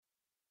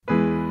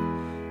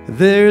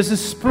There's a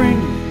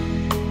spring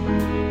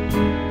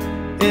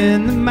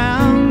in the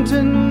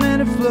mountain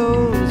and it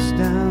flows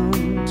down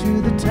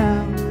to the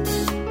town.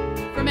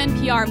 From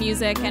NPR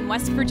Music and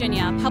West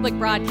Virginia Public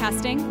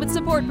Broadcasting, with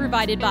support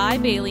provided by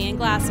Bailey and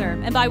Glasser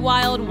and by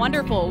Wild,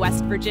 Wonderful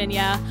West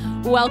Virginia,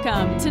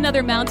 welcome to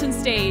another Mountain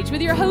Stage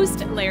with your host,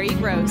 Larry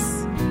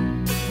Gross.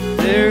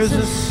 There's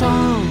a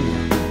song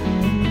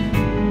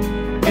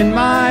in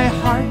my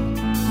heart,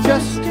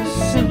 just a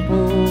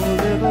simple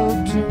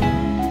little tune,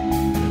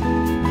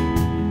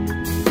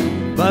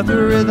 but the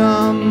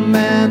rhythm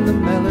and the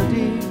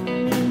melody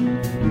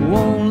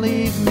won't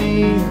leave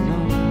me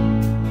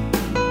alone.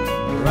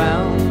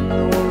 Around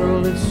the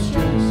world it's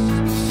just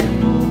a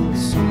simple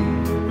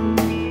song.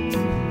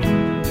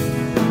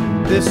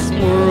 This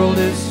world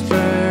is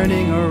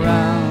turning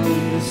around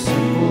a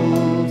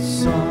simple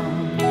song.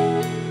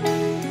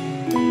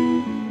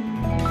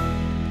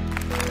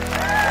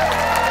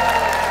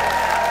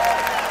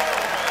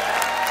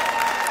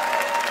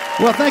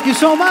 Well, thank you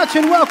so much,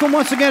 and welcome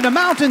once again to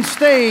Mountain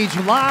Stage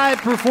Live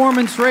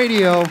Performance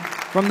Radio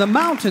from the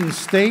Mountain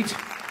State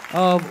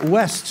of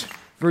West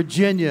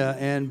Virginia.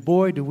 And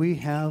boy, do we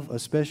have a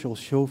special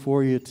show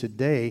for you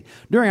today.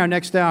 During our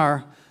next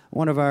hour,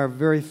 one of our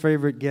very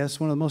favorite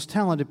guests, one of the most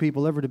talented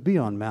people ever to be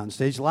on Mountain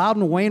Stage,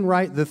 Loudon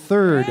Wainwright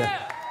III,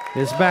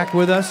 is back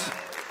with us.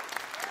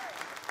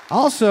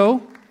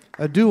 Also,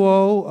 a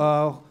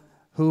duo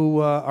who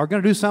are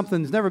going to do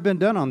something that's never been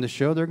done on this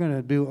show. They're going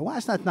to do, well,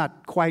 that's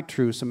not quite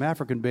true. Some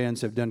African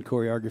bands have done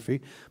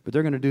choreography, but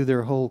they're going to do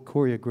their whole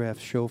choreographed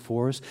show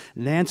for us.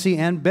 Nancy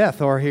and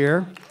Beth are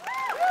here.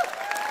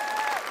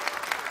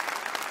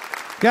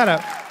 Got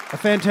a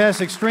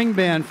fantastic string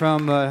band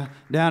from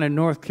down in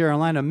North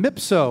Carolina.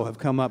 Mipso have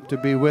come up to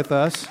be with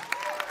us.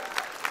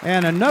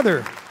 And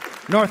another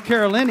North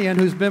Carolinian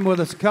who's been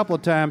with us a couple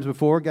of times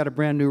before, got a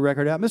brand new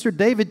record out. Mr.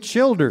 David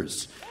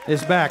Childers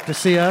is back to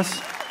see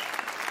us.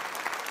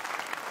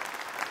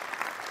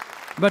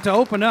 But to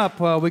open up,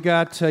 we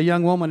got a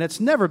young woman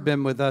that's never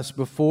been with us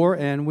before,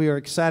 and we are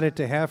excited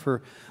to have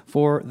her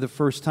for the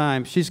first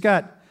time. She's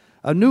got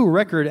a new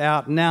record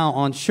out now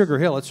on Sugar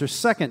Hill. It's her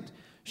second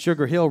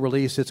Sugar Hill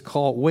release. It's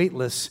called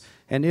Weightless,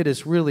 and it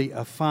is really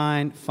a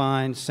fine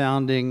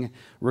sounding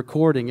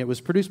recording. It was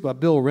produced by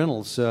Bill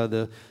Reynolds,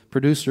 the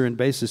producer and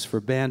bassist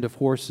for Band of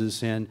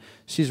Horses, and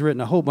she's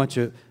written a whole bunch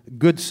of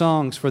good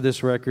songs for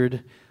this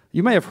record.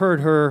 You may have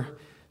heard her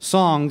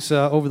songs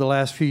over the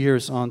last few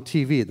years on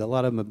TV. A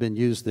lot of them have been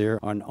used there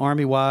on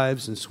Army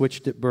Wives and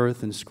Switched at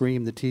Birth and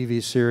Scream, the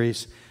TV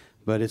series,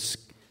 but it's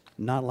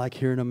not like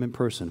hearing them in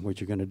person, what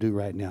you're going to do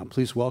right now.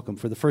 Please welcome,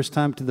 for the first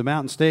time to the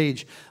Mountain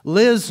Stage,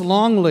 Liz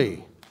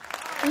Longley.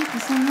 Thank you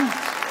so much.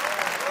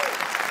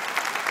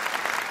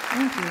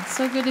 Thank you. It's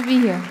so good to be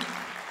here.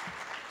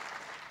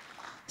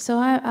 So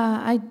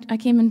I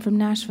came in from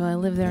Nashville. I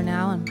live there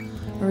now. I'm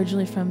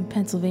originally from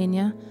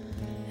Pennsylvania.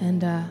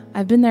 And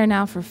I've been there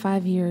now for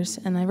 5 years,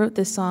 and I wrote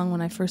this song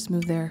when I first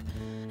moved there.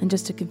 And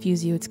just to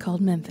confuse you, it's called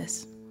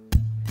Memphis.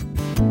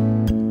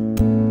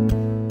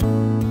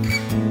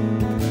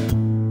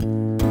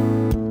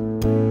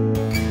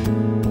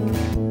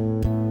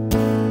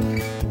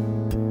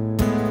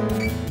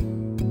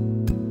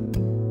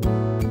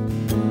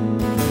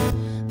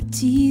 The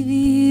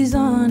TV's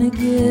on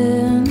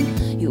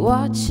again, you're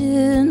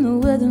watching the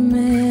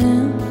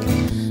weatherman.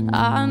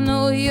 I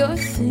know you're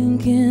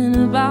thinking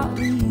about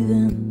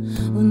leaving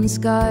when the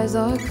skies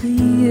are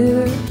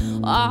clear.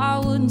 I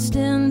wouldn't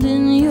stand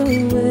in your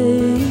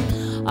way,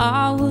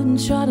 I wouldn't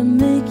try to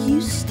make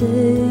you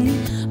stay.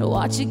 I'd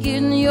watch you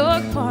get in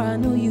your car, I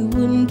know you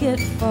wouldn't get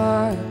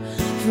far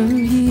from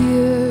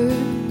here.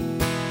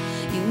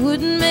 You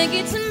wouldn't make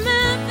it to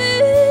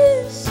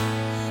Memphis,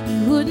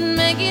 you wouldn't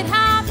make it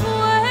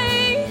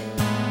halfway.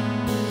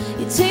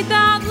 You take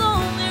that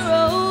lonely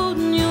road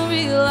and you'll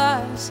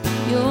realize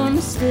your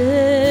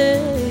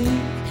mistake.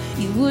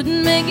 You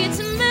wouldn't make it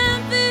to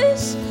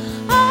Memphis,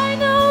 I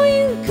know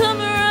you'd come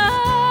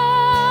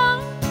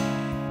around.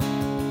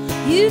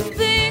 You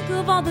think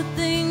of all the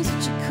things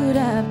that you could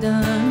have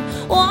done,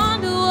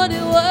 wonder what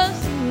it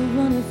was you were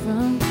running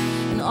from,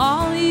 and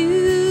all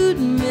you'd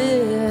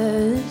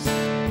miss.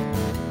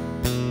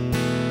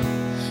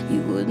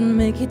 You wouldn't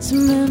make it to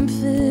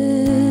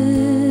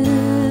Memphis.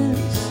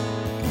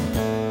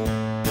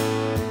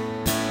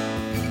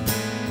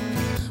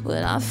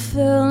 When I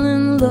fell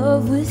in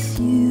love with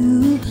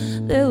you,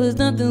 there was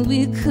nothing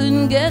we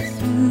couldn't get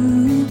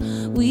through.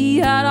 We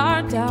had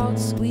our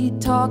doubts, we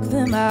talked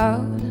them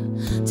out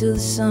till the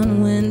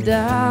sun went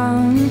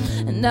down.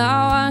 And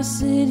now I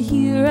sit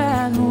here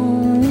at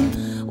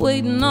home,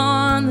 waiting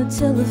on the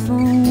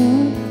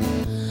telephone.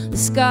 The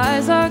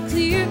skies are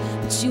clear,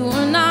 but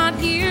you're not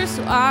here,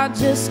 so I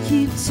just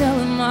keep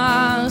telling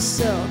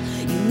myself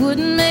you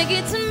wouldn't make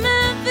it to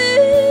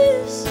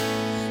Memphis,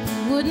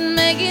 you wouldn't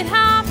make it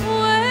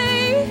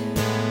halfway.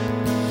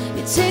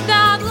 You take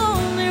that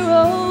lonely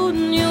road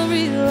and you'll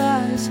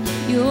realize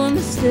your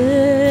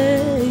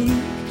mistake.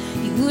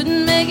 You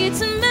wouldn't make it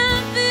to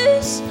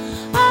Memphis,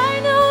 I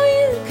know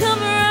you'd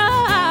come around.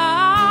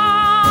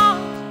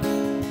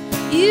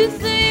 You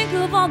think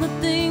all the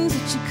things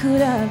that you could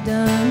have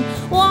done.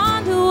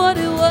 Wonder what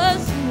it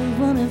was you were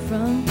running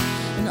from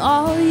and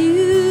all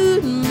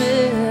you'd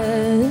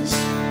miss.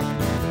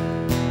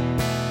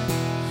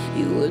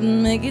 You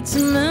wouldn't make it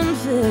to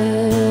Memphis.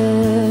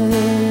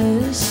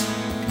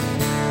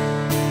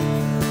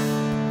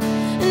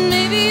 And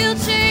maybe you'll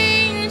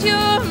change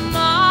your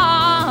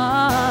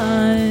mind,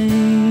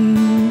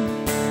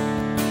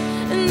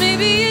 and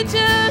maybe you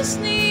just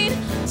need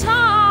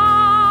time.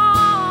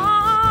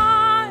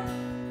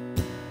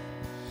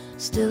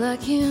 Still I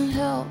can't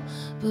help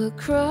but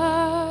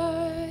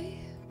cry.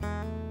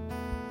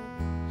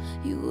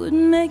 You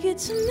wouldn't make it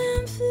to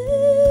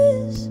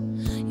Memphis.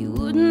 You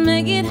wouldn't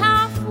make it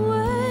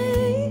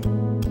halfway.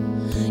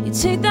 You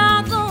take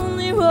that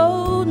lonely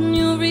road and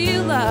you'll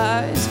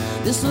realize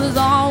this was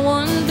all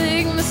one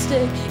big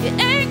mistake. You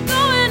ain't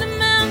going to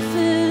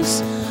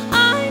Memphis.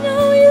 I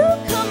know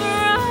you'll come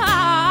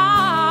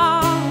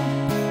around.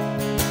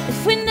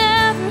 If we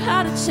never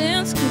had a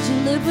chance, could you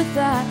live with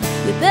that?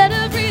 You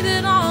better breathe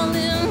it all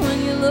in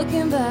when you're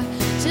looking back.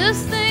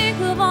 Just think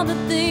of all the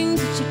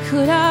things that you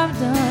could have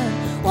done.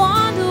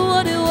 Wonder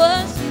what it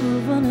was you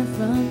were running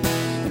from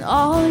and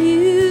all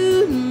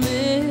you'd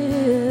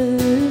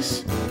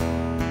miss.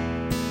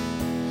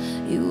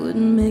 You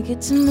wouldn't make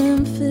it to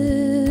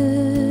Memphis.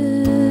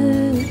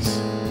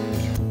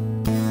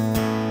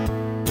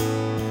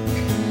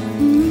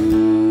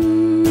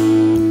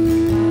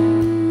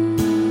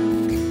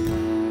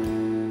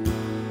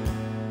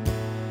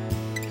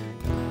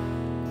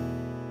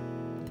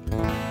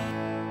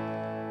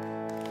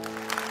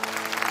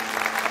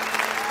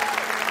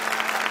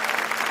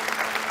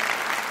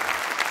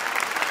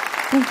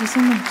 Thank you so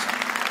much.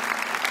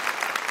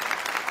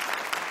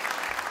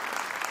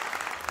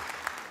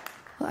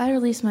 Well, I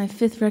released my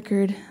 5th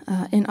record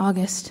in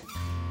August.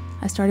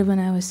 I started when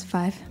I was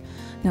 5.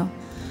 No.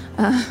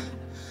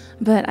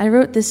 But I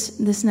wrote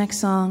this next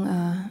song.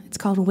 It's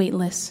called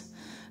Weightless,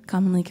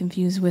 commonly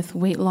confused with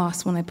weight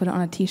loss when I put it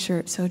on a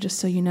t-shirt. So just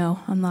so you know,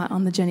 I'm not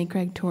on the Jenny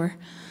Craig tour,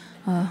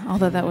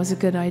 although that was a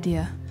good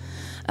idea.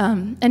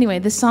 Anyway,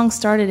 this song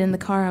started in the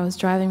car. I was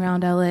driving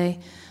around LA,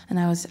 and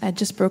I'd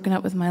just broken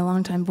up with my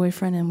longtime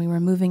boyfriend, and we were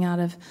moving out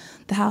of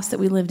the house that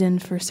we lived in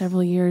for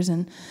several years,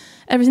 and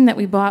everything that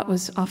we bought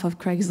was off of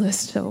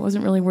Craigslist, so it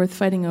wasn't really worth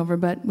fighting over,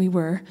 but we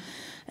were.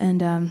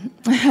 And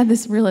I had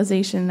this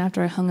realization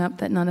after I hung up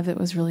that none of it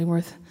was really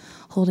worth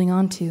holding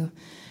on to.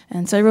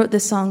 And so I wrote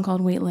this song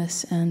called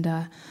Weightless,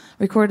 and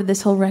recorded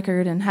this whole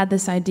record, and had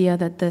this idea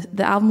that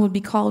the album would be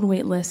called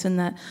Weightless, and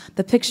that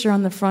the picture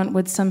on the front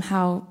would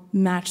somehow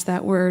match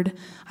that word.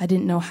 I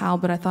didn't know how,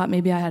 but I thought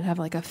maybe I'd have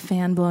like a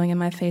fan blowing in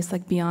my face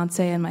like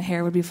Beyonce, and my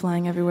hair would be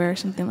flying everywhere or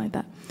something like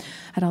that.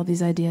 I had all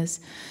these ideas.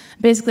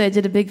 Basically, I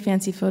did a big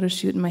fancy photo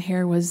shoot, and my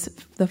hair was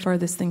the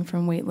farthest thing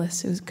from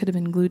weightless. It could have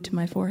been glued to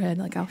my forehead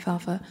like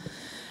alfalfa.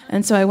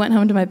 And so I went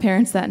home to my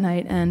parents that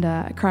night, and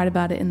I cried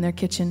about it in their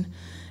kitchen.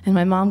 And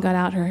my mom got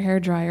out her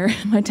hairdryer,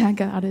 and my dad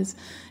got out his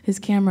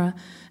camera,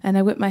 and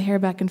I whipped my hair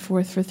back and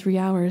forth for 3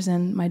 hours,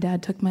 and my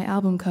dad took my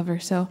album cover.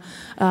 So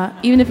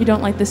even if you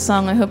don't like this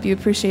song, I hope you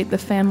appreciate the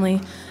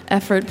family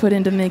effort put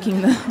into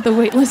making the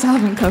Weightless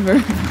album cover.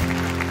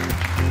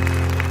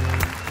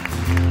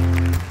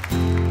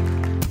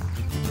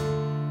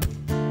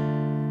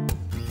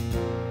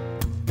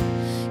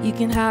 You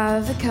can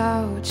have the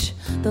couch,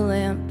 the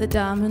lamp, the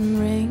diamond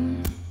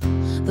ring,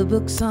 the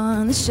books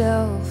on the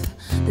shelf,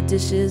 the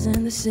dishes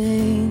in the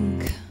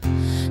sink.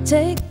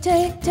 Take,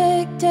 take,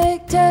 take,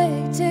 take,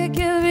 take, take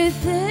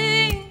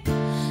everything.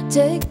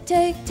 Take,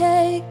 take,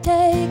 take,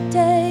 take,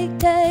 take,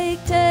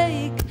 take,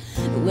 take.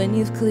 When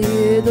you've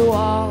cleared the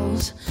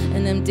walls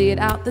and emptied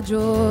out the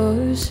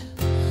drawers,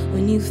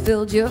 when you've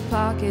filled your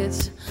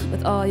pockets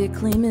with all you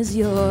claim is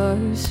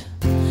yours,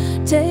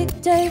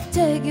 take, take,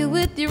 take it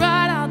with you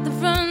right out the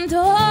front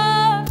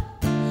door.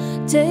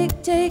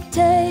 Take, take,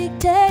 take,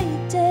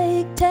 take,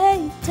 take,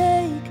 take,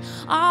 take.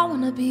 I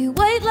wanna be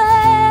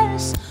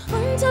weightless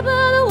on top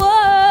of the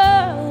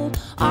world.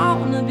 I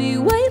wanna be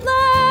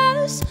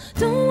weightless.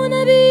 Don't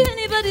wanna be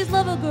anybody's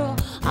lover girl.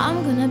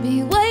 I'm gonna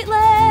be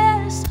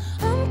weightless.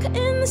 I'm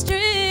cutting the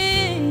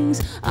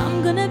strings.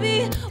 I'm gonna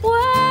be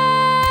weightless.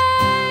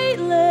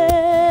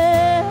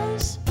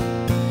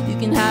 You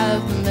can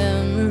have the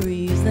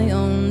memories, they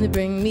only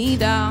bring me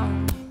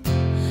down.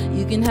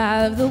 You can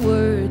have the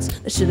words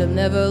that should have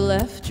never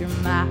left your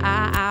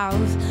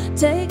mouth.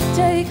 Take,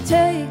 take,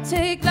 take,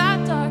 take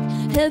that dark,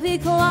 heavy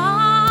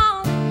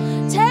cloud.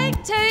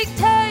 Take, take,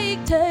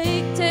 take,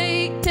 take,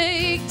 take,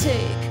 take,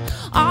 take.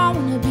 I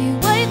wanna be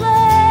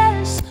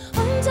weightless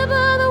on top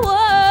of the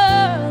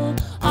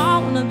world. I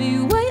wanna be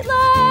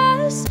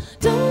weightless.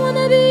 Don't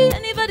wanna be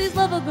anybody's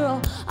lover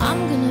girl.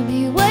 I'm gonna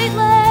be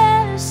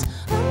weightless.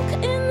 I'm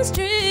cutting the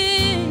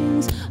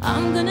strings.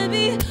 I'm gonna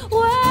be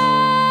weightless.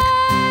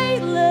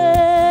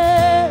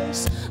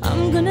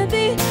 I'm gonna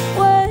be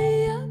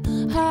way up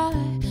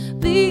high,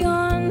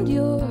 beyond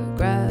your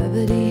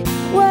gravity.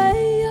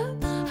 Way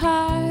up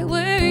high,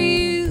 where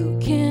you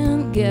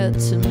can't get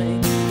to me.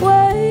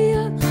 Way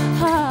up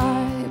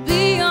high,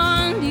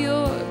 beyond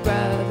your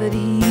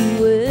gravity.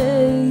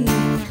 Way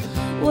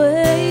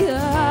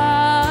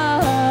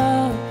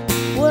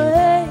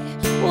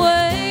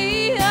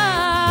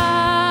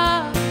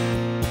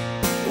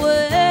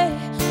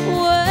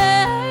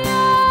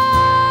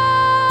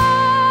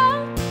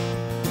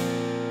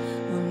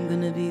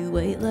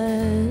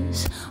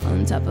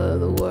on top of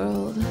the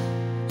world.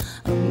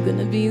 I'm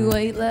gonna be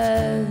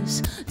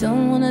weightless.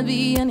 Don't wanna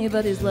be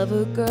anybody's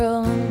lover,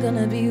 girl. I'm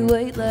gonna be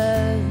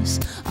weightless.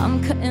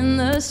 I'm cutting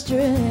the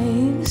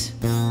strings.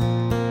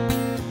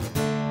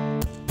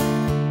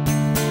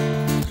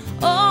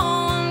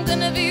 Oh, I'm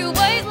gonna be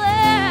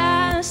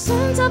weightless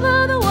on top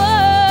of the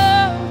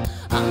world.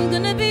 I'm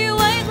gonna be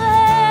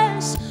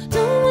weightless.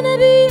 Don't wanna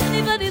be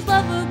anybody's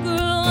lover, girl.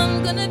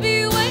 I'm gonna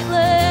be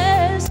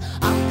weightless.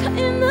 I'm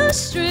cutting the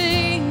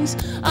strings.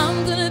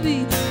 I'm gonna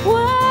be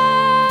weightless.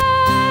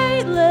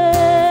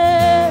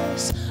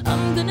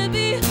 I'm gonna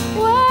be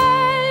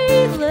weightless.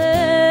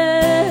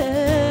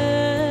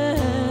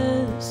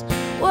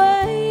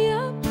 Way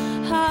up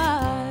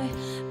high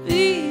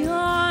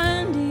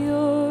beyond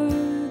your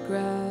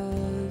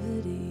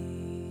gravity.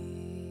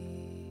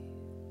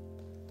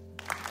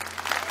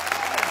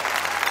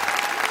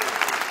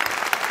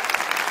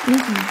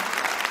 Thank you.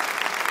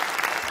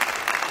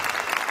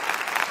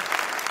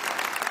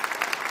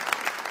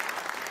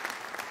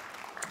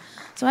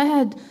 So I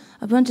had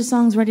a bunch of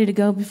songs ready to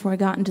go before I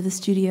got into the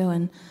studio,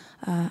 and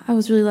I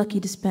was really lucky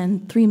to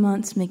spend 3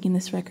 months making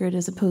this record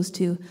as opposed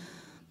to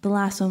the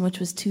last one, which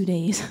was 2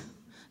 days.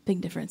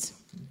 Big difference.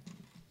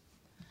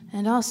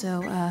 And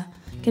also,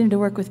 getting to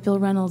work with Bill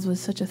Reynolds was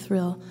such a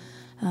thrill.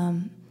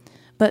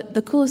 But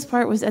the coolest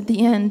part was at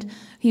the end,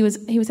 he was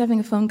having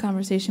a phone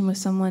conversation with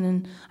someone,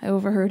 and I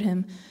overheard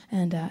him,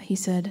 and he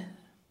said,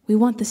 "We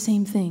want the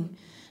same thing."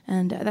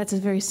 And that's a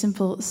very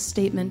simple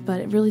statement, but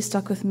it really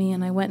stuck with me,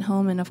 and I went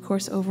home and, of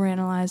course,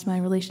 overanalyzed my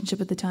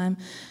relationship at the time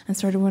and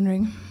started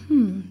wondering,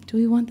 do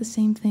we want the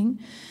same thing?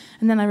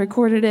 And then I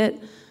recorded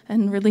it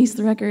and released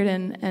the record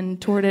and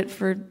toured it,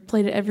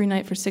 played it every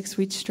night for 6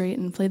 weeks straight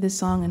and played this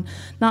song. And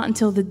not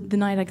until the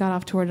night I got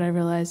off tour did I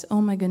realize,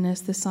 oh my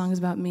goodness, this song is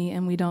about me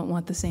and we don't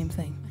want the same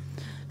thing.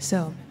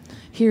 So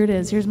here it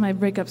is. Here's my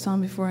breakup song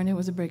before I knew it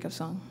was a breakup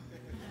song.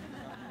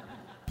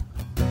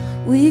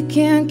 We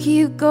can't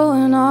keep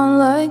going on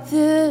like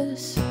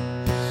this.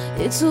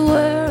 It's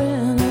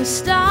wearing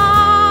us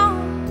down.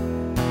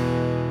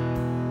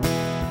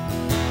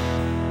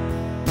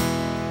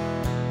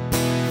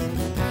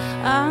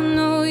 I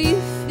know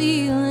you're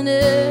feeling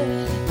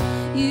it.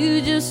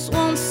 You just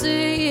won't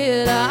say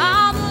it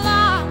out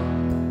loud.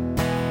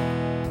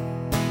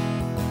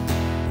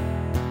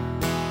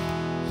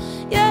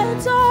 Yeah,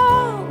 it's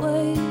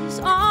always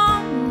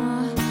on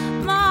my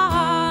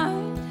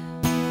mind.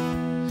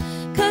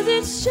 'Cause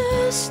it's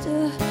just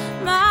a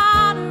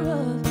matter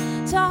of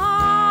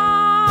time.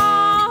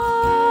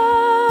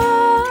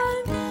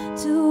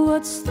 To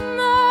what's the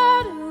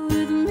matter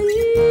with me?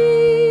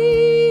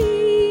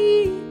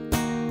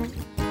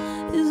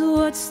 Is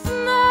what's the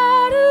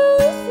matter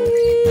with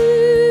you?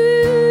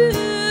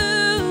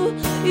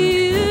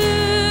 You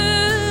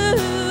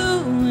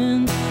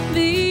and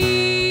me.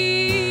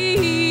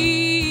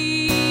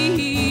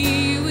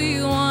 We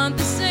want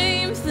the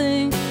same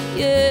thing.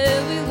 Yeah,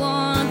 we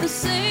want the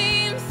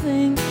same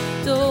thing.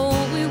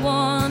 Don't we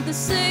want the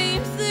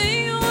same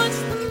thing?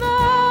 What's the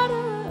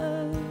matter?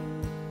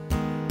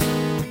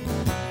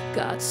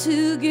 Got to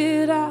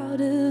get out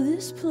of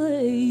this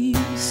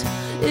place.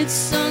 It's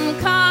some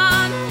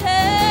kind of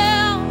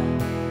hell.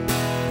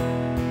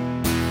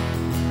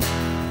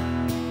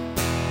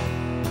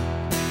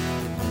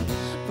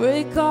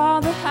 Break all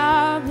the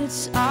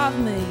habits I've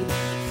made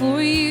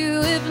for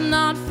you, if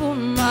not for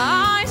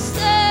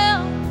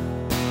myself.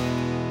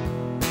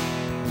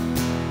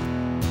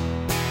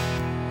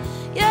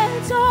 Yeah,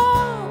 it's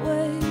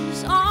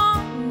always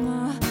on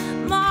my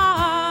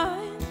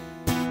mind.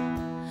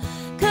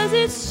 'Cause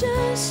it's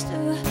just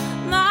a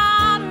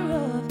matter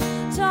of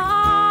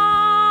time.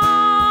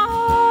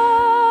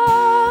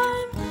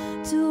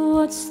 To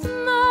what's the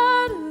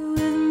matter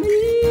with me?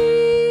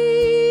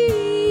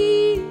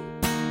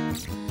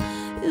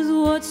 Is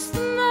what's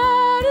the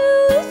matter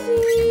with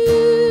you?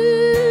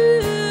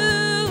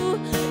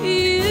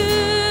 You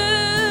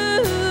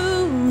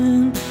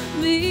and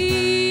me.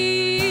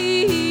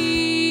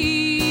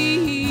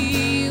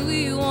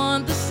 We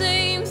want the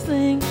same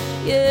thing.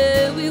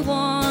 Yeah, we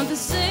want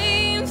the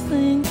same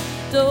thing.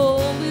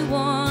 Don't we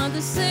want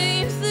the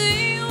same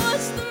thing?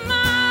 What's the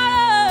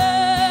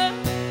matter?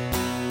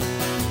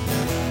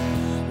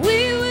 We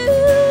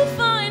will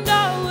find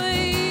our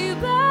way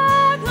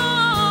back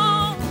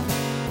home.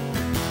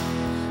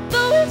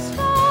 Though it's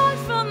far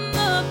from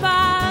the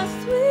path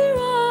we're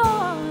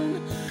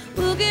on,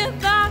 we'll get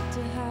back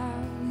to how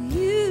we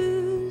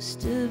used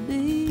to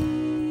be.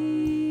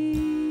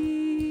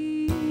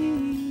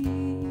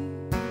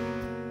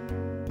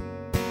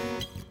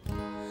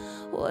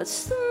 What's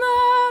the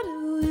matter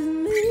with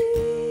me?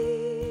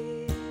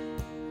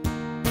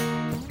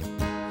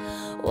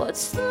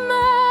 What's the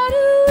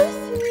matter with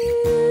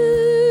you?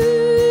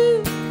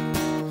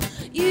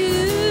 You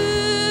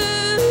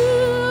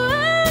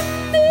and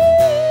me.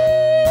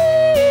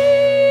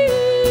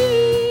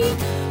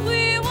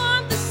 We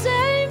want the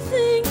same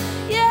thing.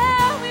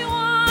 Yeah, we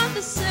want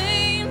the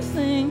same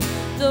thing.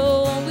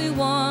 Don't we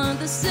want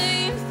the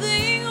same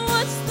thing?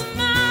 What's the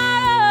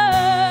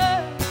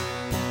matter?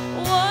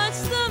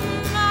 What's the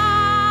matter?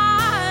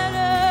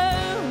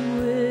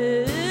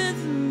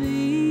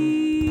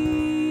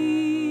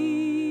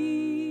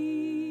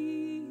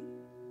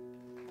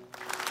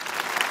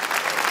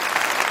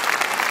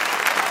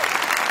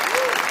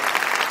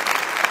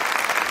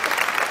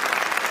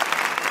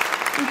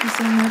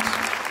 so much.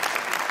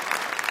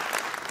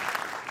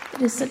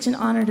 It is such an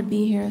honor to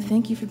be here.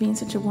 Thank you for being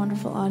such a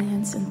wonderful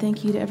audience, and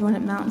thank you to everyone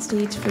at Mountain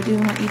Stage for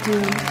doing what you do.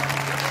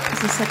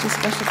 This is such a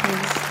special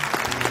place.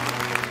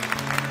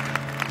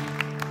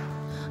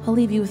 I'll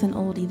leave you with an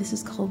oldie. This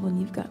is called When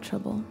You've Got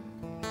Trouble.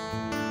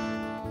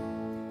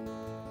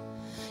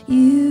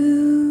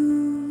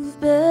 You've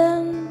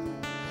been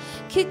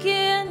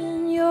kicking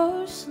in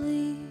your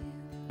sleep,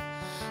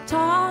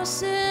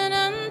 tossing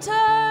and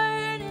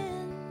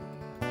turning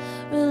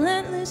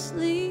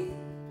relentlessly,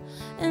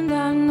 and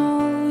I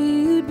know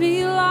you'd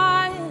be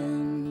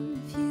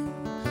lying if you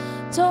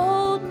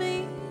told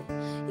me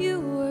you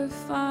were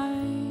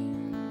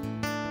fine.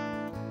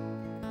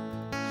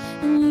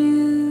 And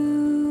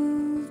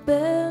you've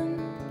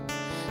been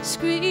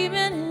screaming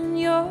in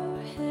your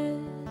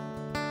head,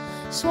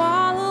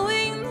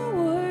 swallowing the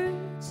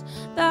words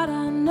that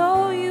I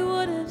know you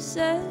would have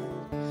said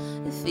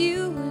if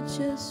you would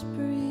just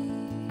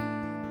breathe.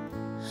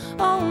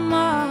 Oh,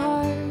 my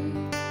heart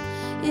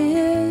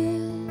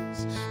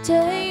is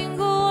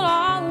tangled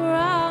all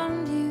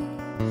around you.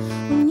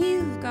 When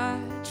you've got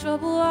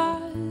trouble,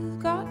 I've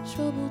got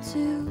trouble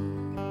too.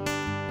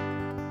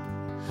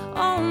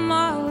 Oh,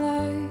 my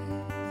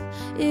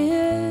life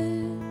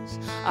is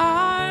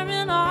arm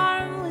in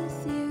arm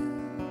with you.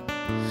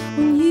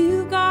 When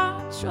you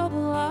got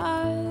trouble,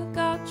 I've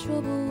got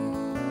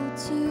trouble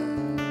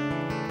too.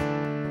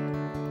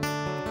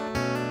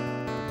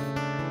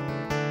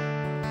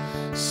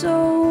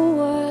 So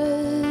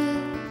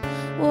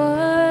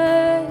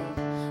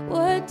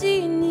what do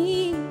you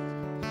need?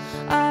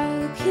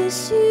 I'll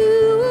kiss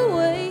you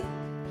awake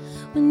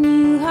when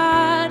you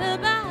had a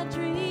bad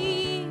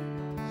dream,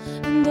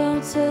 and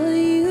I'll tell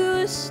you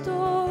a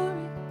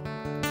story,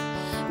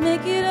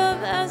 make it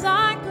up as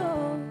I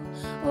go,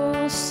 or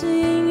I'll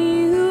sing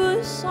you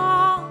a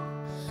song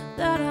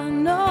that I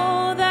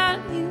know that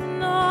you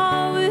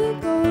know.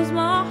 It goes,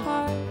 my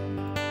heart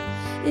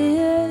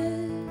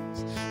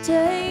is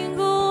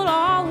tangled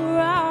all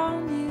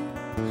around you.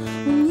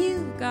 When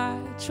you've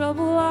got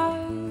trouble,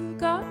 I've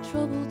got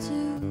trouble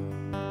too.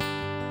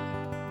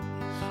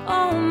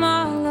 Oh,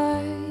 my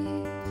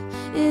life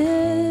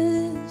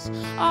is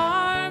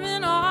arm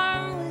in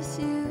arm with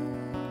you.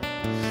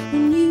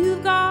 When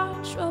you've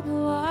got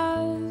trouble,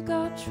 I've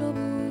got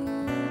trouble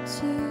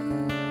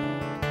too.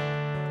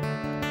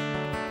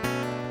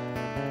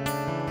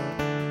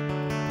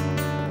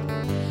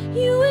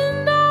 You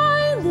and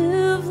I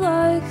live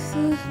like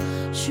the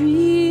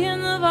tree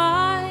and the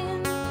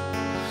vine.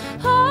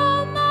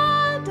 Oh,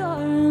 my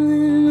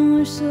darling,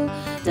 we're so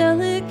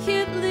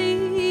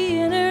delicately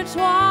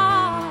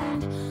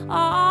intertwined.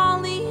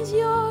 I'll ease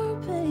your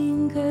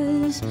pain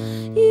 'cause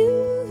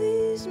you've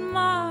eased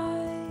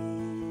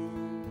mine.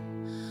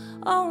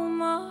 Oh,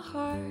 my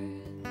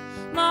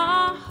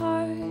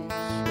heart,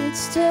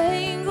 it's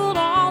tangled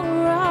all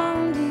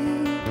around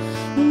you.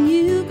 When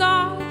you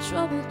got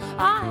trouble,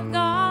 I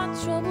got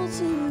trouble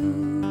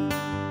too.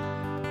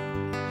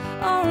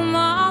 Oh,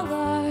 my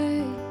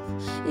life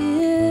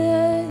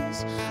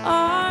is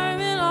arm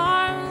in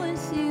arm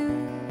with you.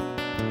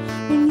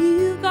 When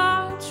you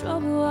got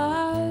trouble,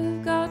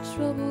 I've got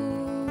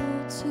trouble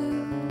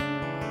too.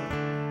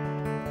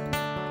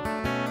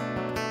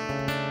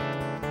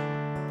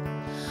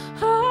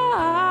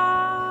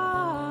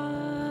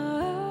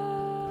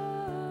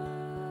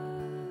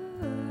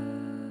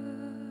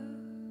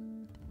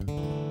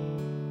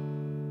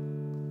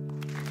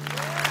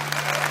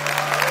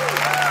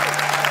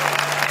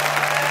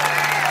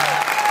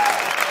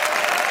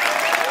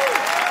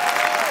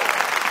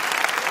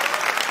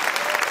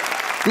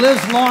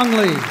 Liz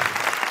Longley,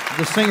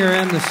 the singer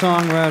and the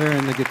songwriter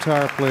and the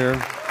guitar player.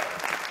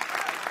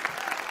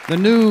 The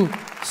new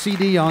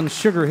CD on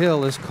Sugar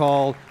Hill is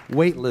called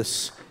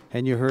Weightless,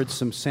 and you heard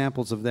some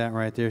samples of that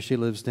right there. She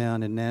lives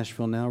down in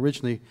Nashville now,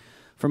 originally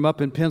from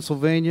up in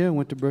Pennsylvania,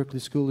 went to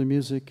Berklee School of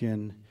Music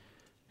and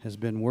has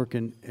been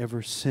working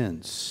ever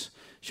since.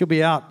 She'll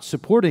be out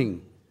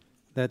supporting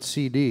that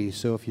CD,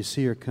 so if you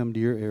see her come to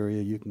your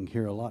area, you can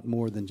hear a lot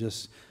more than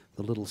just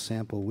the little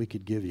sample we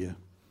could give you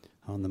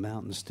on the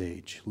Mountain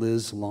Stage.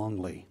 Liz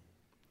Longley.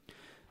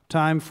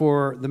 Time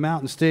for the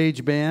Mountain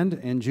Stage Band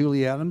and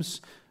Julie Adams.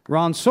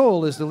 Ron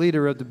Soul is the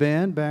leader of the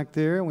band back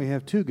there. We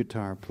have two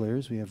guitar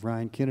players. We have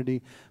Ryan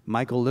Kennedy,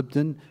 Michael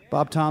Lipton.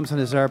 Bob Thompson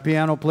is our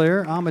piano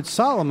player. Ahmed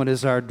Solomon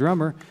is our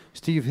drummer.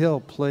 Steve Hill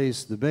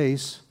plays the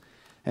bass.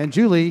 And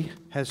Julie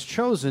has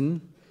chosen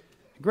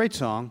a great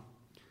song,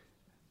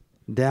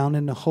 Down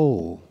in the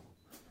Hole.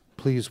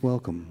 Please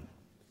welcome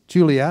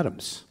Julie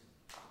Adams.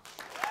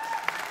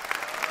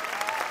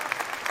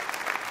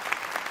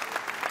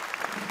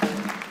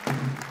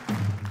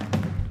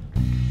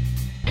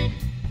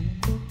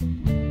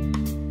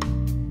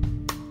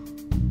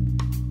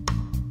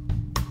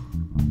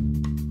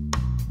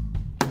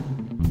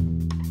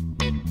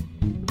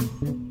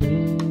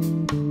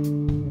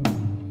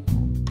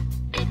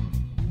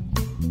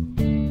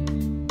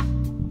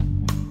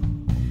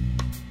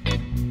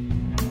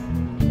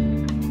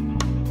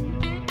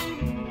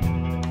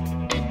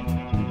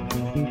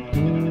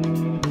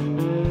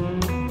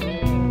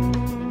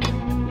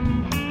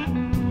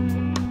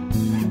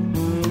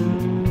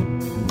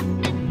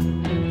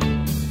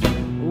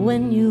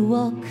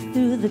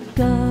 the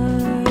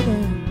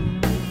garden,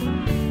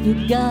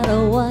 you gotta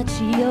watch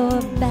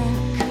your back.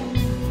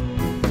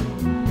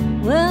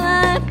 Well,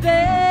 I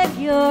beg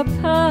your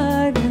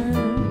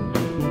pardon,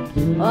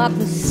 off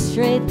the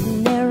straight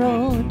and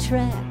narrow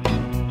track.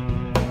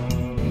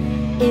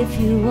 If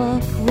you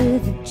walk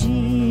with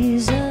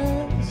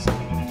Jesus,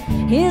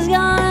 He's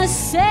gonna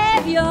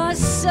save your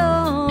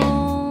soul.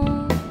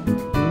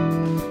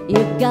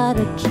 You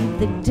gotta keep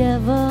the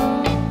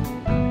devil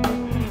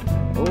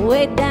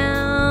way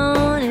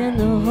down in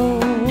the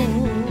hole.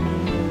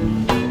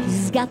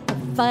 He's got the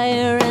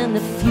fire and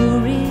the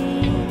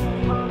fury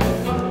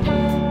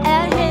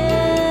at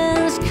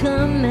his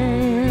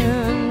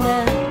command.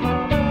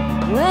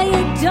 Well,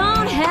 you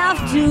don't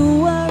have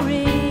to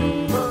worry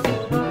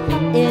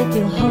if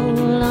you hold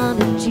on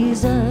to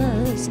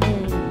Jesus'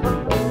 hand.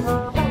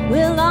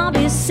 We'll all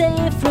be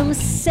safe from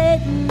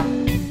Satan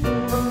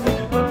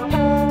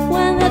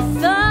when the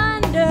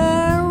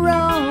thunder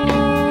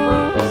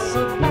rolls.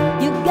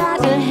 You got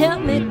to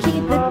help me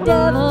keep the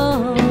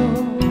devil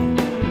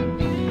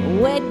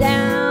way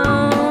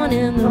down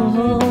in the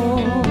hole.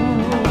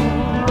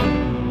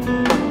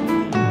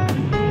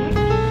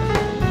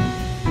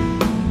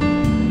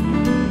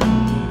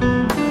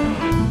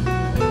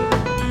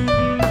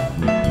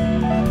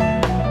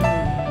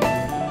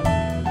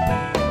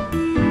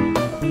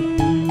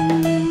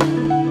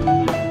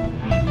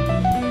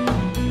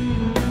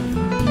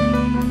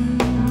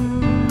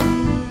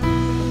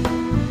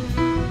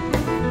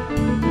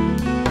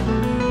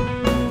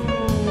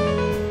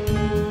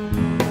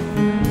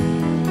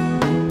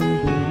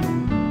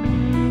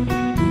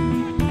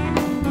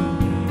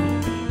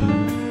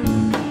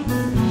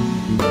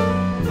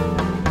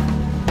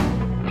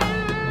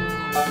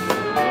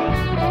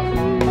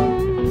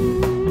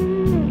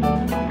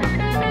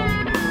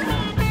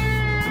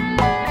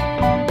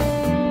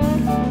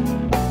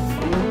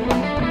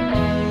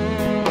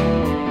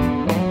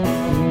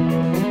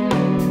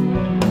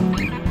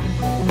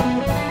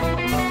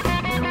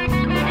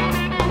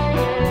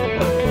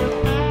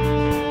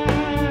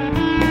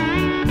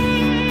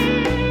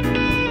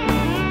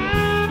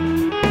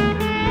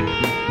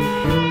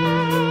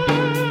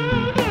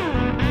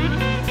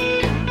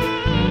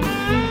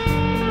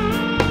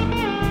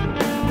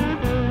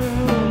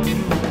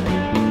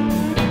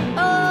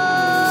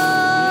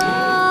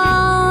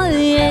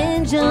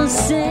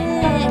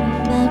 Sing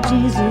about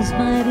Jesus'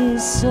 mighty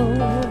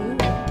soul,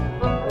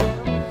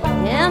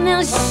 and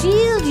they'll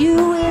shield you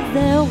with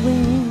their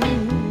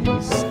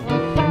wings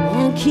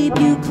and keep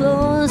you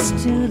close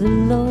to the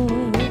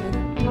Lord.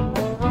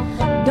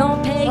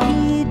 Don't pay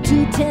heed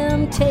to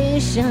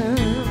temptation,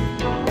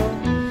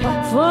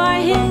 for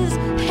His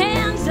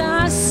hands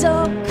are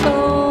so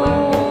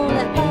cold.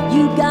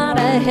 You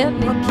gotta help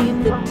me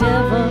keep the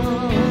devil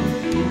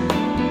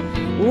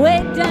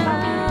way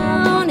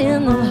down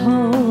in the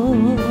hole.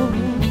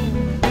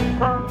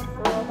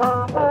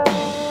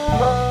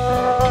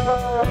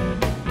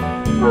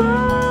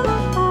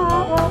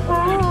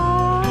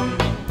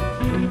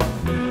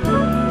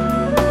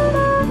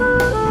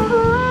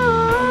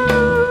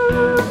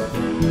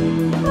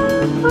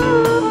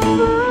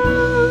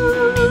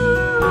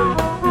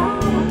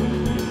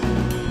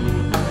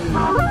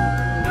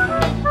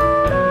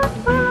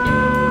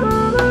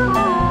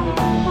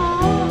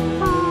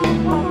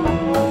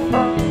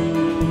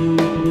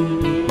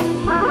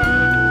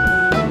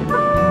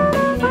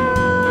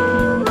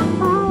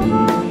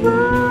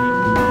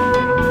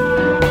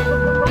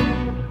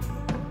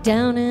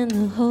 Down in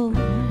the hole,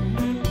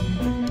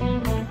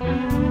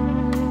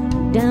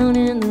 down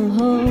in the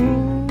hole,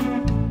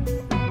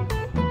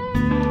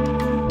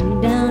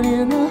 down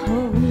in the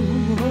hole,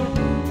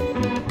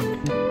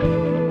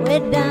 way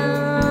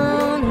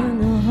down in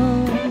the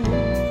hole,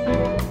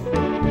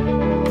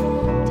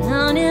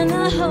 down in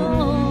the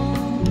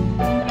hole,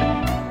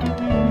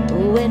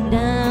 way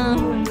down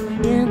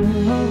in the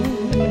hole.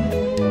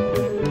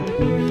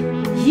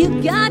 You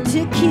got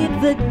to keep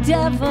the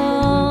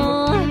devil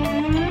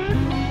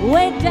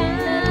way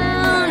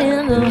down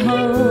in the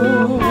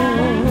hole.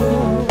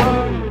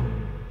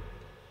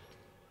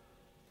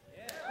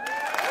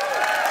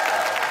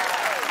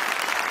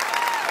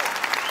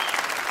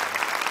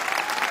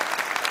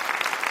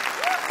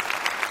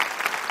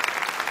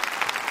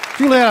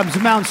 Julie Adams,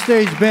 Mountain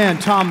Stage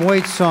Band, Tom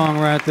Waits song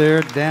right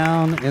there,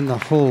 Down in the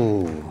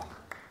Hole.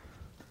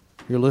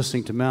 You're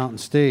listening to Mountain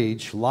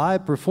Stage,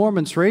 live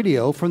performance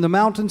radio from the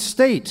Mountain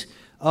State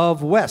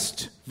of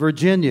West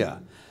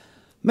Virginia.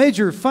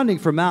 Major funding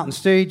for Mountain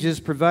Stage is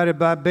provided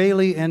by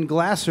Bailey and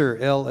Glasser,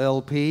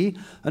 LLP,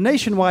 a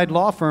nationwide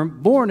law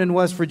firm born in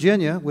West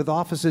Virginia with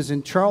offices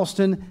in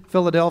Charleston,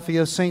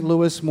 Philadelphia, St.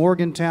 Louis,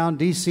 Morgantown,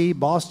 D.C.,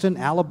 Boston,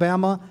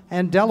 Alabama,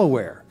 and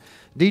Delaware.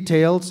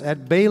 Details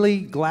at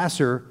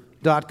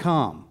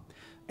baileyglasser.com.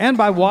 And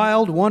by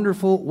Wild,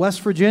 Wonderful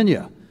West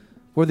Virginia.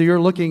 Whether you're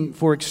looking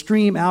for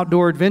extreme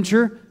outdoor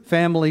adventure,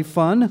 family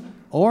fun,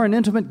 or an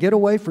intimate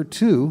getaway for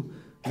two,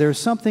 there's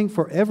something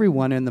for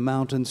everyone in the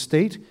Mountain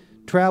State.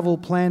 Travel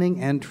planning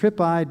and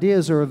trip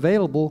ideas are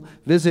available.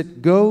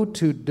 Visit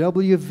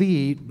gotowv.com.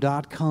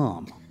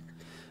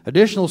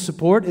 Additional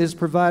support is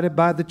provided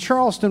by the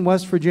Charleston,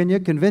 West Virginia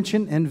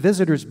Convention and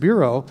Visitors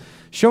Bureau,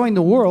 showing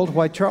the world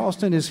why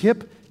Charleston is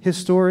hip,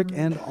 historic,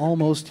 and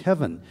almost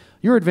heaven.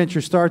 Your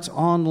adventure starts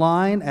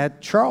online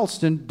at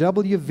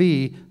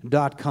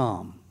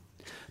charlestonwv.com.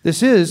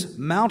 This is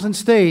Mountain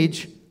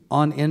Stage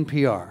on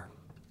NPR.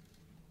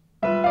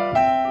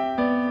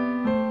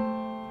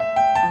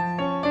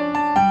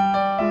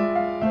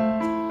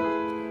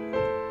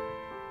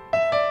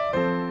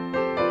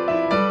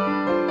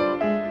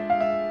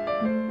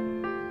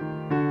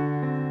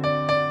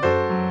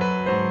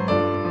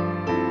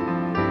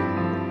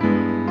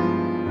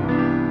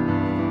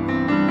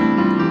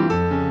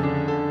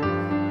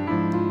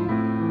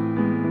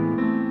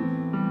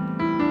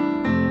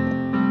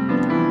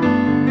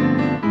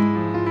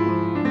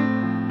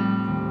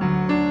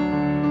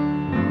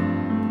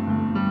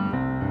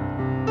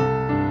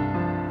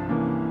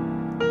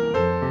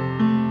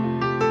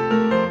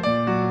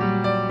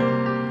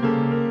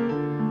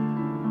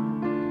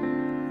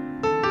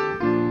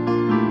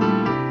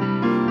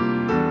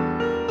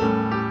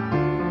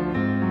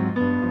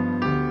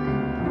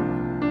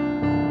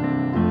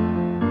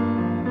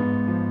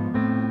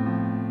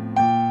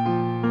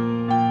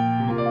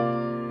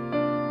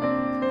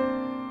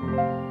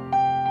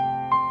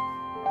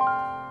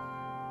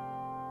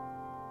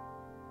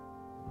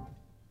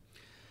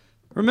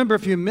 Remember,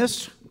 if you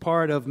missed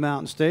part of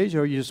Mountain Stage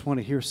or you just want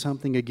to hear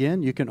something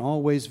again, you can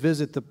always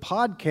visit the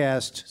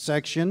podcast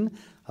section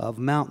of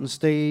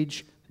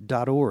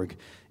mountainstage.org.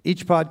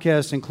 Each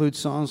podcast includes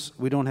songs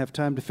we don't have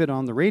time to fit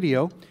on the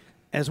radio,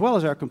 as well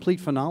as our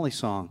complete finale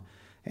song.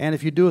 And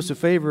if you do us a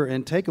favor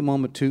and take a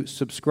moment to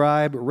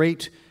subscribe,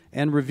 rate,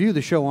 and review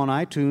the show on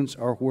iTunes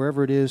or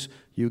wherever it is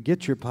you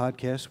get your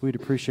podcast, we'd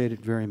appreciate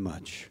it very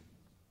much.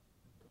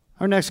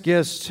 Our next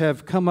guests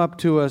have come up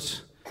to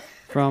us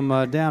from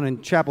down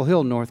in Chapel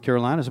Hill, North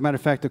Carolina. As a matter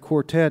of fact, the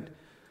quartet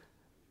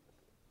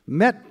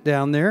met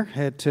down there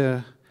at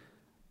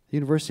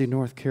University of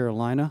North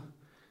Carolina,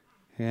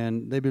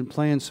 and they've been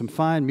playing some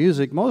fine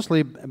music,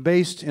 mostly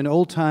based in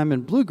old-time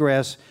and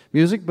bluegrass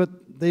music, but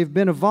they've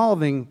been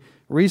evolving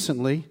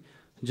recently.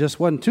 Just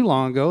wasn't too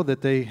long ago that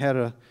they had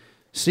a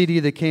CD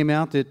that came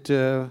out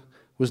that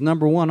was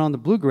number one on the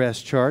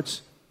bluegrass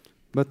charts,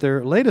 but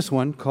their latest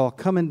one, called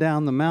Coming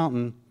Down the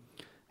Mountain,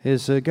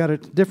 has got a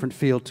different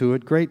feel to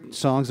it. Great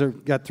songs.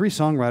 They've got 3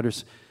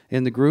 songwriters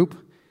in the group,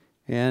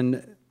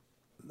 and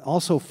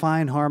also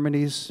fine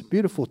harmonies,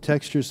 beautiful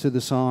textures to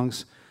the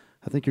songs.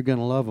 I think you're going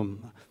to love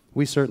them.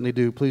 We certainly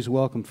do. Please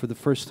welcome for the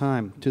first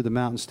time to the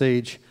Mountain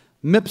Stage,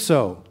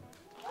 Mipso.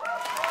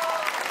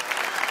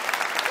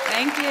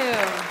 Thank you.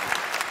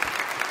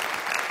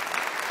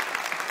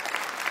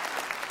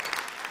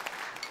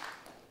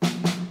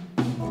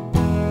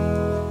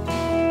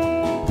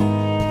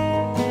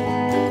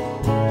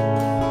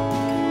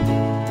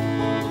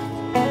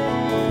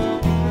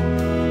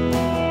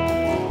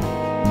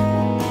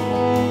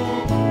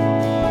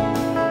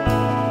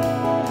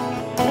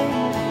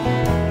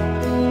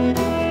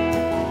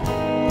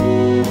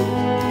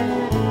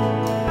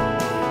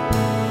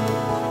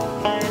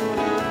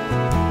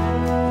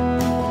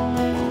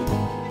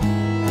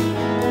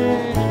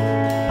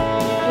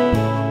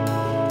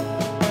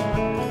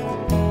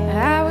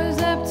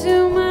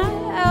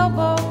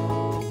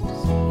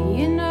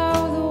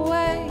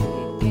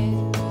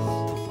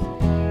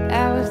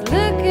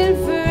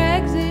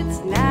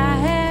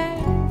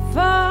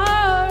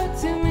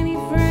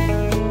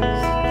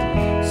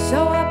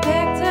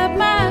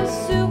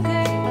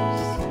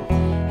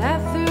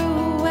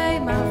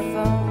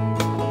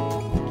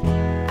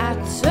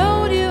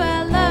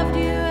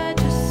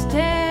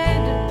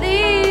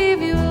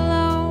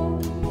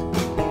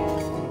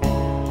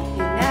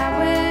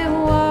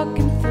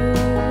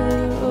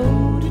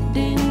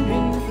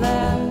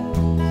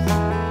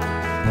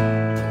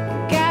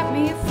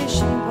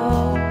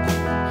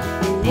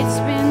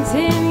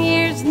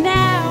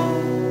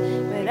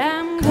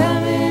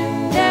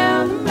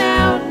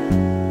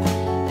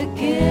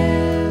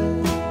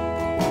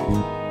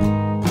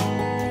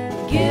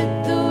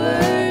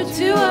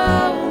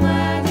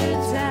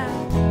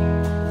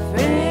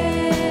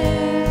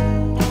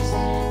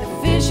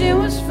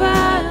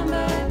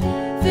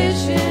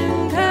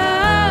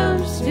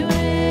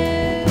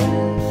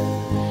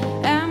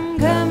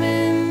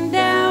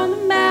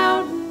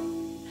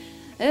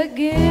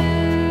 again.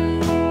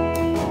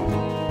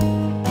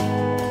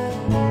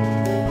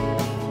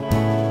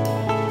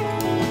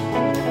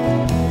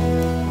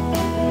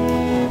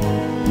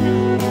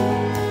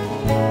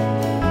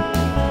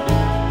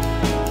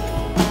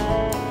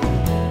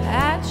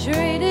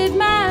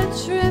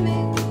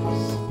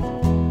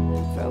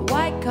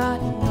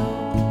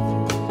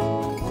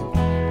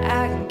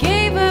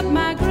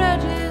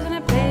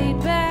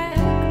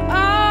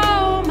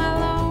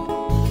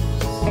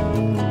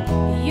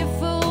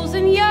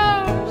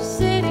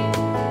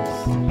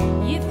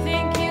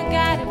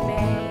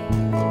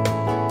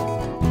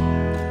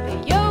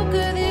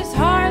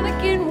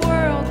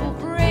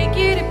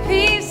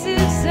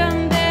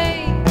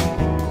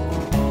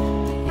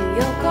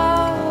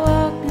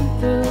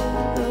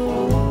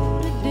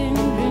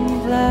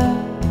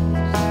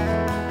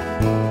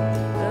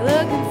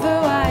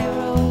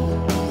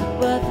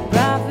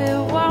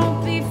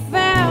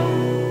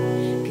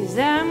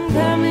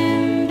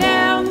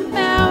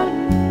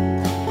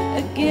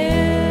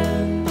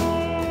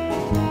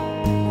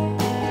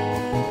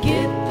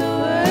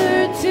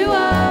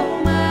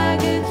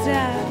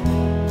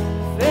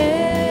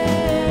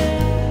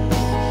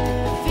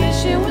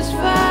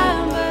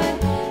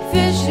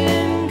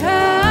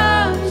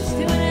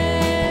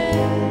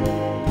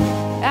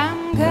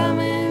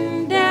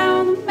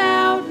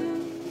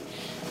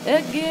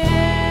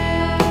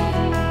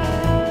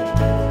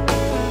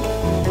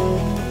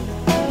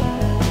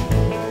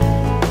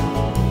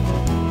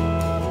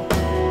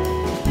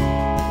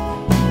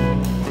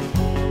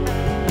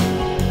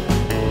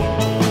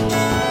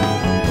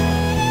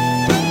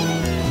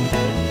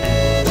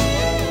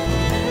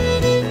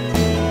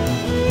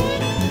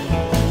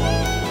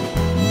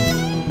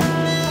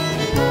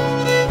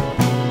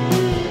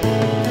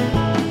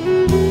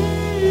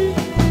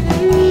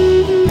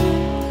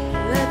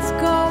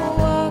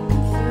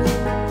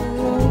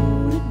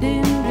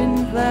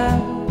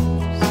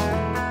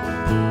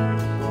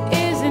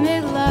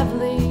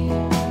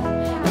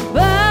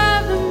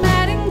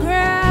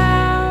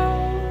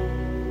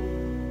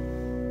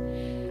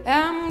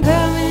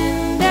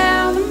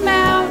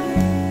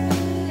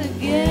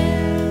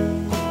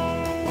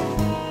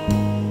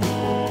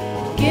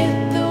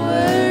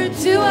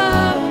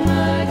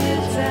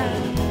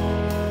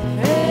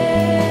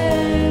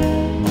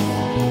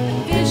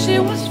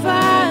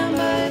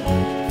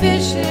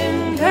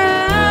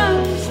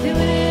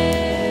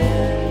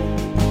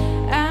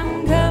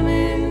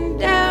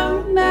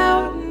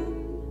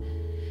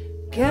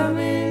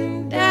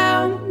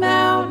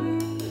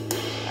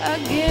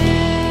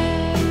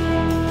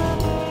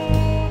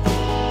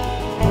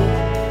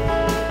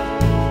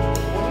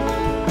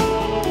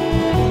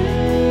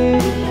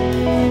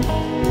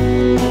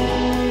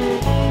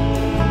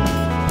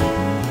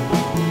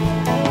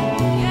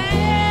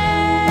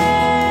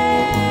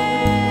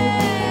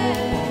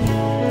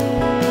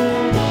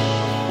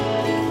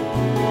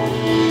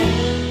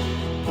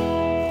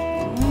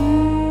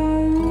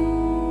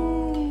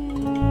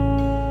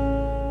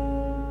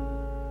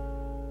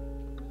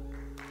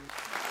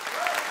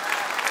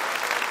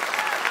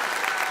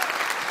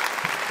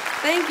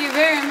 Thank you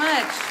very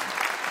much.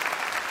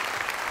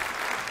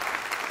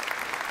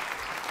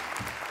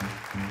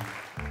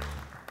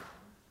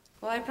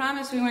 Well, I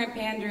promised we weren't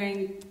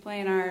pandering,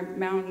 playing our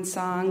mountain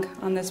song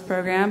on this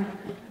program.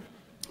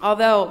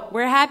 Although,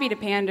 we're happy to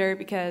pander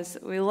because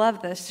we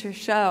love this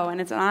show, and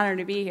it's an honor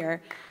to be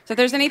here. So if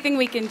there's anything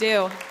we can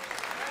do,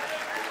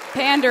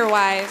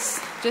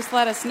 pander-wise, just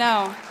let us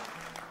know.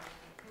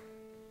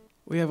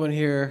 We have one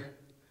here.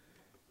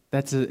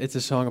 It's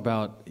a song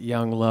about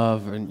young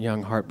love and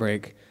young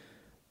heartbreak.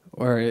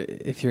 Or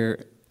if you're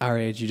our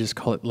age, you just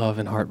call it love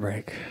and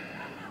heartbreak.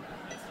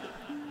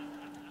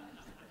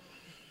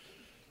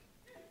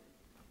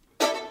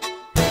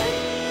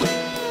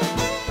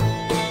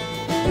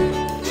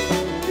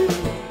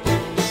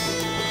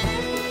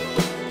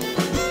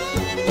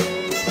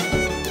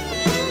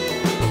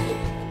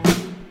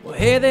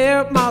 Hey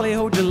there, Molly,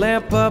 hold your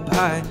lamp up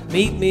high.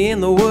 Meet me in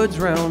the woods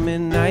round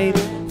midnight.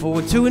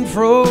 Forward to and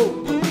fro,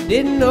 but we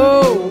didn't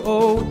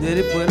know that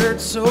it would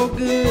hurt so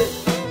good.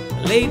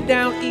 I laid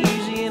down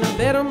easy in a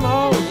bed of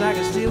moss. I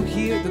can still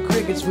hear the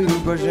crickets we were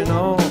brushing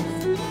off.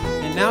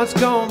 And now it's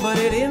gone, but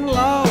it ain't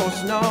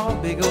lost, no,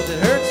 because it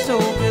hurt so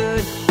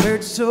good,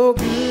 hurt so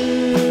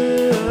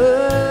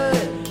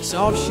good.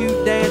 Soft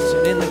shoe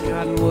dancing in the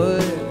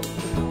cottonwood.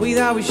 We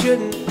thought we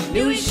shouldn't,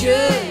 knew we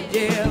should,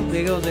 yeah,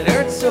 because it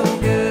hurt so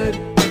good.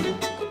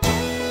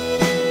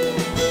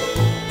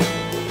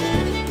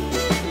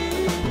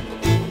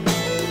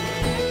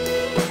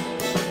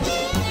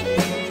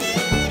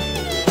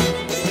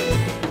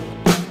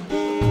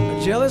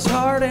 A jealous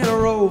heart and a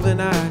roving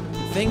eye.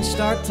 Things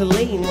start to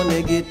lean when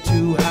they get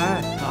too high.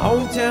 A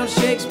hometown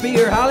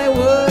Shakespeare,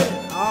 Hollywood.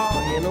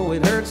 Oh, you know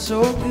it hurts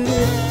so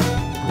good.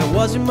 There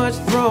wasn't much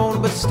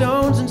thrown but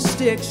stones and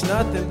sticks.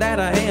 Nothing that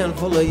a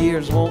handful of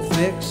years won't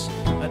fix.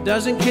 A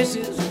dozen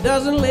kisses, a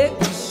dozen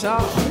licks.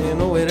 Oh, you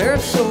know it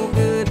hurts so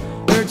good,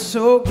 hurts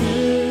so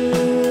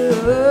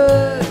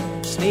good.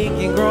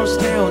 Sneaking across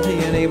town to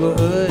your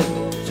neighborhood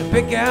to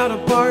pick out a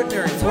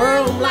partner and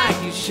twirl them like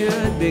you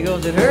should,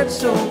 because it hurts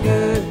so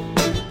good.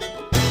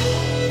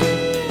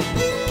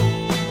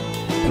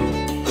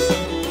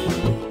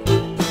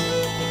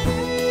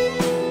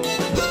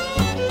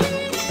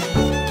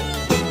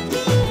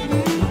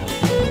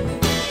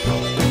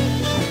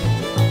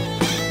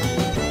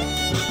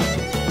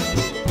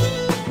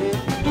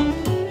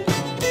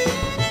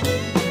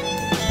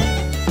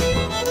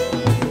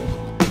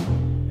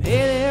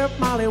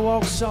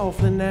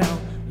 Softly now,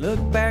 look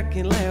back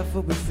and laugh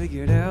what we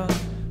figured out.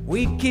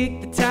 We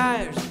kicked the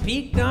tires,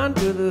 peeked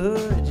under the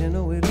hood. You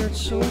know it hurt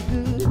so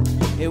good.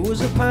 It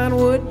was a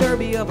Pinewood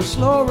derby of a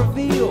slow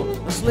reveal,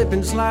 a slip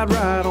and slide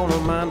ride on a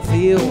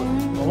minefield.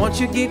 But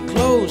once you get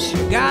close,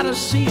 you gotta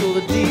seal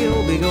the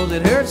deal, because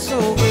it hurts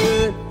so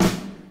good,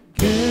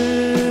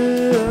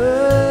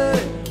 good.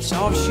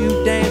 Soft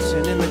shoe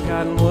dancing in the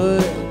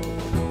cottonwood.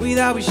 We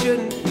thought we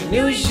shouldn't, we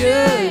knew we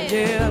should,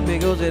 yeah,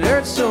 because it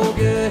hurts so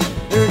good,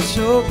 hurts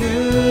so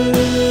good.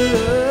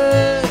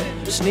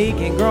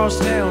 Sneaking across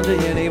town to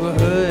your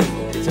neighborhood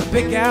to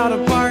pick out a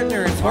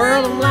partner and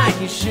twirl them like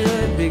you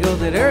should,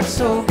 because it hurts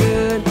so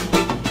good.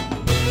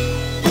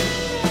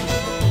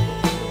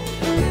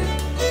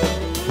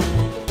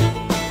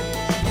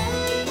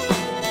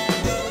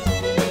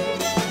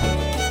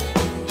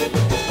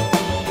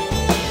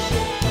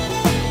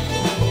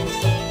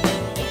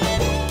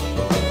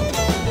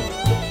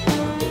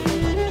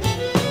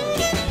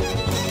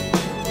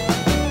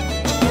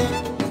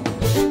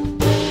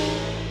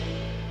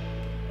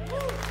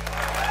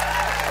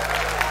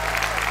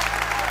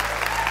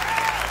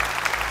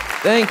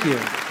 Thank you.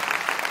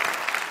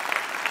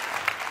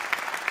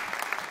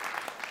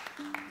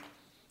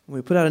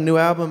 We put out a new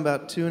album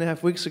about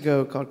 2.5 weeks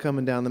ago called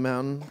Coming Down the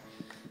Mountain,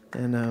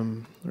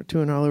 and we're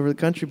touring all over the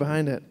country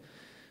behind it.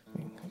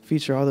 We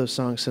feature all those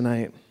songs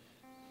tonight.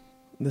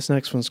 This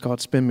next one's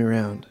called Spin Me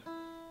Round.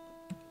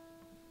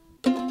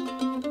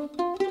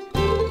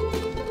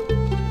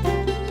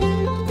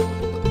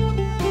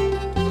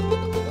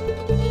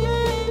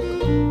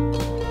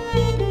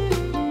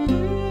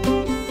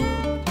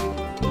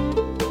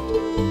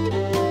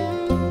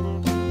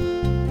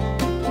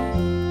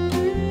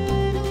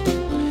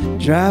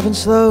 Driving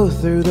slow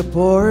through the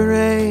pouring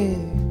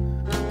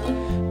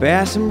rain,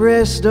 passing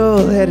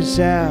Bristol headed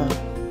south.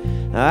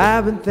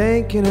 I've been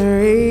thinking of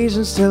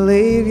reasons to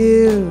leave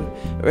you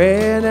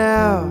ran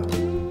out.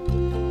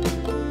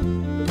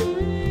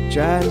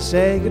 Trying to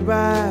say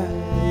goodbye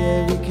to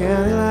every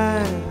county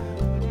line.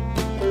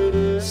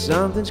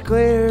 Something's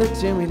clear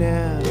to me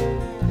now.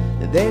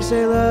 They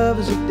say love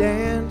is a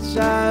dance,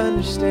 I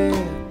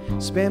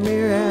understand. Spin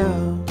me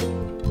around.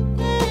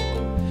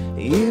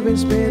 You've been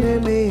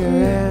spinning me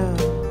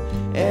around,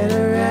 and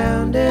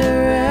around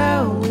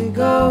we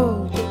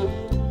go.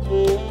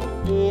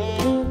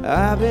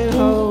 I've been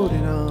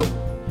holding on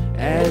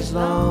as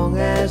long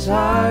as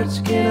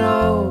hearts can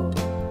hold.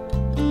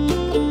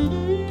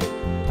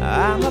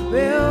 I'm a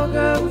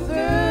pilgrim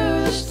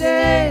through the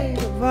state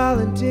of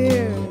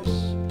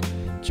volunteers,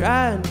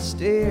 trying to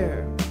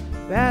steer,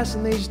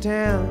 passing these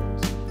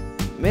towns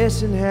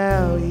missing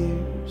how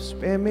you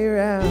spin me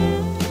around.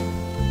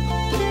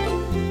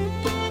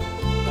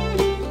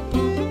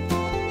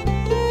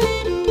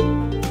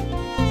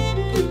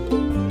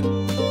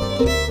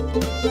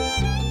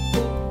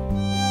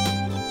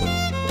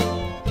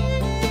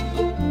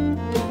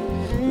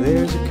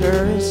 There's a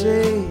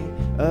currency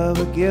of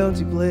a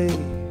guilty plea.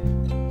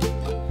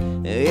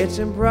 It's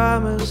in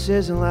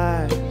promises and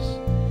lies.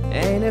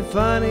 Ain't it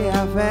funny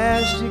how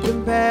fast you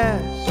can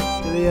pass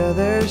to the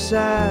other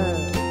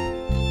side?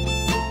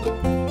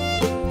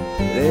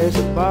 There's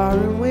a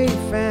barroom we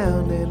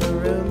found in a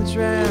room that's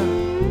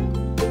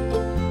round.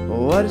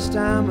 What is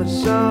time but a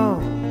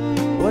song?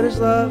 What is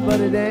love but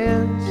a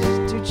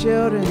dance? Two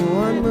children in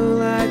one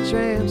moonlight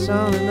trance,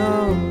 on and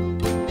on.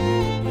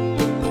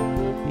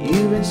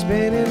 You've been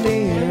spinning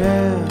me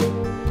around,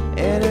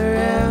 and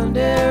around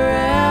and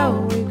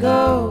around we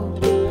go.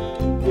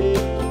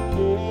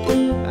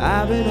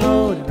 I've been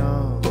holding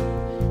on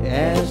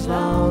as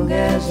long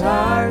as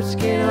hearts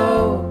can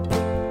hold.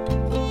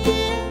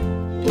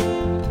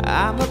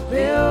 I'm a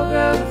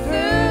pilgrim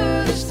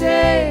through the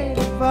state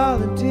of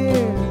falling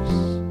tears,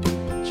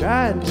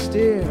 trying to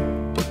steer,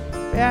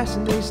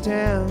 passing these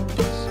towns,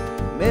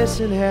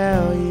 missing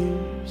how you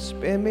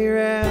spin me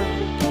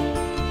around.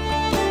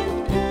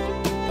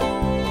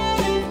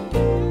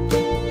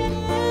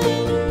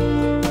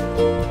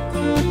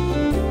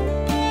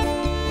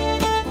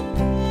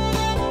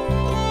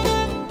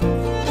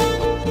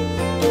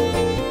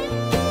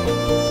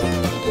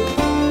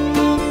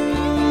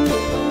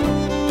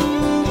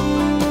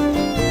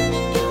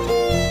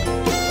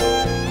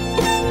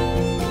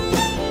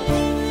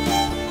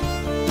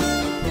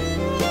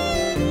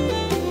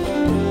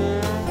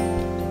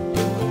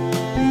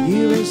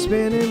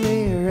 Spinning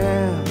me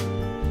around,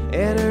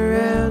 and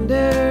around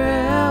and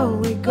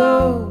around we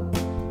go.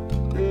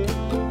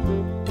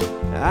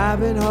 I've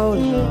been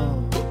holding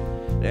on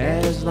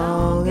as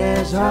long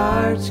as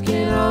hearts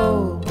can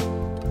hold.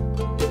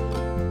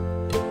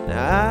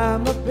 Now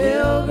I'm a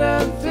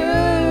pilgrim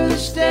through the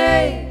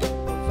state,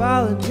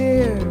 falling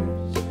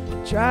tears,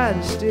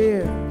 trying to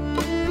steer,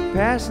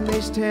 passing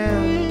these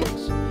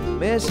towns,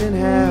 missing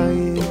how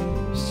you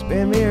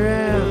spin me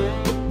around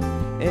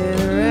and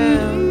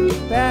around,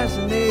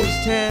 passing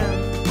these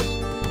towns,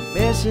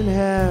 missing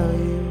how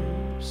you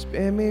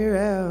spin me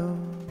around.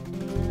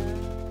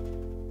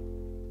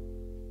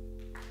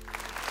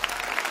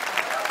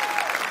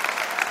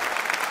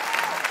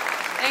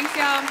 Thanks,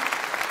 y'all.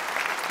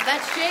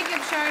 That's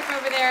Jacob Sharp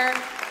over there.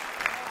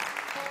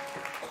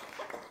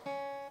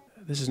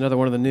 This is another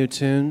one of the new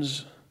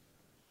tunes.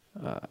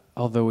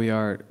 Although we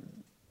are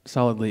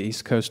solidly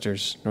East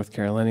Coasters, North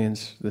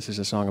Carolinians, this is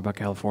a song about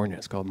California.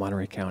 It's called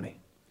Monterey County.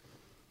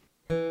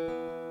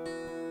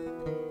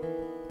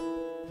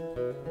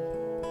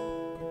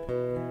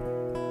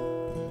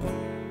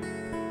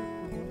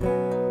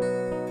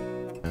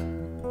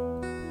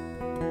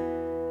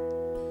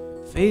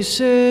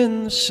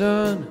 Facing the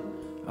sun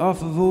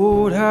off of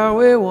Old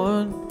Highway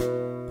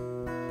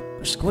 1,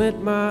 I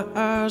squint my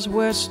eyes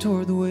west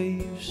toward the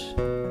waves.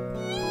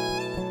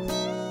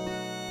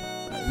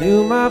 I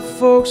knew my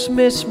folks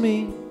missed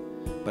me,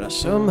 but I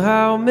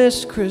somehow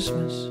missed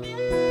Christmas. I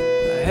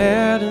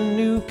had a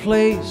new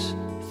place,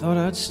 thought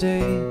I'd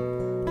stay.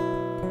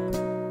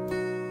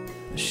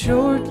 A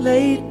short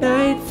late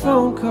night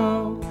phone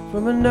call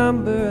from a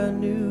number I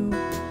knew,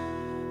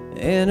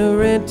 and a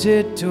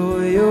rented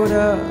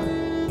Toyota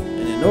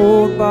and an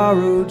old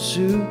borrowed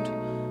suit.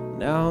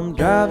 Now I'm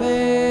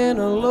driving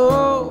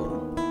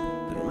alone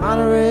through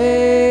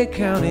Monterey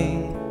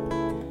County,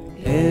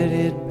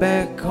 headed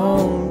back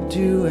home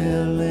to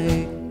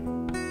LA.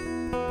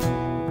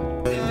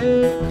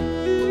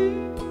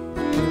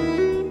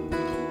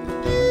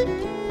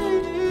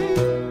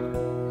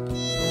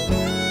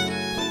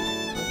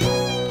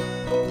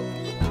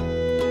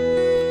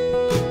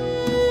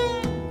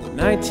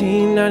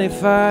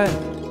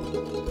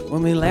 1995,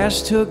 when we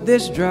last took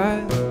this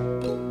drive,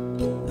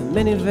 the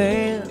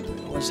minivan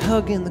was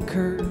hugging the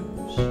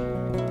curves.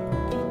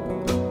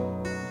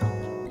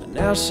 But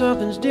now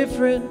something's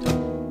different.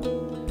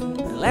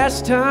 The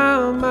last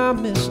time I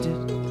missed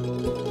it,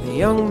 the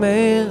young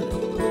man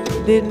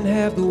didn't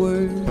have the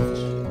words.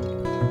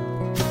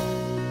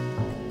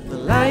 The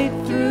light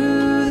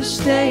through the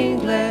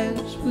stained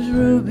glass was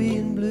ruby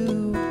and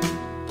blue.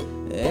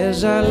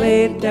 As I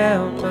laid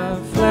down my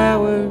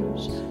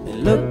flowers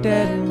and looked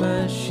at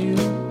my shoes,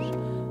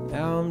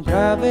 now I'm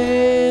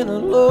driving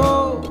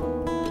alone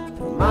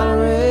from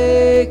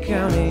Monterey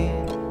County,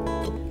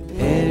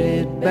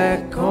 headed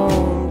back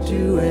home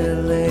to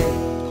LA.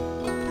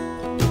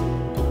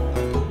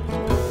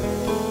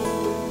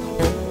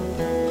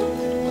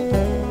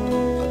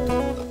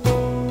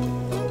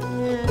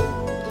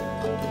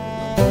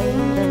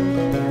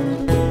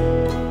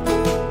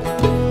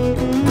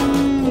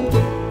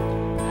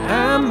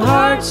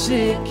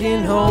 Sick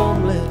and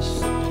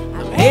homeless,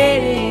 I'm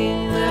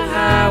heading the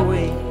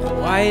highway,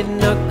 white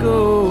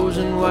knuckles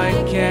and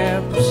white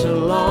caps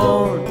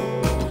alone.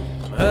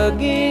 I'm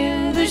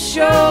hugging the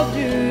shoulder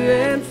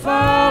and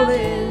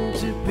falling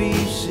to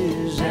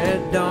pieces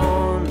at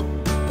dawn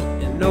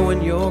and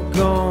knowing you're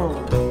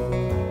gone.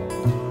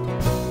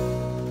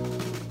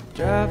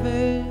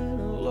 Driving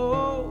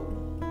alone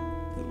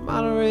through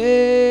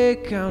Monterey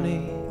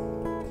County,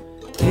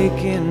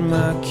 taking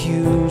my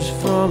cues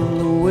from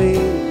the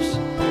waves,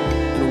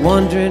 and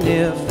wondering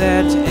if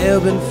that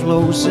ebb and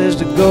flow says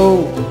to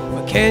go.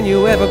 But can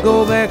you ever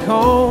go back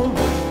home?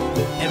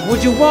 And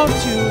would you want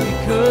to? You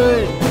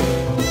could.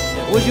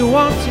 And would you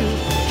want to?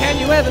 Can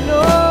you ever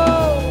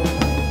know?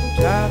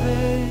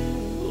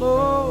 Driving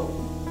low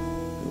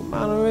through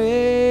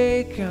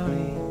Monterey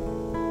County,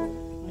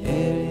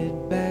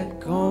 headed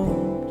back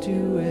home to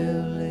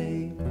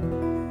L.A.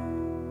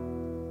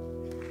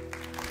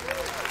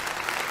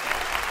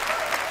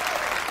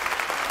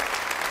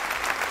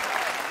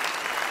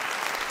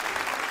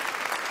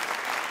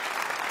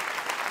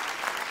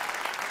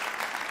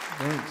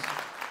 Thanks.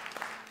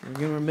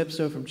 Again, we're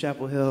Mipso from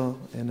Chapel Hill,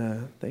 and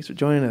thanks for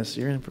joining us.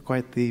 You're in for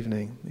quite the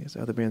evening. These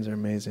other bands are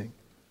amazing.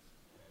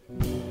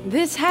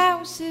 This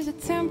house is a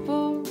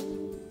temple,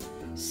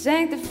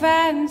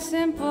 sanctified and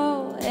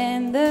simple,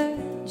 and the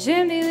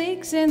chimney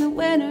leaks in the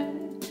winter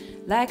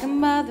like a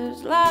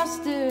mother's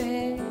lost her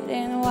head,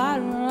 and the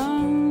water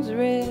runs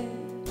red.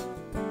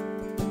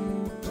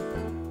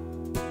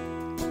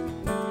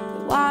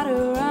 The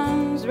water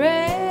runs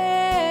red.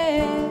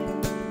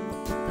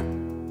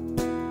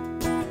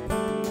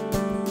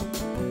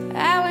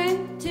 I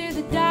went to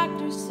the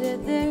doctor,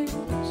 said there's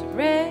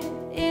red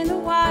in the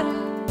water.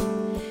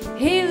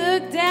 He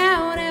looked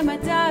down at my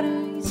daughter,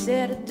 he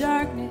said a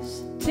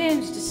darkness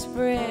tends to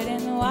spread,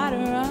 and the water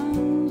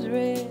runs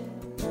red.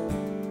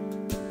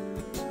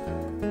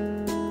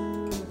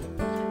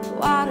 The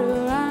water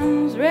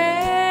runs red.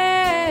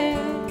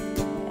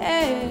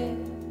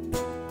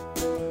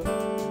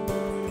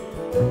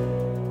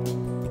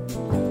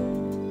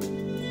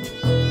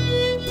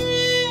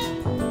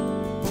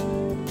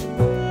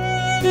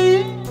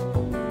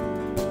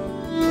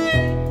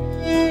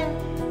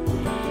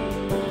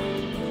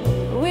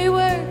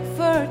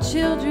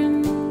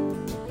 Children,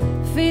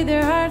 feed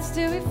their hearts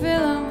till we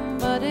fill them,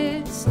 but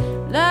it's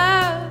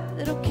love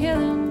that'll kill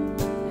them,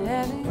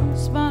 having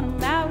spun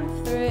them out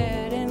with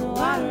thread, and the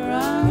water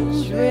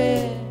runs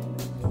red.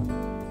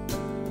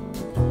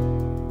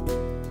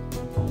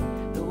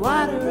 The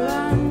water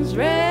runs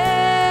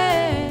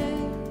red.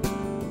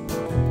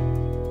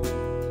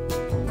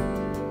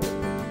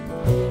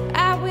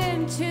 I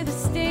went to the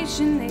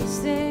station, they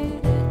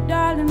said,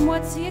 darling,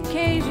 what's the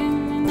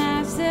occasion? And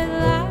I said,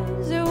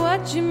 lies are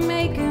what you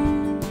make 'em.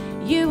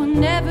 You will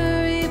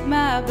never eat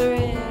my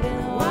bread,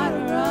 and the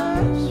water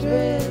runs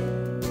red.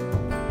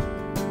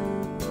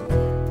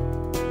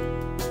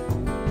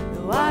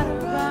 The water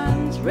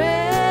runs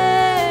red.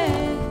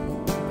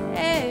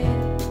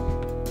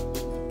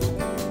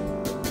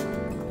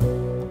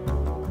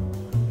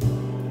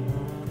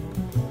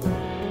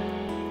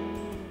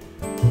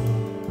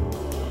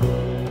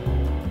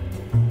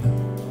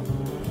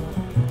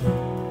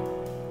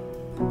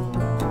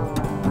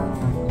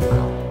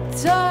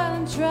 Toil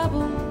and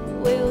trouble,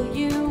 will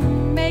you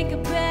make a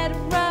bed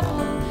of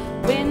rubble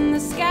when the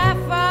sky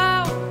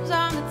falls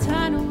on the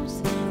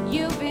tunnels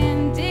you've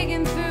been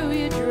digging through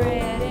your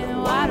dread, and the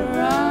water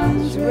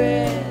runs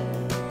red.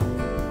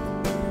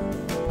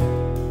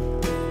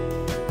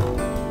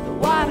 The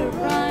water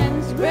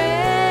runs red.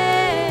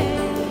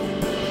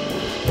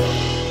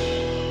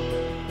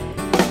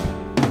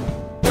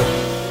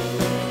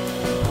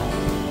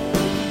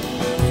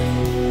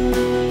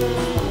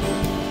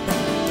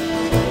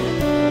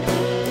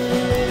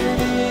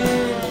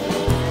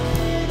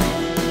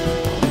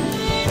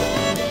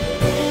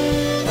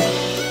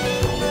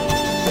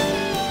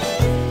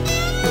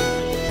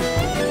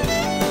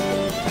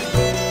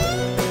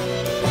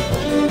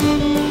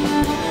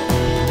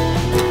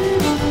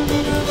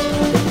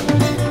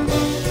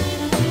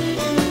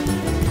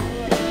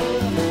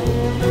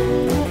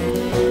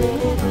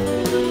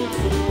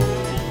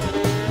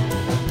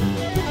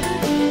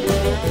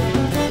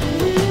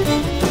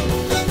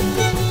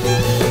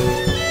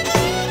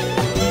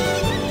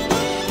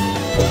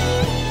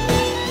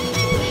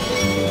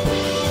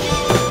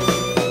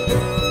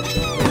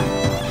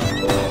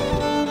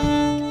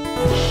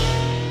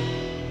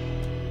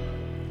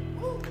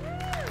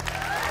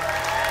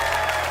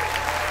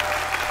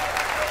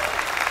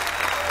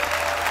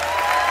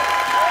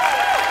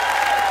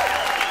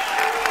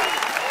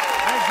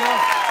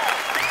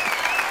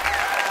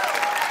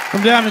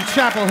 From down in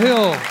Chapel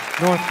Hill,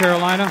 North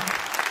Carolina,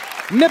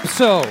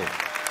 Mipso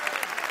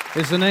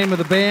is the name of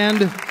the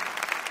band.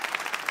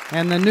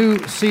 And the new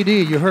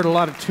CD, you heard a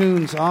lot of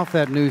tunes off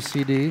that new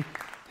CD,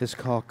 is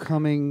called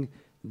Coming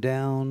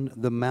Down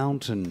the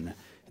Mountain.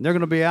 And they're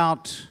going to be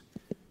out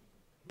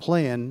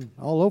playing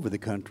all over the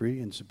country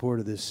in support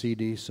of this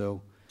CD.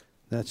 So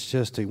that's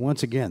just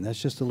once again,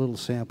 that's just a little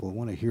sample. I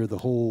want to hear the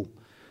whole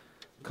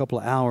couple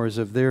of hours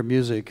of their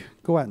music.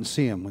 Go out and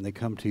see them when they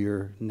come to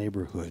your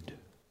neighborhood.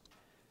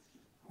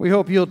 We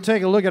hope you'll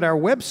take a look at our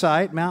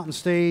website,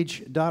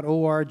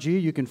 mountainstage.org.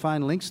 You can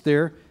find links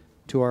there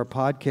to our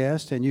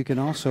podcast, and you can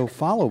also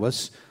follow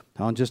us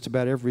on just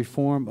about every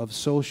form of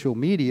social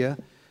media.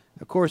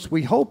 Of course,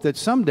 we hope that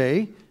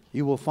someday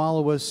you will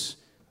follow us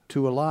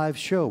to a live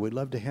show. We'd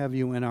love to have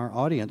you in our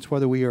audience,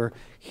 whether we are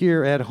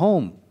here at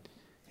home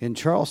in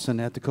Charleston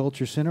at the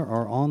Culture Center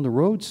or on the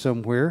road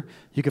somewhere.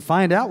 You can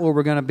find out where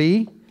we're going to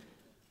be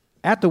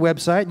at the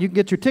website. You can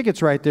get your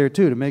tickets right there,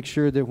 too, to make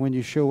sure that when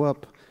you show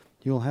up,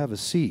 you'll have a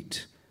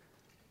seat.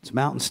 It's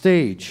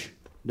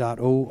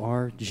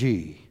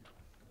mountainstage.org.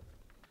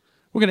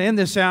 We're going to end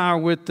this hour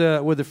with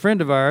a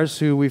friend of ours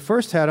who we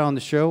first had on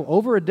the show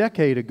over a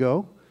decade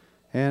ago.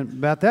 And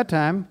about that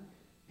time,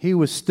 he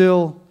was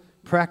still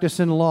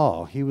practicing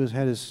law. He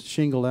had his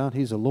shingle out.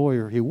 He's a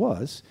lawyer. He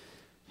was.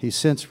 He's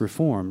since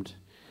reformed.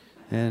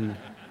 And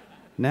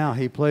now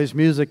he plays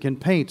music and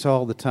paints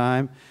all the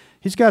time.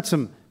 He's got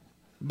some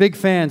big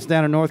fans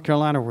down in North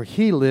Carolina where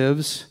he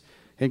lives,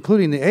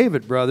 including the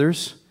Avett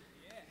Brothers.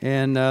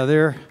 And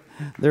their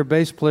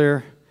bass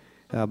player,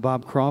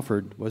 Bob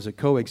Crawford, was a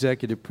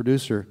co-executive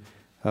producer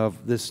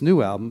of this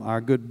new album.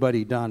 Our good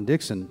buddy Don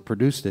Dixon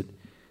produced it.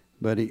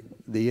 But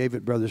the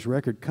Avett Brothers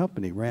record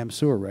company,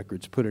 Ramseur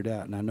Records, put it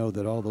out. And I know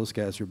that all those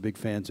guys are big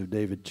fans of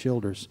David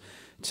Childers.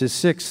 It's his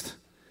 6th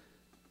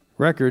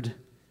record.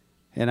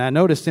 And I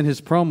noticed in his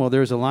promo,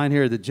 there's a line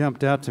here that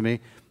jumped out to me.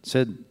 It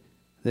said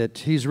that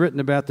he's written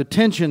about the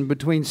tension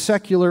between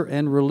secular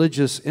and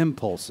religious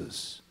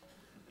impulses.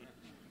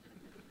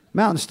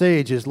 Mountain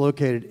Stage is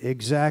located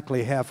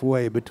exactly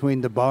halfway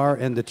between the bar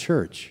and the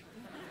church.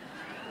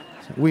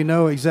 We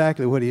know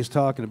exactly what he's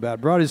talking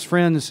about. Brought his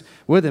friends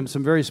with him,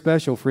 some very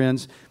special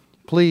friends.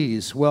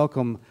 Please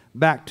welcome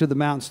back to the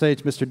Mountain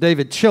Stage, Mr.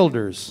 David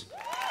Childers.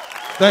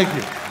 Thank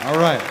you. All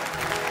right.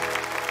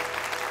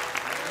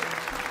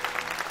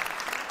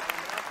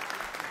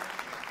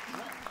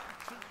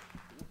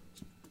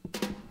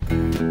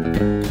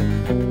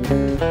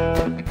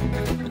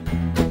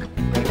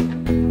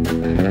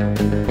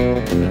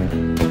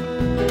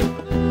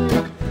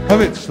 I've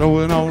been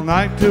snowing all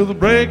night till the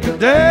break of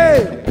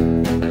day.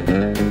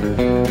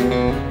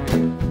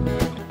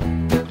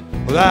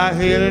 Well, I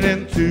headed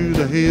into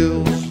the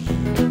hills.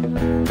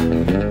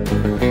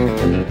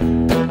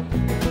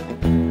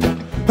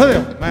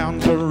 The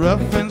mountains are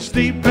rough and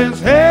steep as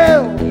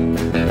hell.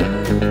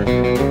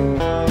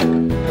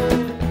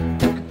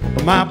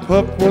 My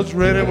pup was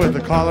ready with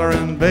the collar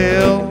and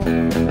bell.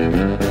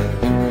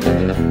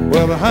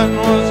 Well, the hunting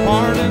was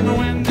hard and the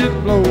wind did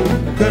blow.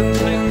 Couldn't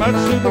see much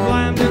of the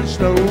blinding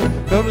snow.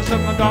 Noticed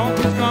that my dog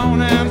was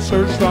gone and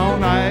searched all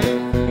night.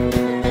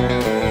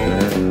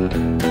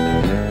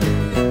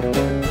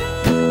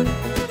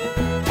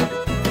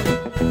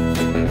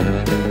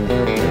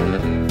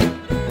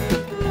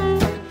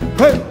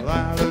 Well,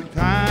 I looked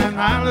high and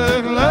I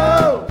looked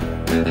low.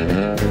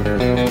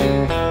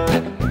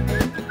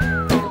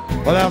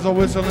 Well, I was a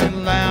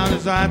whistling loud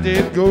as I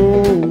did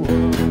go.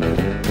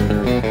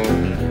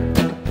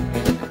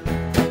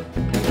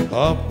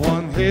 Up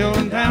one hill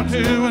and down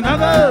to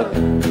another.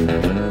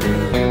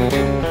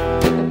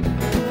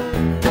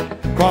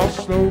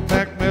 Cross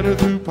Snowpack Meadow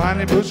through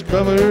piney bush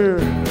cover.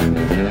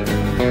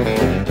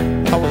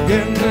 I was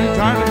getting too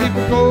tired to keep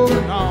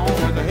going on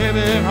with a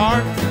heavy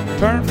heart.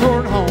 Turned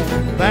toward home,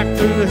 back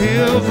through the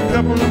hills a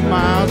couple of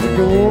miles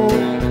ago.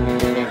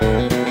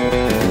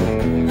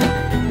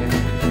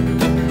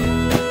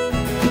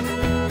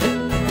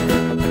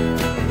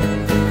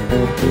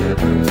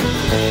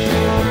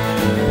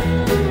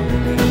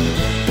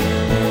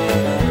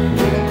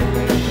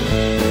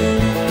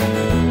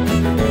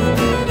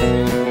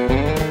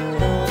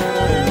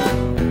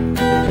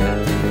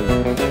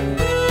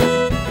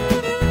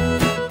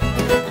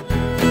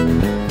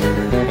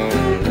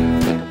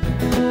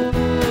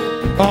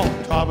 On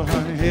top of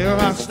Honey Hill,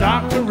 I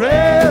stopped to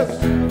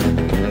rest.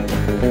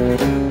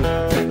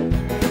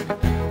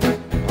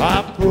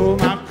 I pulled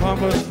my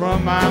compass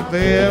from my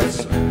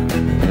vest.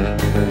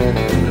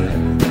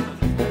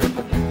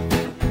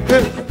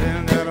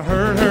 Then I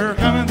heard her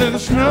coming through the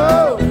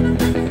snow.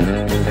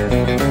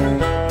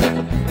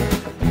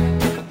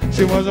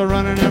 She was a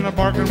running and a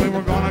barking, we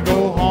were gonna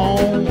go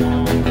home.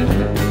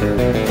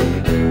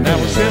 Now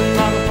we're sitting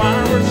on the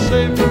fire, we're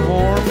safe and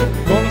warm.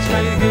 Gonna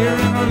stay here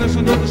and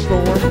listen to the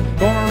storm.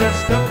 Gonna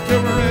rest up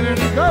till we're ready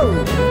to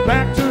go.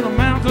 Back to the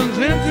mountains,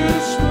 into the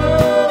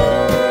snow.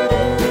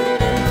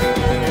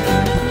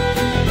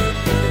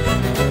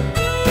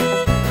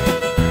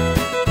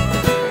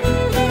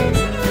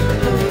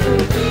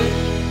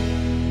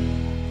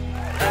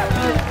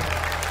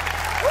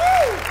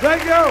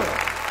 Thank you.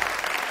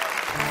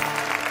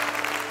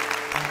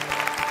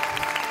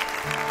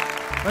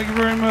 Thank you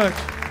very much.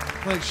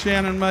 Thanks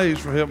Shannon Mays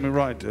for helping me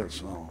write that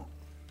song.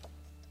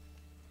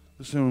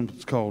 This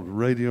one's called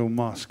Radio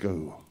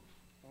Moscow.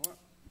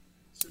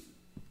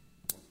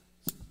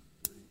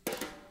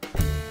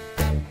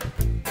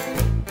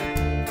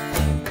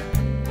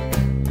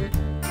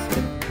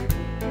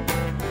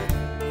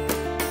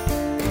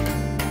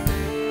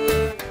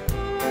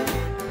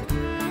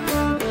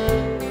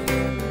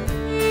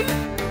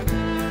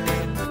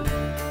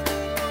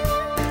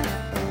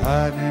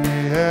 Hiding in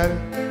the attic,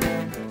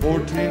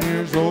 14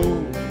 years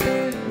old,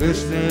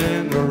 listening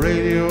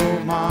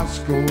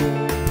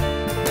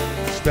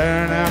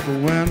staring out the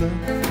window,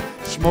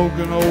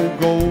 smoking old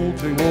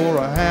golds. He wore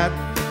a hat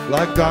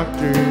like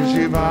Dr.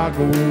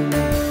 Zhivago.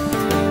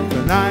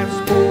 The night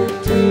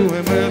spoke to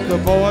him with a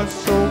voice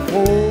so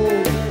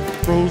cold,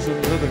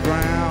 frozen to the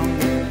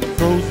ground,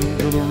 frozen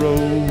to the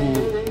road.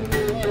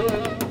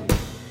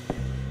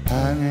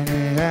 And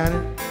he had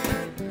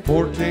it,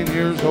 14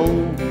 years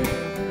old,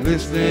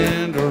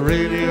 listening to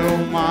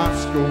Radio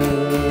Moscow.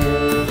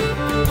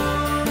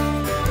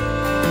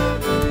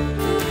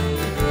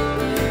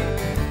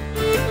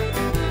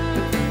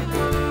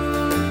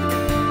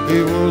 He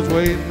was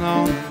waiting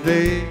on the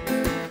day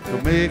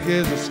to make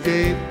his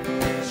escape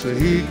so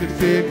he could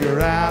figure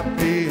out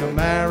the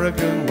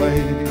American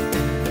way.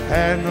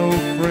 Had no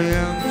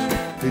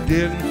friends, he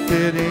didn't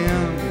fit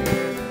in.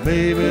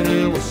 Maybe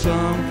there was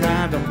some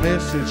kind of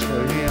message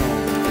for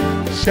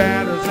him.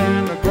 Shadows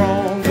and the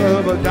groans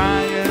of a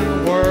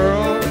dying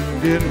world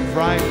didn't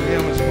frighten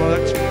him as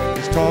much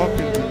as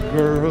talking to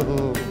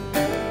girls.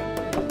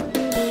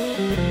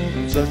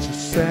 Such a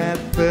sad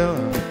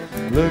fella,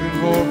 looking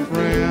for a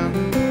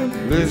friend,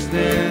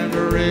 listening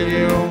to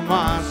Radio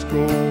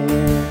Moscow.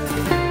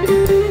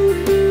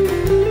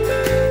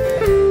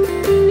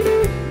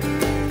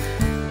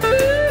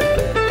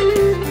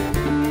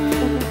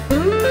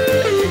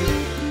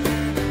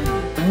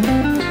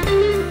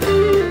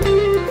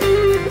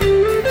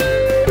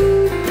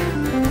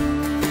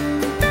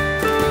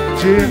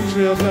 Jim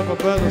trails up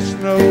above the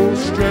snow,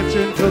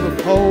 stretching to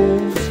the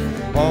poles.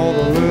 All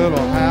the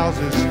little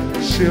houses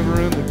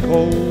shiver in the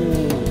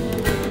cold.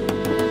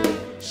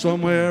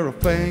 Somewhere a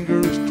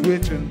finger's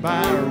twitching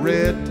by a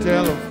red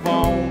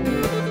telephone,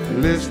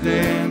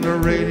 listening to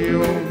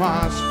Radio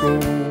Moscow.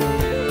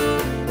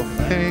 A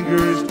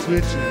finger's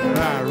twitching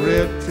by a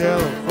red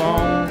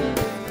telephone,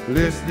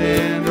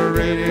 listening to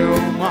Radio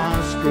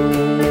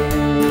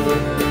Moscow.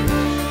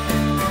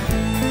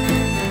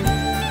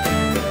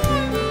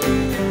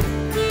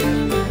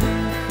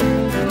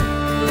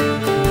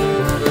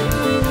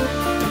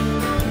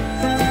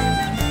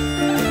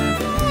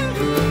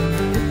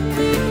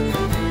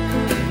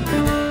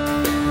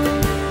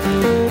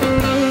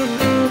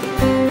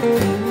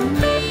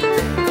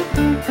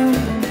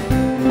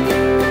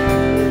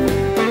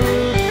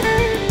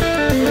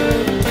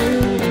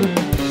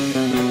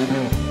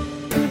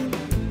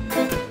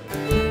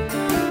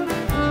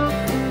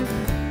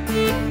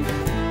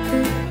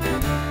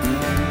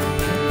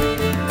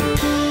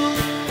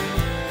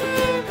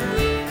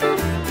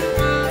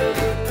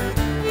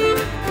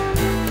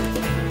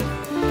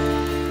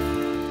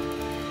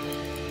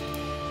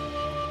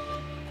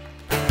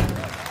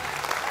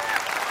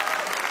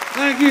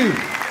 Thank you.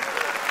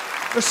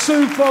 That's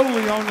Sue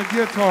Foley on the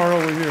guitar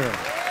over here.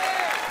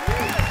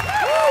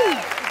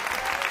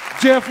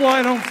 Jeff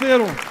White on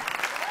fiddle.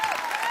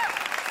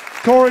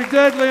 Corey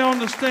Dudley on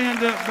the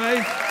stand-up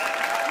bass.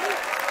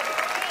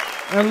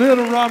 And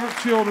little Robert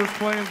Childers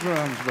playing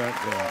drums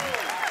back there.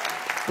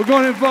 We're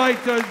going to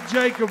invite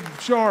Jacob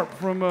Sharp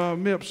from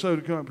Mipso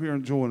to come up here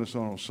and join us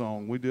on a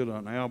song. We did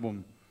an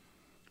album,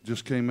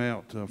 just came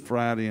out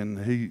Friday,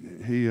 and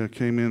he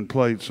came in and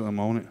played some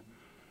on it.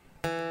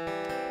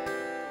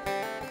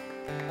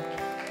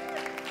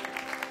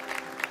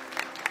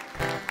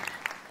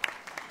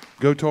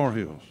 Go Tar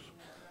Heels.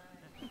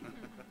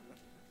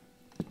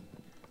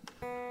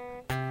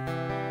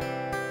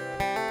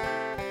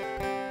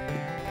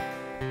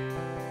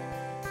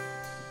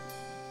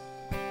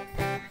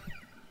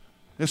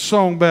 This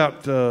song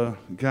about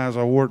guys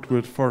I worked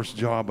with, first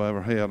job I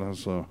ever had. I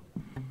was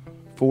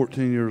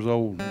 14 years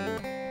old.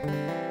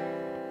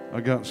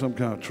 I got in some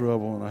kind of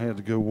trouble and I had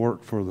to go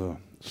work for the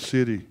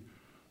city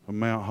of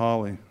Mount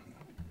Holly,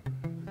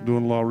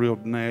 doing a lot of real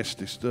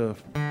nasty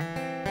stuff.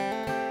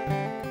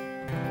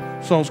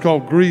 The song's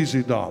called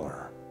Greasy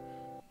Dollar.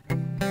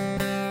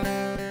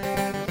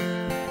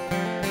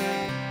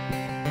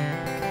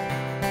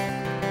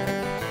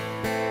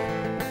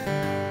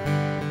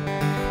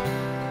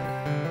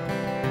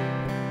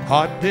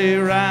 Hot day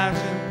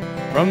rising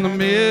from the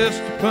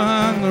mist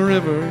upon the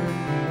river.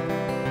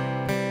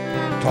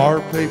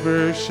 Tar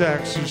paper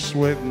shacks are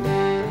sweating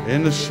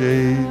in the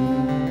shade.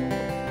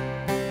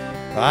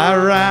 I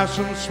rise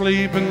from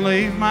sleep and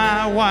leave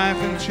my wife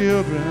and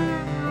children,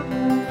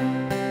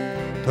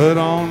 put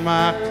on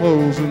my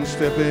clothes and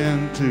step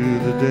into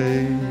the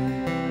day.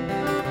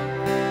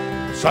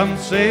 Some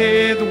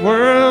say the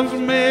world's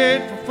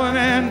made for fun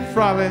and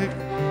frolic,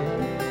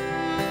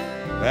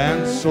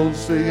 and so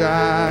say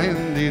I,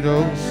 indeed,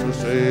 oh, so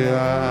say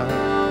I.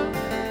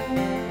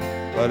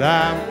 But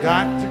I've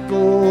got to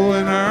go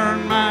and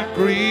earn my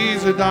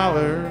greasy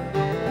dollar,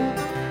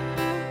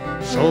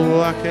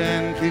 so I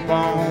can keep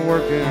on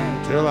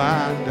working till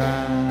I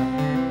die.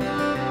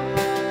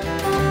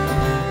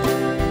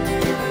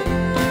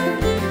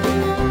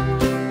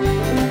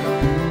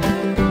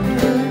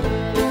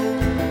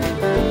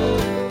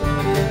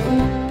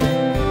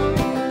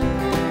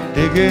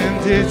 Digging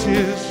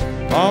ditches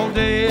all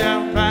day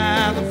out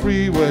by the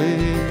freeway,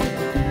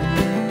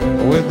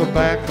 with a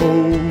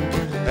backhoe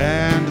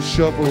and a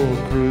shovel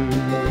crew.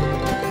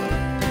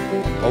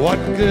 What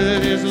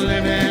good is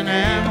living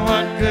out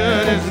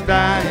good as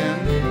dying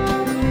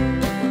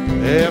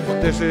if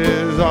this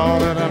is all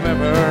that I'm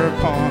ever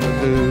gonna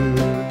do.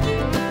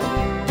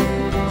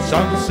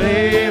 Some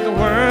say the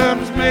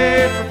world's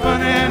made for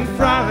fun and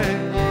frolic,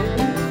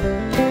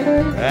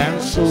 and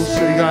so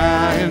say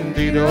I,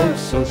 indeed, oh,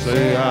 so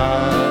say I.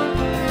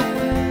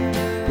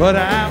 But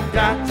I've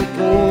got to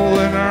go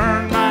and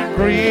earn my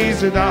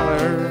greasy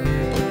dollar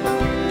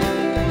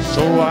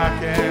so I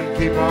can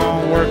keep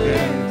on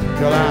working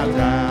till I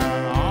die.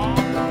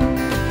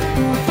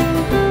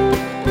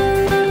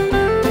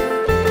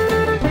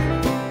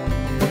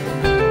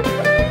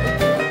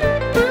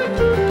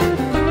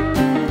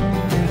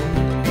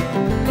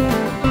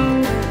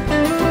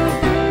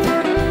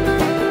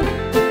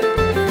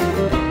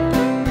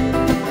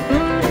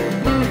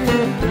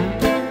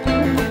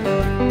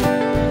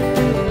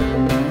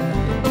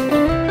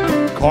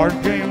 Card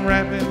game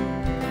rapping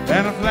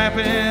and a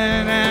flapping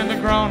and a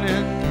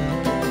groaning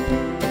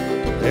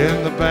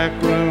in the back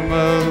room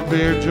of the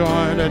beer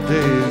joint at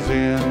Days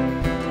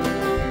Inn.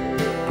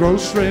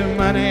 Grocery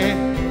money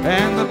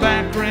and the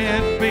back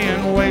rent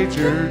being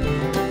wagered.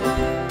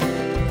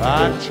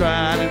 I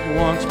tried it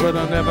once, but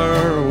I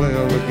never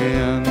will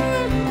again.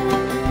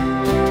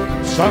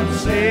 Some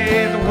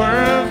say the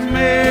world's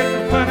made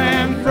for fun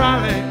and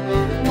frolic,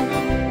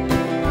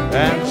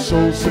 and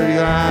so say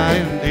I,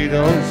 indeed,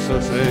 oh, so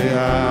say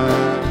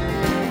I.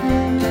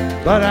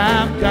 But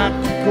I've got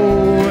to go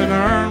and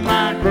earn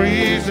my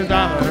greasy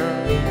dollar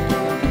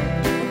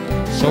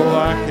so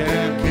I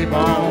can keep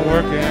on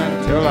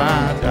working till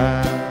I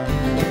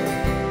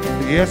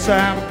die. Yes,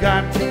 I've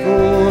got to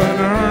go and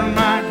earn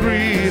my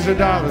greasy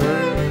dollar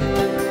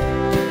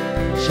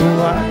so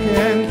I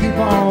can keep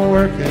on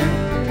working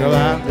till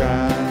I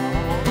die.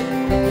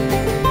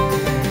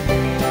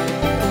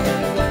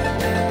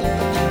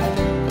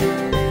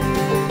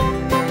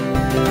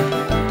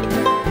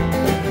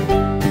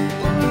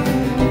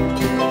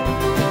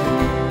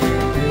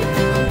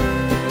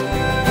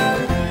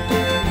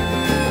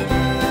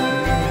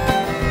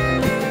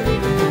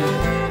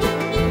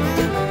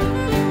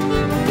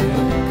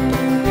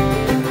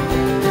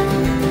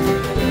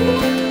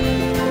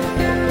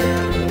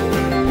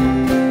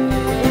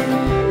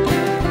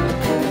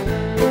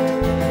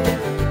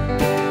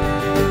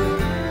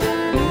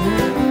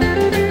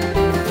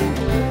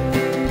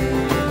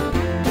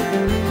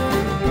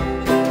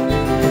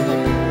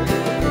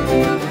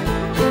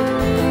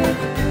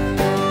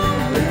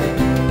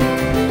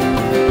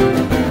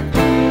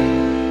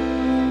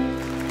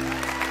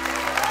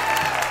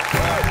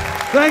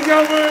 Thank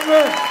y'all very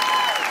much.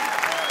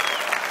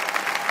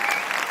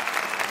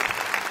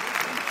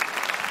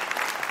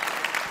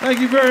 Thank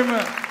you very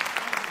much.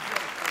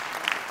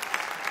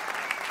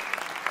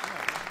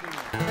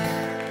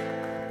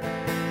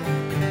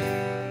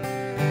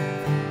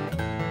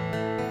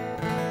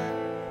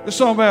 This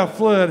song about a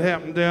flood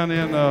happened down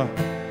in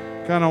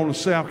kind of on the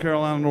South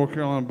Carolina, North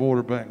Carolina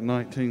border back in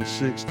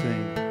 1916.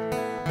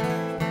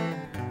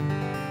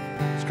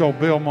 It's called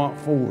Belmont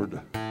Ford.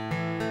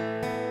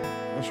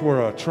 That's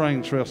where a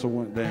train trestle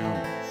went down.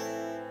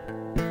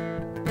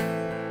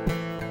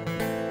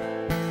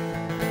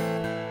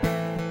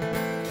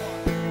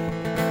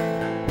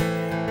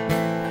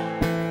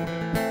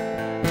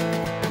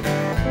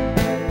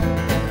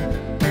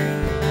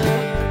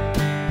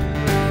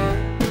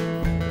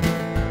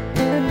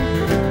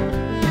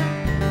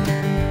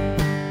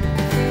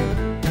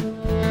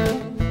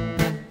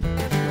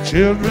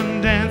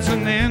 Children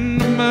dancing in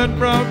the mud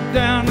brought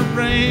down the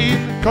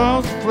rain that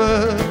caused the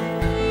flood.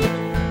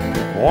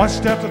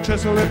 Washed out the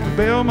trestle at the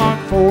Belmont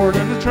Ford,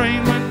 and the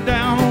train went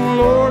down, oh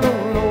Lord,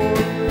 oh Lord.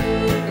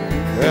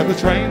 Yeah, the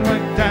train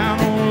went down,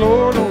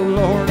 oh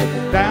Lord,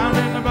 down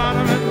in the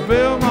bottom at the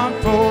Belmont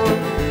Ford.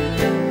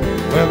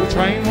 Well, the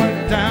train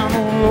went down,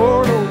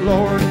 oh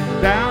Lord,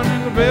 down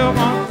in the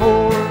Belmont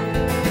Ford.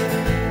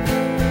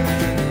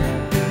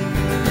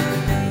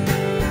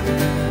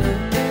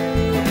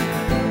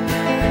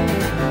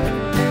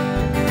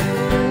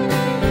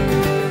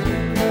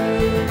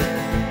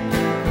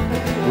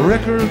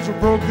 Records were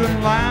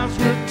broken, lives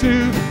were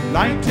too.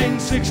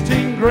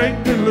 1916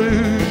 great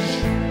deluge.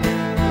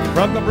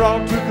 From the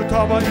Broad to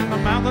Catawba in the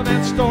mouth of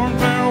that storm,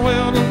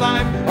 farewell to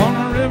life on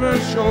a river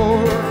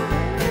shore.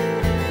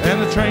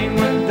 And the train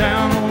went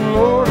down,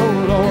 oh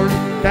Lord,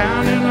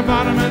 down in the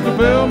bottom at the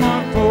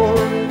Belmont Ford.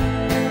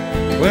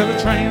 Well,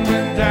 the train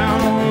went down,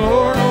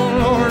 oh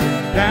Lord,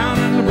 down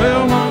in the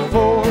Belmont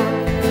Ford.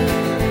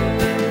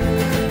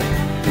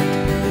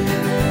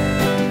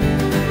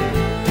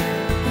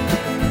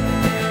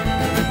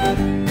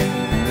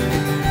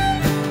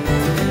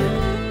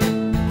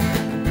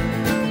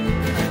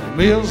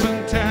 Mills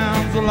and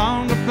towns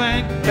along the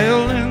bank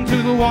fell into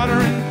the water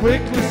and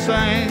quickly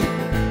sank.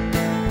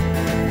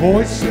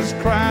 Voices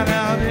cried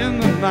out in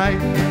the night.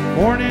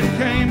 Morning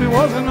came, it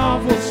was an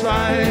awful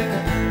sight.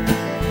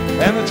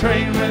 And the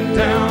train went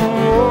down,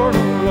 oh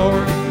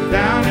Lord,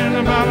 down in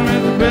the bottom at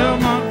the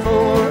Belmont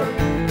Ford.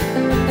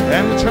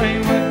 And the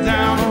train went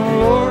down,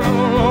 oh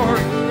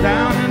Lord,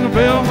 down in the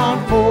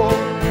Belmont Ford.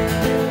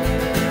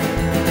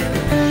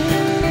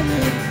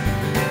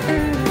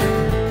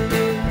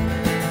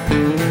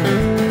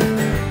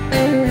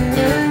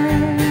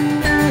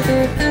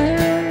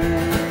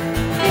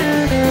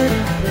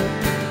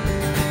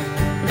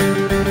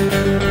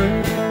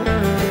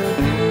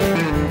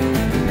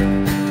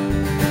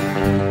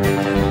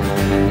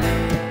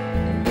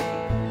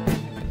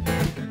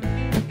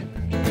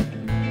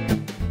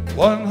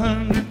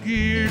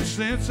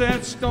 against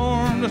that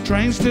storm, the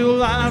train still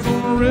lies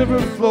on the river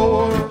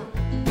floor.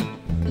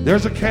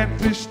 There's a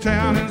catfish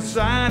town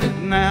inside it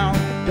now,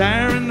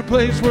 there in the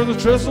place where the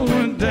trestle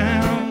went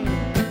down.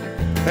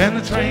 And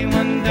the train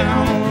went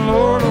down,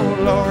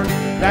 oh Lord,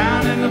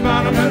 down in the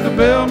bottom at the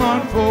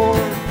Belmont Ford.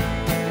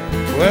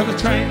 Well, the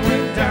train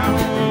went down,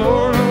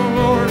 oh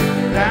Lord,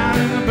 down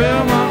in the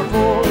Belmont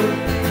Ford.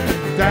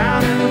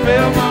 Down in the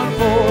Belmont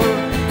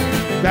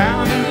Ford,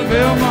 down in the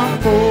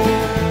Belmont Ford.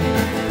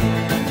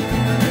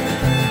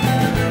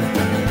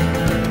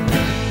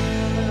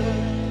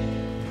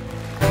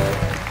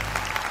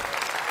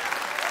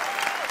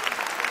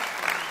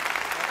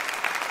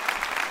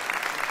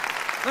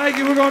 Thank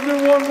you. We're going to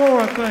do one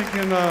more, I think.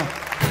 And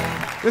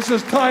this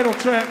is title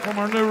track from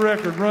our new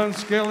record, Run,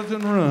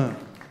 Skeleton, Run.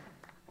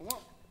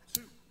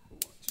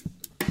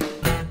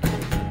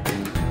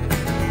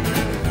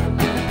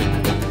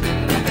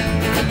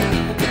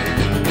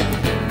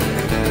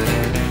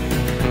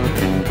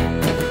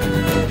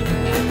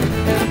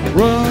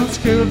 Run,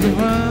 skeleton,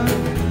 run,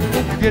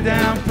 get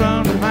down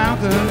from the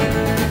mountain,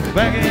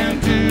 back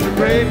into the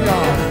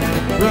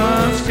graveyard.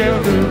 Run,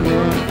 skeleton,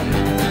 run.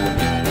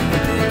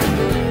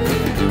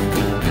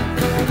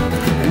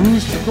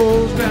 Rooster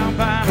crows down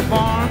by the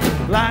barn,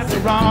 lights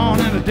are on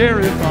in a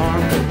dairy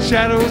farm,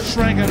 shadows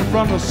shrinking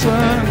from the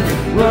sun.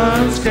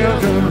 Run,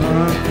 skeleton,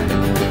 run.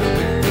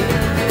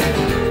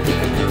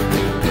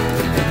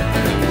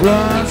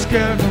 Run,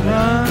 skeleton,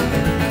 run,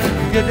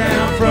 get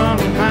down from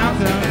the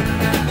mountain,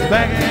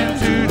 back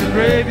into the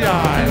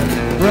graveyard.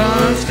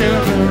 Run,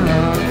 skeleton,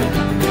 run.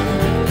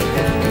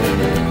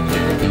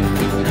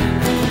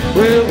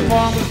 Well, the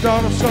farmer's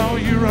daughter saw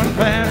you run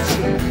past,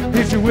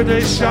 hit you with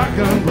a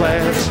shotgun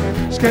blast.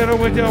 Scatter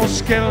with your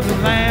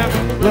skeleton laugh.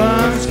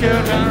 Run,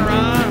 skeleton,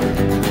 run.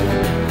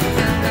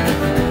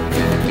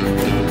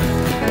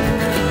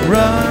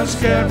 Run,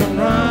 skeleton,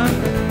 run.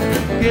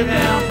 Get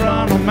down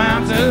from the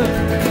mountain,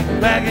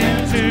 back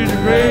into the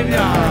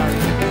graveyard.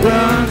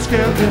 Run,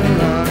 skeleton,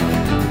 run.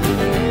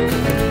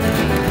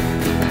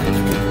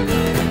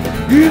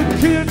 You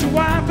killed your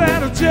wife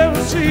out of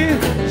jealousy,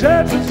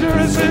 judge and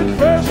jury said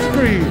first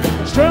degree,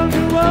 strung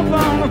you up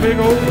on a big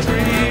old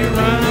tree.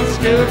 Run,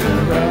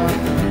 skeleton, run.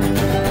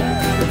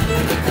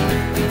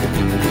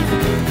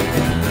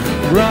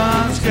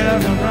 Run,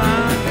 skeleton,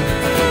 run.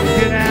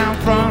 Get down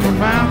from the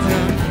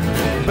mountain,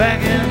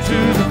 back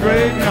into the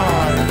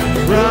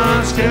graveyard.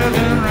 Run,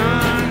 skeleton,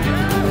 run.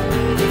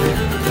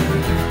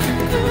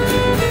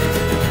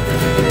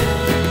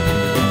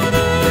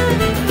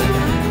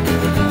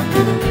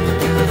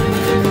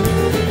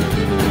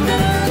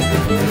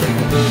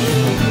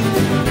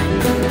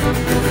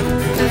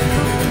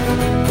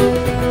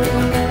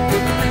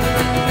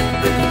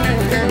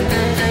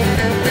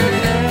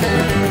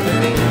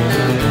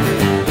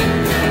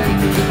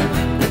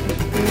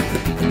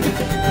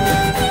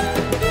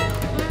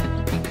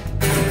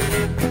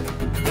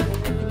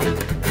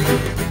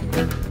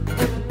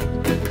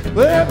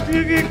 If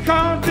you get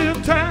caught,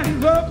 they'll tie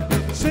you up,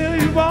 sell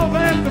you off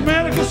at the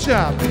medical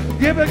shop.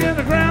 Get back in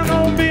the ground,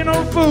 don't be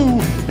no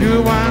fool.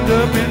 You'll wind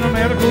up in the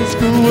medical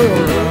school.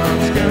 Run,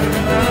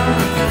 skeleton,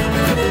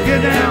 run.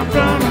 Get down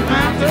from the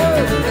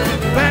mountain,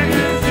 back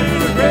into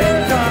the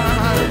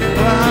graveyard.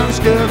 Run,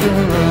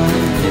 skeleton, run.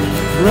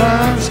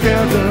 Run,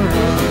 skeleton,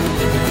 run.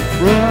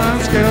 Run,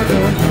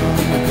 skeleton,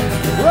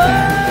 run.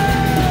 Run!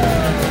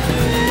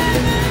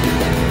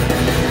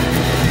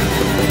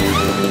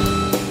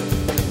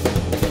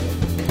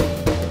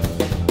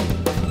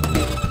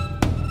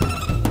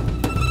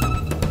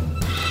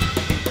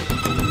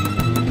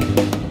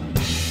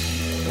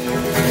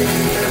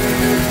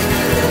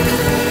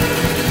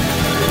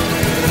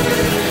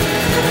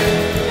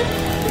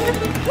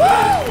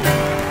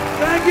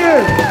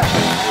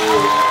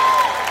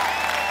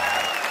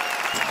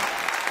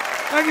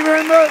 Thank you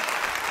very much.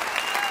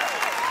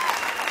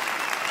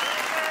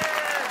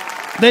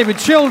 David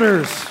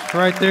Childers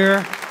right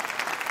there.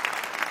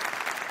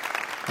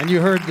 And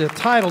you heard the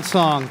title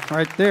song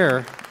right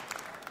there.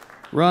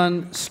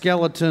 Run,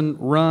 Skeleton,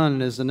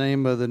 Run is the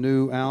name of the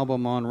new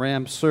album on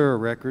Ramseur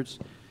Records,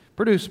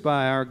 produced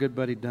by our good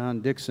buddy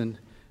Don Dixon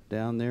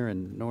down there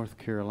in North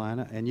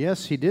Carolina. And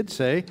yes, he did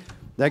say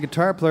that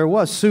guitar player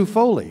was Sue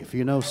Foley, if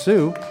you know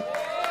Sue.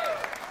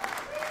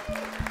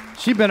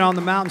 She's been on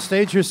the mountain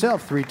stage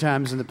herself 3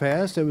 times in the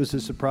past. It was a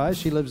surprise.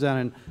 She lives down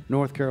in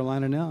North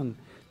Carolina now, and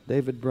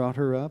David brought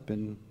her up,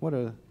 and what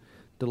a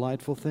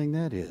delightful thing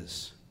that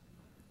is.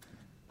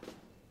 I'd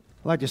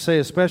like to say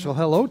a special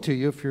hello to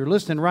you if you're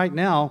listening right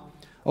now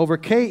over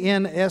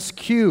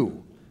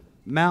KNSQ,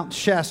 Mount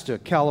Shasta,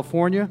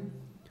 California,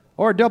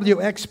 or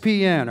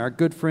WXPN, our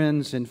good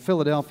friends in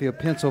Philadelphia,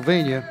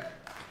 Pennsylvania.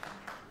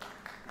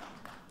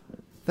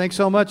 Thanks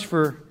so much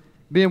for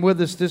being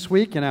with us this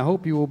week, and I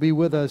hope you will be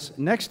with us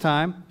next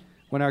time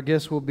when our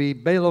guests will be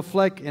Bela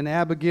Fleck and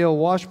Abigail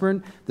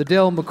Washburn, the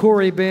Del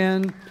McCoury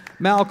Band,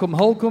 Malcolm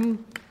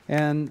Holcomb,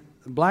 and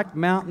Black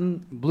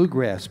Mountain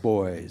Bluegrass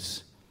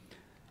Boys.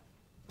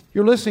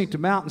 You're listening to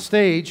Mountain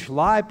Stage,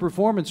 live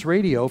performance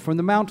radio from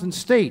the Mountain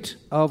State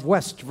of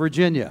West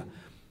Virginia.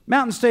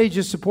 Mountain Stage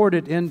is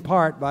supported in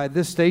part by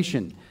this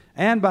station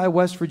and by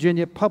West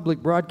Virginia Public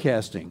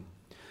Broadcasting.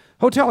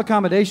 Hotel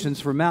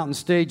accommodations for Mountain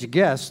Stage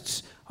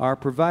guests are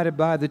provided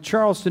by the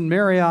Charleston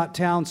Marriott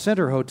Town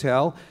Center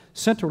Hotel,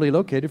 centrally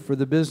located for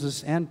the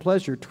business and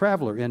pleasure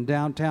traveler in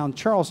downtown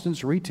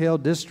Charleston's retail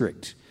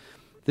district.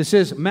 This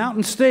is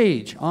Mountain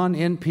Stage on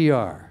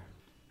NPR.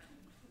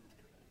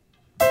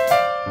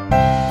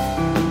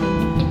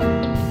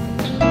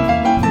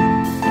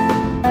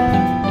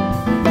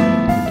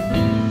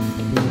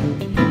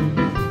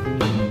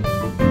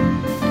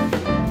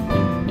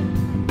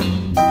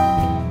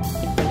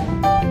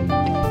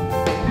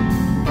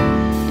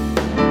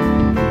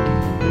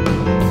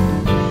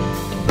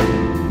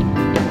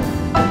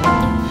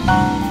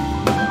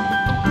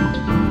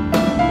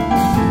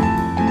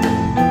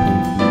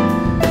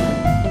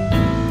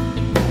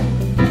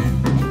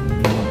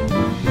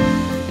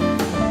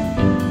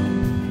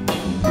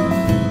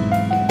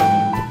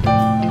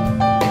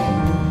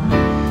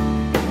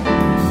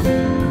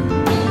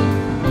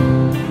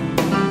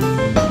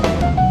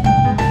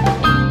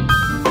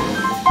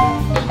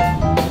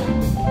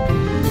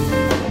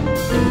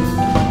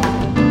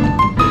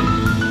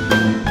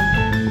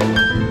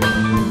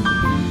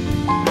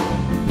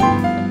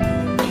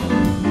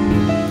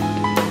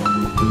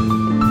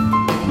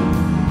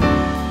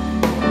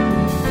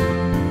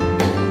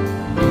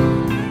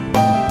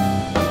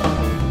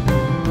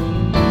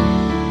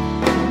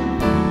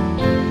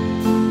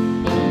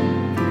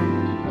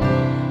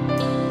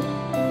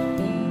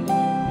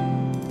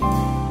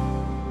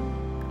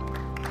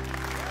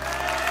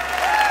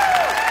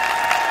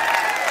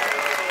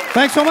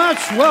 Thanks so much.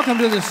 Welcome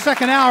to the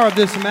second hour of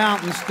this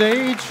Mountain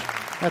Stage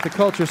at the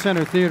Culture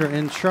Center Theater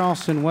in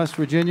Charleston, West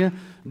Virginia.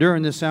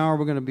 During this hour,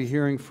 we're going to be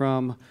hearing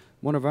from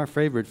one of our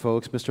favorite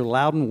folks, Mr.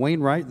 Loudon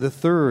Wainwright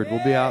III.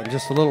 Will be out in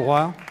just a little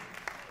while.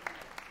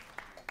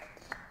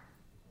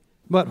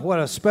 But what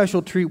a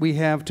special treat we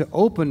have to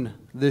open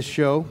this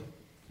show.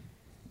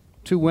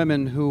 Two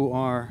women who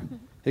are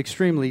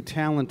extremely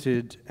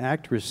talented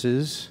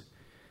actresses.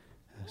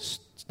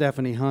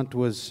 Stephanie Hunt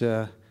was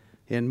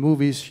in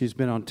movies. She's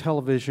been on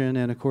television.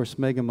 And, of course,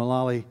 Megan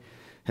Mullally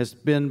has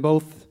been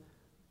both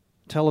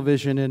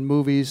television and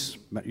movies.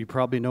 You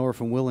probably know her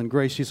from Will and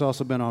Grace. She's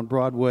also been on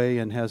Broadway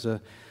and has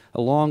a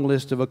long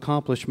list of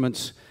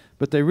accomplishments.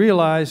 But they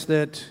realized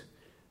that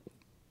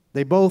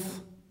they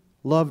both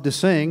love to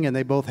sing, and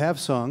they both have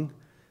sung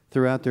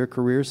throughout their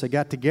careers. They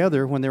got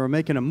together when they were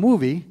making a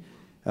movie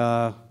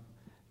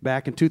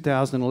back in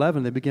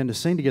 2011. They began to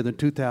sing together in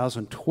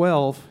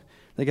 2012.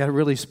 They got a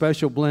really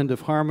special blend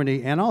of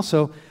harmony and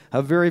also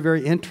a very,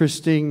 very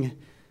interesting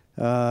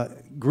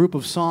group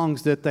of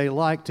songs that they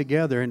like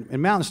together.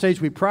 In Mountain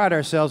Stage, we pride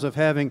ourselves of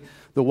having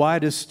the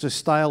widest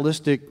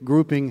stylistic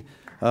grouping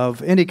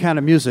of any kind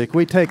of music.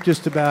 We take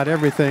just about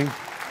everything.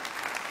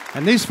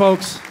 And these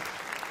folks,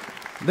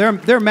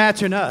 they're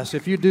matching us.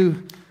 If you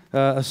do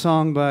a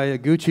song by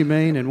Gucci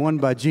Mane and one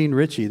by Gene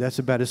Ritchie, that's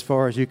about as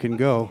far as you can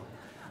go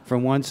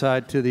from one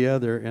side to the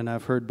other. And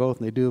I've heard both,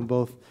 and they do them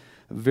both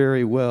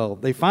very well.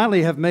 They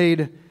finally have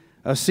made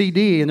a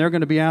CD, and they're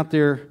going to be out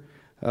there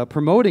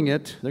promoting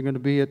it. They're going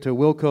to be at the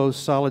Wilco's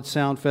Solid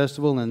Sound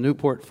Festival and the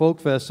Newport Folk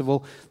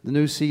Festival. The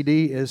new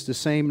CD is the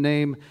same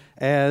name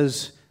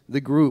as the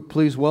group.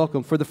 Please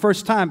welcome, for the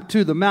first time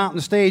to the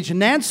Mountain Stage,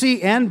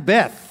 Nancy and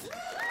Beth.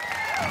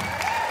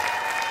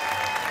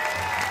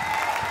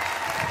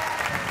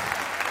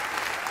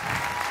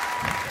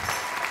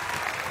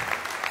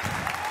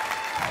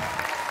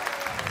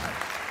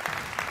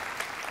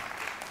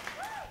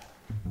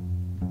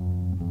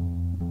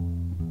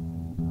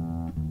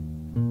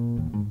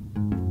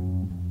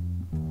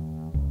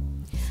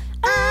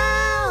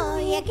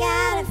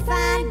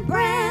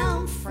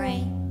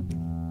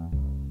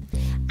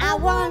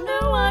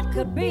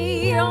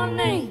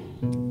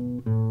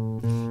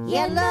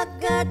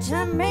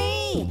 To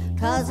me,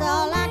 'cause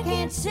all I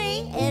can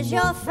see is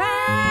your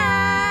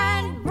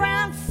fine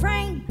brown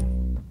frame.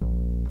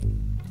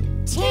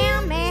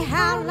 Tell me,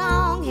 how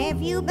long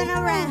have you been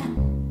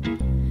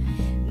around?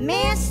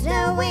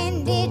 Mister,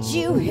 when did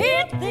you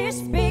hit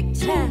this big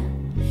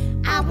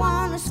time? I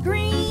wanna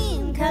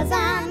scream, 'cause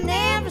I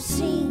never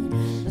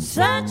seen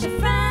such a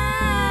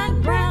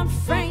fine brown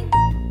frame.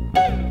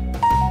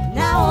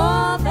 Now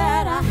all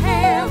that I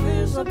have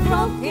is a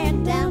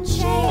broken down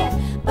chair,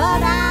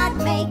 but I'd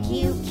make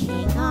you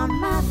king on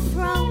my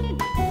throne.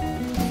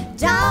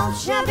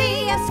 Don't you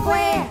be a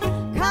square,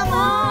 come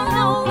on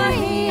over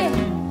here.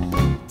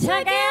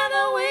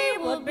 Together we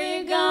would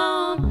be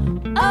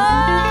gone.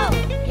 Oh,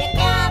 you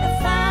gotta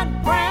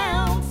find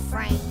brown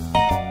frame.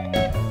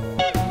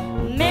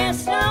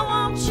 Mister,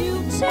 won't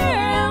you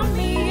tell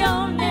me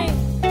your name?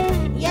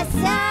 You're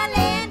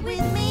silent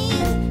with me,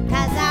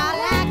 'cause all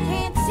I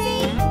can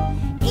see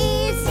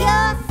is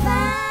your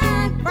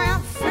fine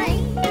brown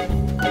frame.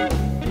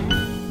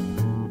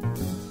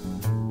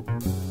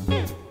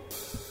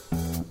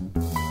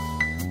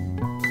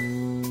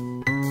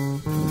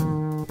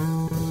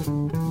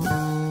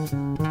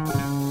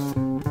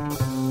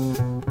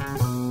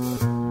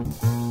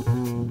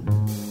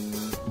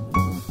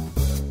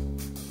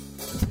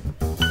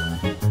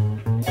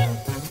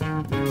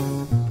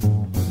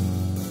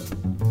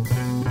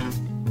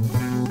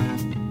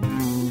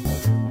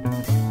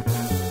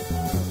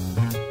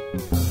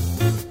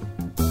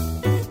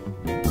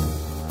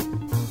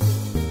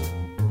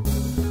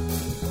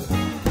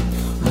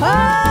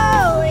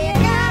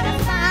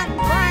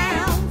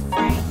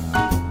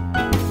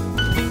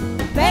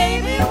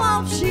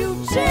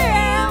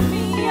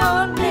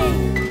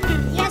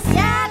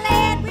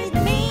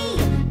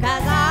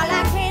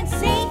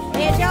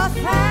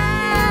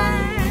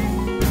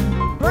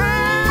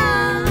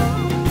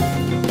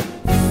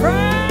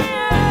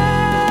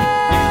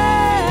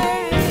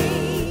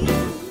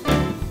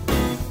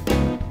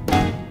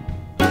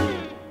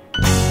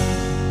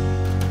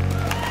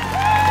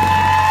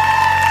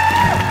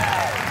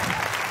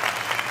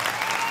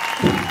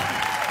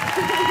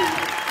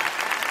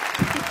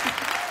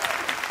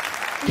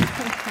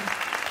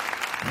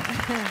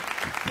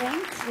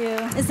 Thank you.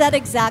 Is that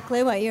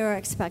exactly what you were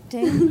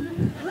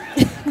expecting?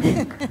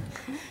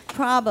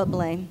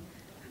 Probably.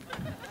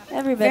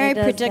 Everybody Very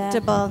does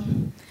predictable.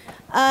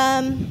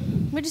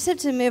 We just have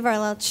to move our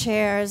little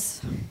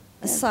chairs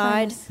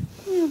aside.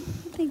 I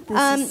think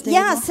this is stable.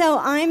 Yeah, so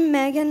I'm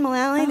Megan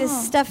Mullally. This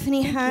is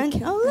Stephanie thank Hunt.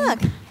 you. Oh, look.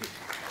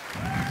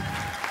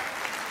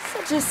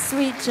 Such a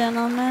sweet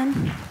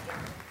gentleman.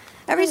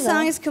 Every Hello.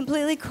 song is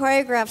completely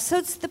choreographed, so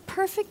it's the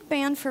perfect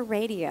band for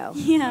radio.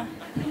 Yeah.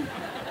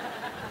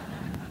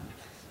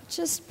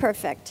 Just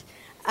perfect.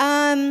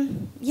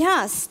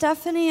 Yeah,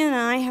 Stephanie and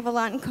I have a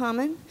lot in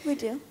common. We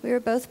do. We were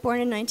both born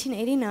in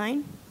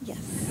 1989. Yes.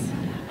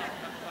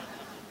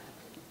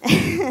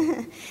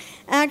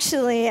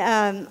 Actually,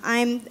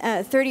 I'm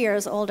 30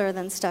 years older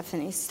than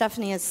Stephanie.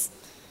 Stephanie is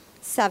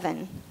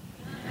 7.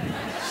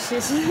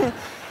 She's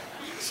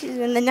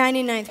in the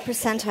 99th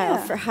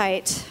percentile for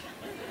height.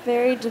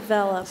 Very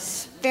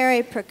developed.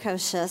 Very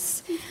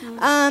precocious.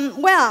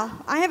 Well,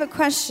 I have a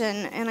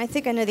question, and I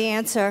think I know the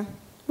answer.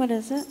 What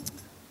is it?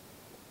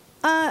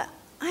 I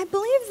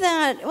believe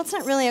that, well, it's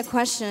not really a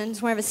question,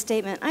 it's more of a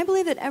statement. I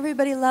believe that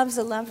everybody loves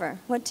a lover.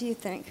 What do you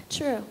think?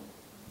 True.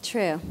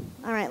 True.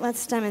 All right,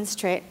 let's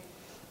demonstrate.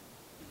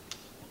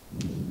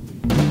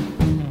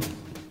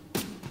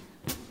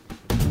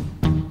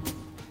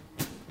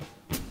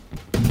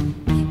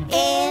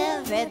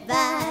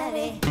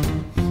 Everybody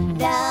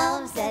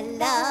loves a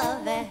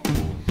lover.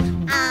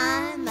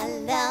 I'm a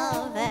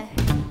lover.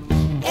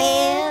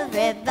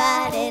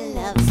 Everybody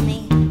loves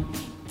me.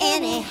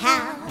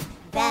 Anyhow,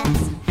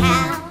 that's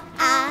how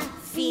I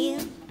feel.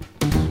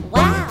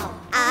 Wow,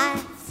 I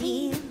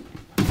feel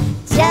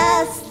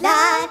just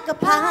like a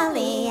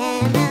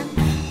Pollyanna.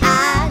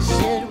 I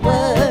should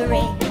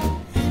worry,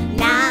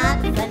 not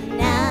for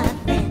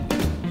nothing.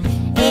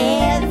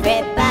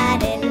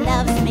 Everybody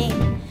loves me.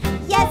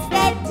 Yes,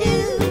 they do.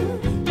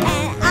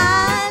 And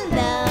I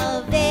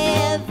love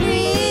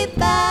everybody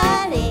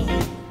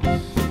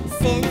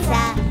since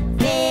I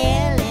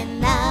fell in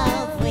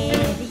love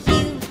with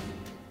you.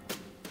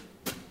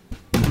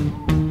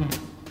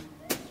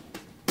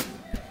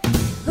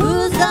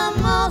 Who's the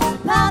most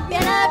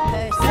popular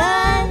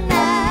personality?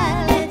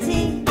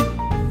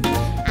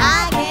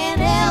 I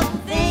can't help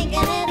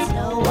thinking it's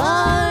no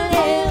one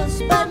else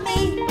but me.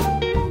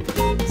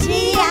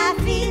 Gee, I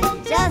feel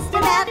just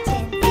about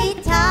 10 feet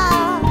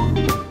tall,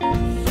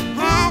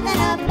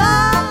 having a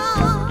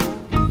ball.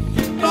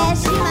 Guess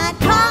you might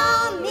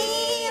call me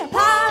a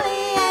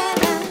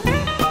Pollyanna.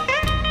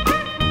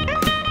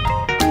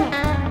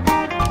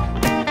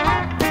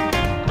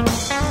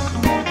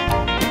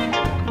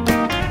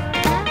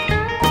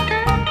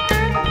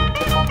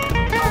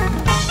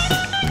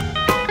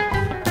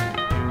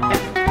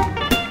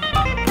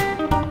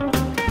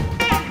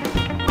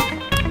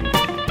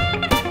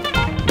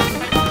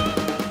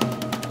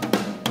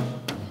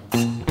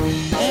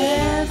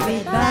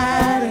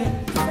 Everybody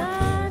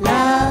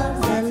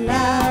loves a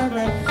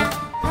lover.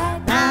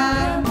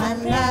 I'm a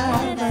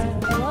lover.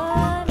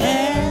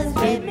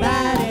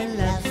 Everybody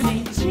loves me.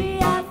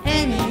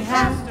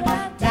 Anyhow,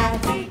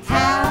 that's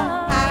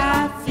how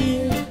I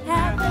feel.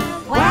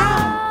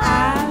 Wow, I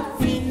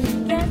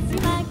feel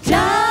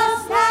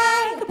just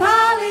like a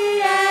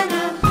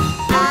Pollyanna.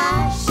 I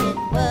should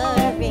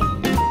worry,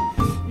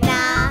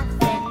 not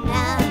for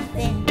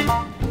nothing.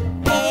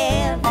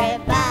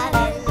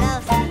 Everybody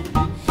loves me.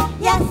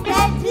 Yes,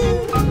 they do.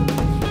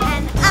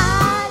 And I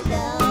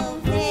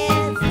love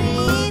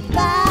everybody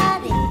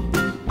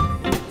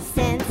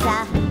since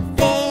I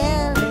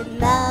fell in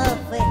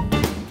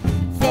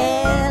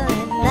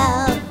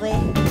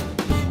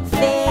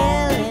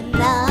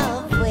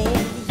love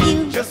with you.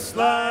 Just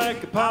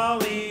like a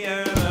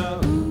Pollyanna.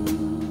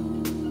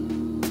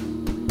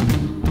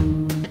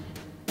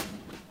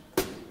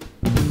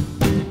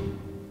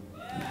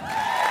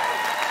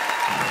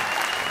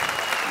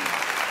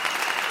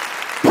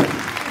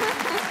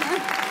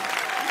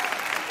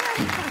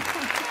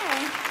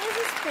 This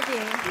is pretty.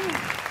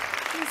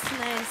 It's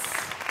nice.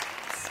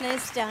 It's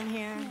nice down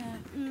here.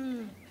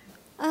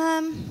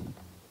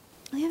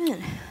 We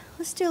haven't.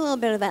 Let's do a little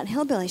bit of that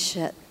hillbilly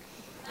shit,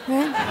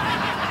 right?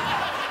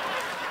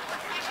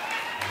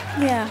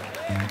 Yeah.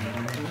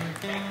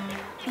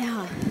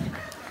 Yeah.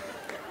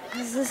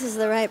 This is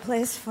the right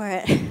place for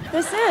it.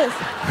 This is.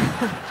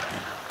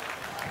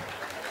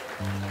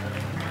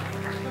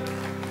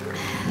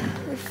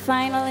 We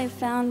finally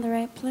found the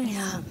right place.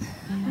 Yeah.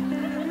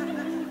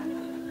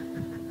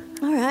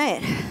 All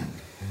right.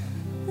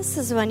 This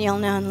is one you'll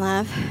know and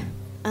love,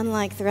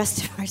 unlike the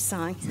rest of our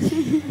songs.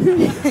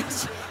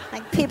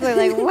 Like people are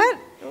like, what?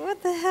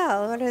 What the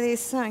hell? What are these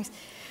songs?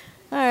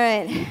 All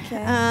right.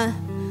 Okay.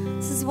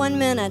 This is 1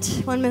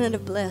 minute. 1 minute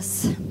of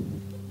bliss.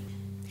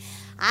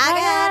 I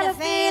got a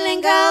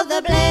feeling called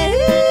the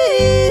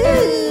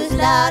blues,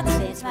 Lord,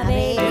 since my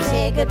baby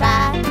said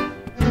goodbye.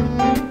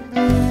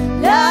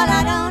 Lord,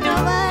 I don't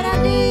know what I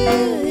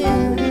do.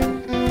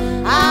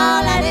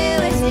 All I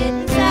do is sit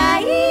and sigh.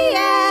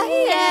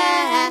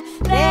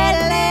 That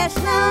last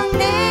long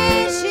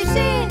day she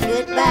said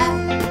goodbye.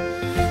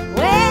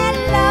 Well,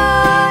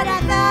 Lord,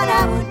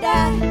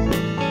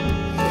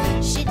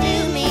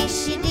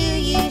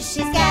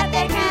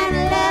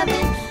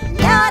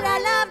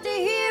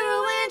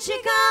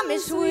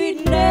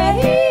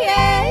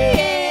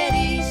 play.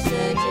 He's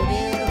such a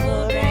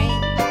beautiful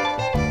dream.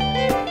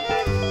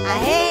 I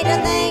hate to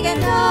think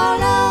it's all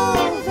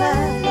over.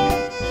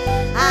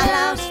 I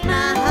lost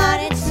my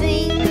heart, it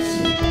seems.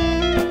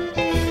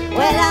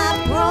 Well,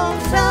 I've grown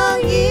so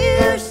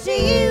used to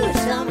you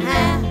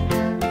somehow,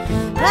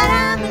 but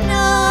I'm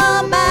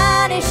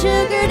nobody's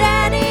sugar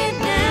daddy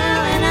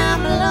now, and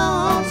I'm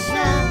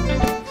lonesome.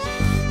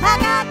 I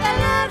got the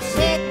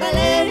lovesick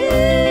blues.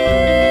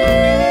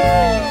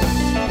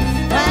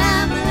 Well,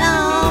 I'm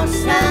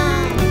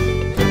lonesome.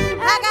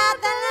 I got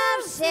the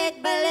lovesick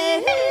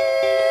blues.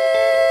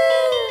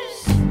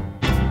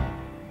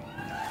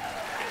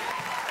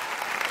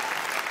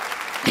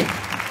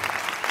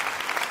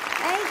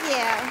 Thank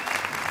you.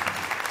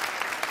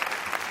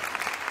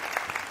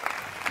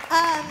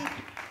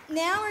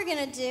 Now we're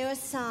gonna do a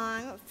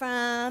song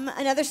from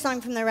another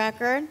song from the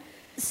record.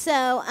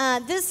 So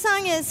this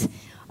song is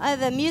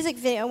the music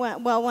video.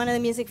 Well, one of the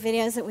music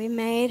videos that we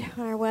made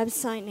on our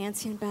website,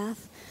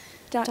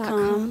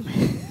 nancyandbeth.com.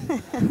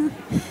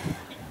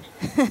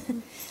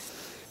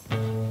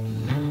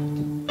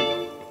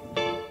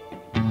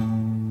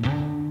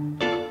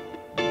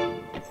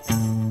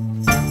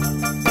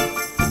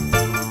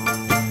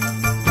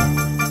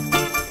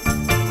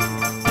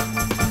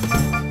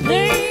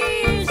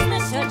 Please,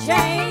 Mr.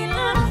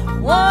 Jailer,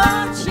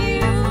 won't you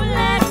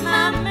let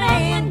my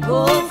man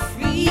go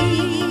free?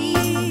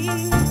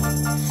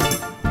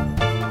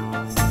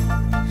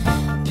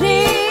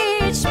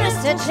 Please,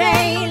 Mr.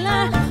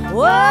 Jailer,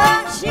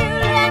 won't you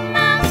let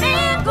my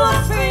man go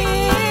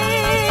free?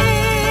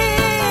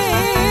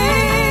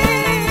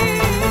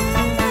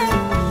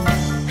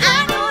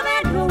 I know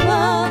that no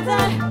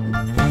other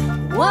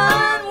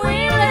one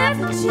will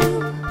ever do.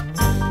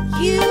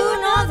 You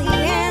know the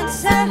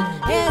answer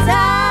is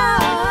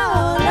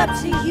all up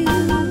to you.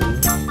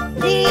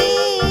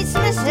 Please,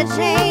 Mr.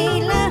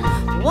 Jailer,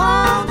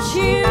 won't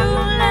you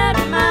let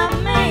my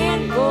man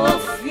go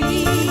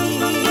free?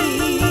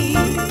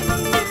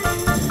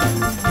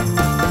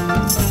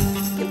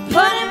 You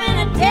put him in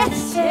a death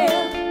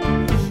cell,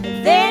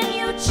 then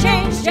you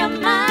changed your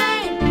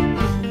mind.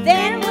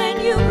 Then when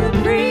you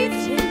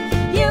rebreathed him,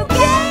 you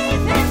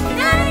gave him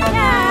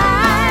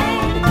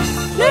 99.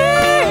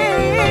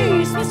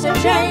 Please, Mr.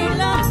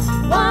 Jailer,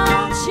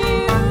 won't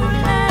you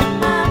let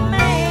my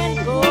man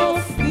go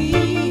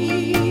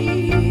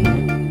free?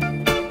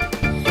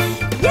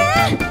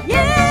 Yeah,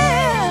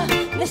 yeah,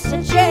 Mr.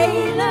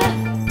 Jailer,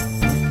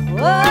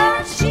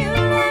 won't you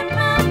let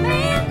my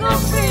man go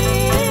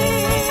free?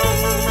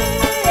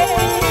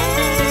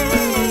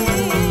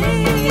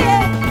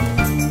 Yeah.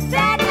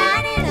 That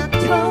night in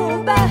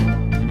October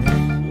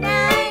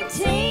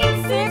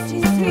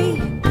 1953,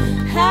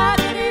 how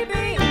could he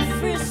be in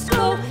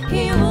Frisco?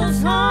 He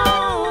was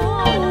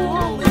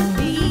home with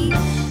me.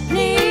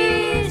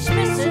 Please,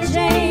 Mr.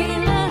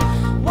 Jailer,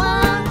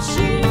 won't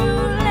you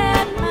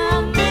let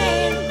my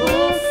man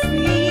go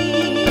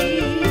free?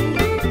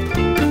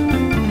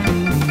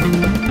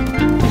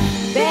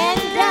 Been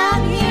down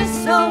here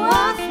so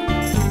often,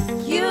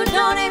 you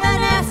don't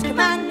even ask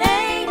my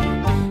name.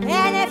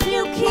 And if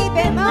you keep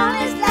him on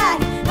his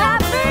life, I'll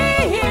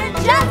be here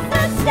just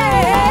the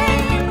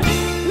same.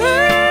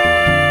 Please,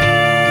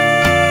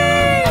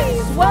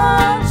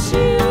 won't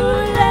you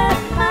let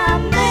my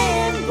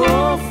man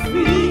go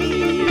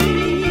free?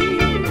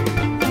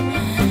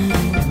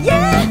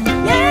 Yeah,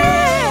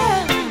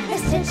 yeah,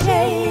 Mr.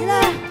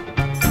 Jailer,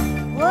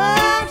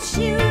 won't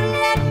you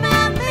let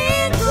my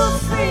man go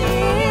free?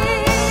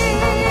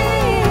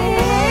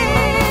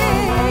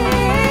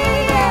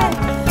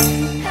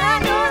 I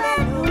know that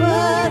no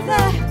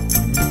other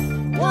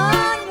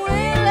one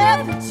will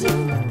ever do.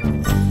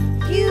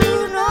 You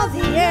know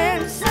the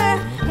answer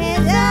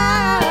is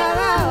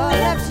all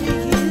up to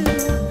you.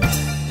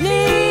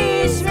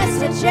 Please,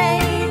 Mr.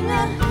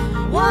 Jailer,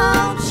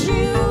 won't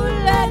you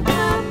let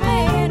my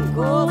man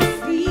go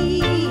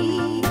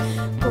free?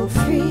 Go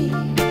free.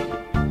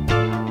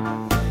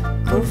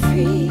 Go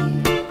free.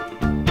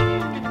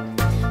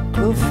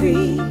 Go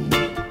free.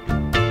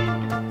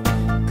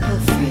 Go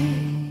free.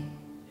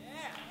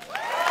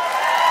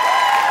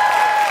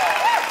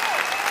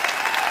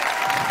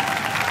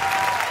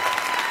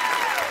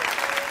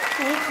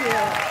 Thank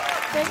you.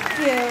 Thank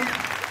you.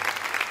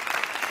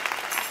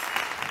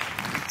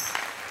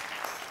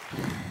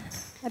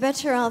 I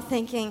bet you're all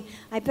thinking,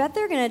 I bet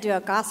they're going to do a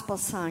gospel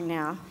song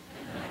now.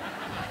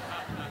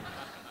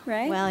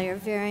 Right? Well, you're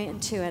very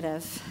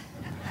intuitive,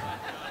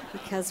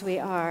 because we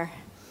are.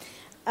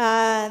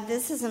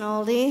 This is an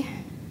oldie,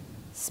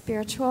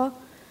 spiritual,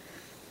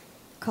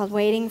 called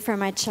Waiting for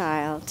My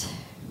Child.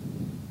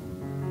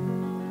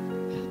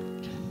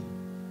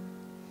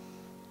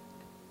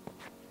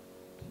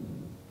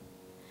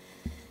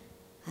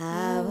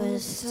 I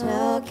was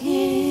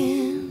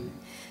talking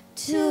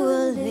to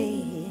a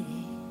lady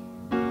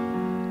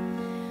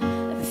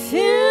a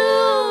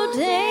few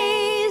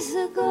days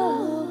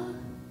ago,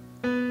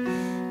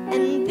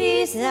 and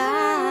these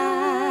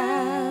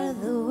are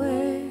the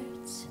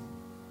words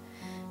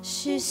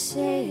she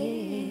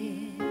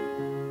said.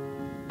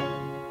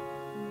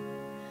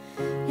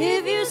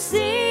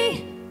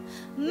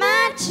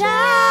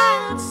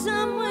 child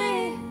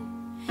somewhere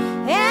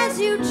as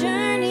you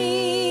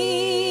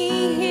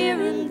journey here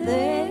and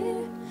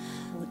there.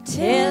 Well,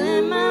 tell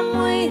him I'm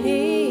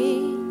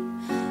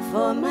waiting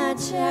for my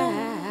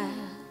child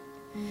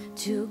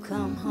to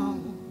come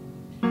home.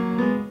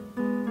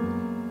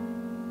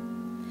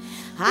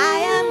 I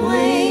am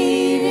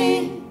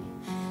waiting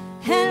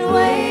and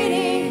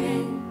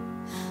waiting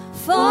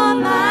for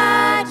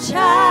my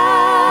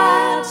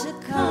child to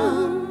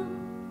come.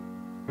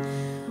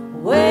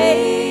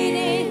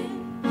 Waiting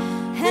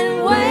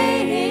and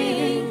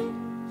waiting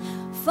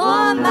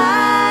for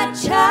my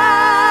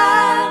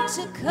child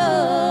to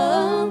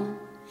come.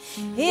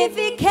 If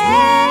he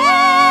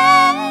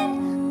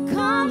can't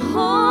come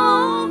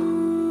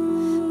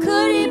home,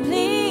 could he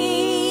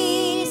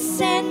please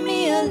send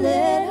me a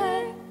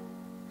letter?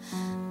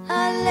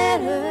 A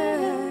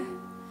letter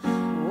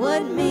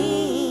would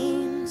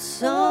mean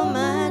so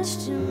much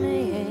to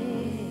me.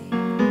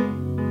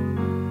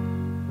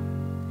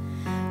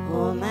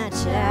 Oh, my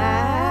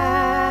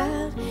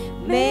child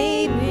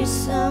may be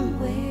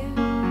somewhere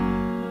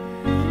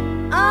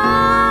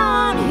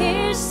on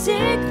his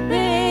sick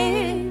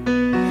bed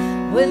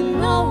with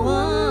no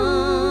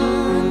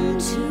one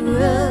to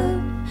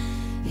rub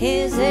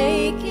his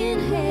aching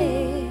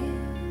head.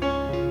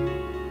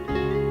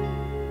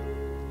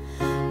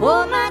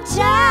 Oh, my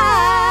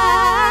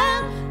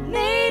child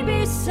may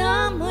be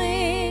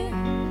somewhere,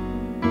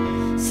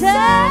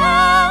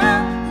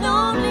 some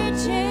lonely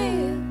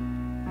jail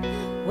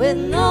with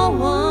no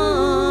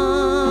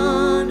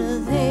one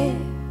there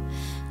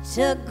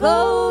to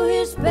go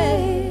his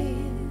bail.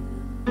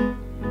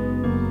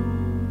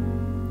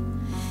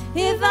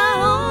 If I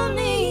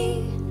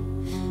only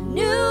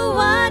knew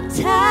what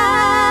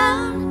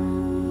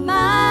town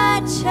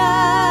my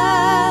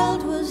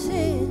child was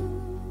in,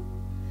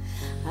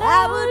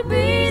 I would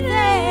be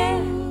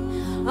there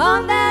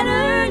on that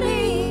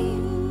early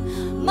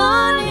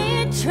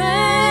morning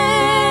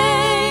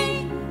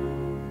train.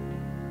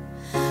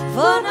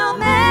 For no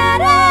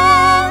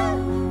matter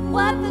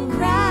what the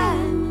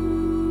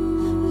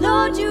crime,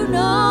 Lord, you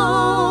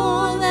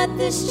know that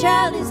this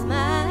child is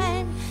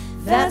mine.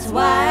 That's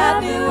why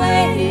I've been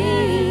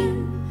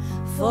waiting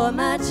for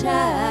my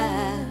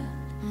child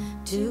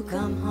to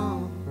come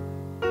home.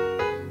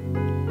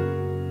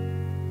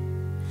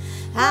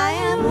 I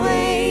am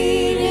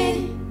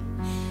waiting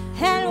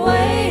and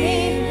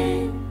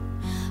waiting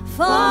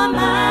for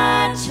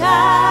my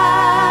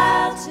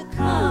child to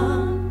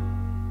come.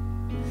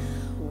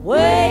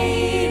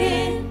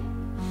 Waiting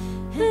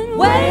and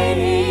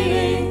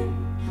waiting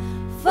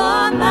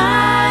for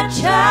my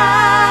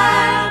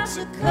child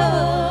to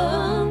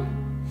come.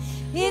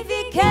 If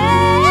he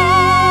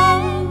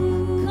can't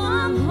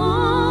come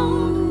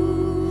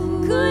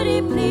home, could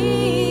he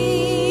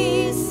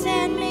please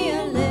send me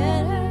a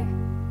letter?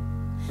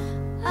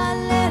 A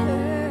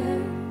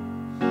letter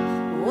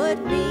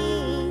would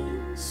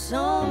mean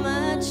so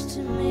much to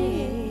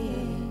me.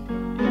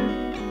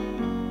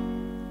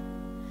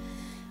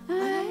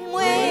 I'm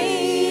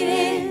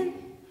waiting,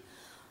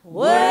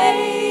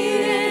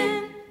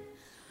 waiting,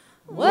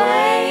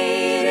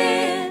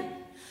 waiting,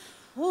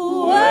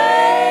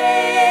 waiting.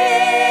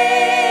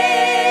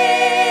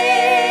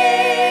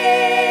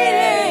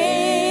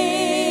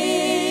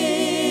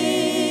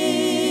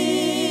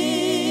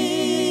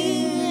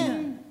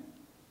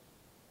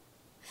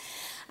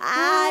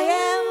 I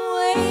am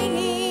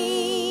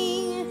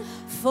waiting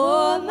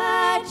for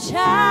my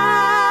child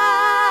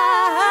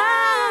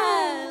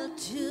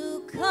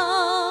to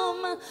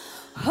come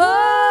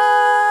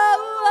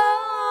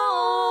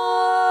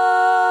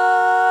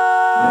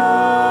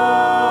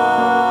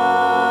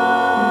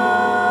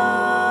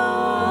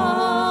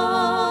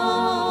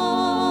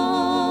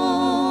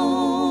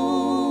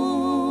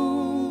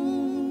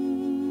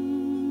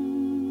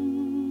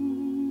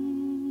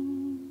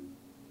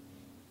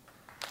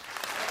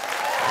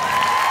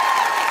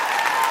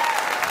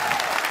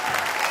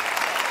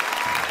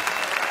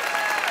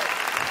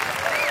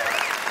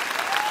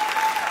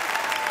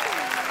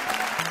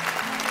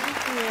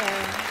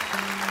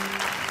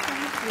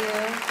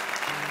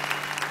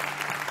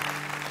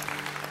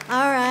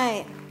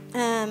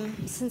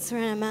Since we're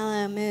in a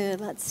mellow mood,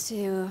 let's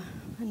do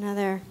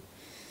another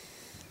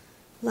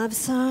love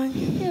song.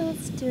 Yeah,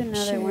 let's do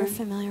another Sure one. you're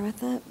familiar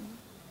with it.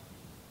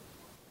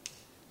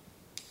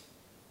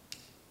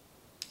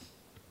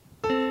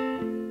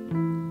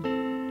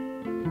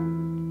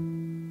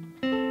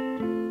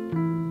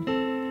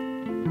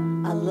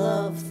 I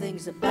love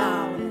things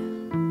about it.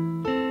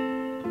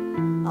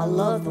 I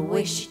love the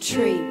way she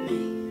treat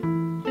me.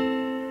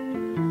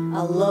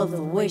 I love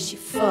the way she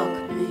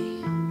fuck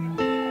me.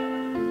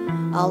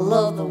 I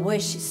love the way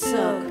she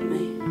suck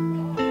me.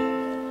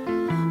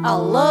 I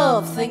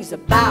love things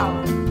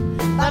about her,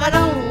 but I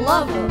don't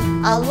love her.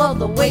 I love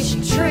the way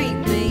she treat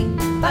me,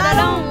 but I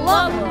don't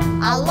love her.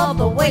 I love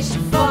the way she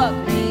fuck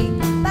me,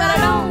 but I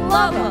don't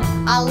love her.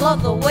 I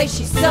love the way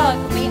she suck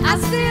me. I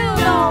still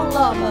don't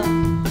love her.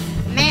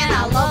 Man,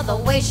 I love the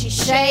way she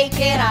shake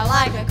it. I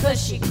like her 'cause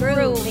she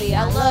groovy.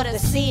 I love to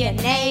see her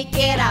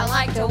naked. I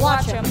like to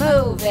watch her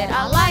move it.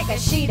 I like her,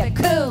 she the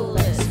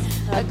coolest.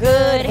 A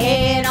good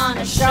head on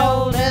her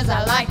shoulders.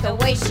 I like the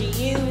way she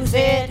use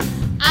it.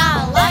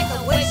 I like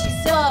the way she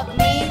suck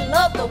me.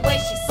 Love the way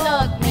she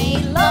suck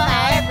me. Love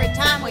how every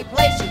time we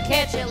play she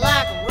catch it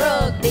like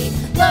rugby.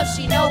 Love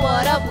she know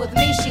what up with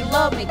me. She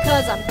love me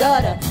 'cause I'm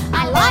gutter.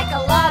 I like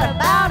a lot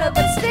about her,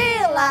 but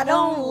still I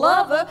don't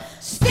love her.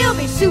 Still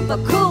be super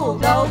cool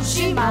though.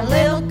 She my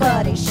little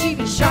cutie. She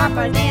be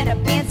sharper than a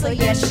pencil.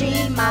 Yeah,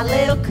 she my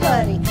little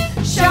cutie.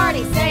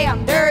 Shorty say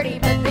I'm dirty,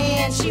 but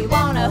then she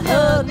wanna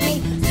hug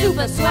me.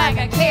 Super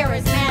swagger,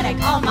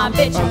 charismatic. All my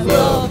bitches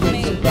love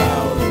me.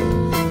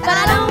 But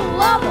I don't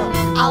love her.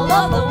 I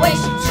love the way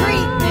she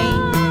treat me.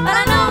 But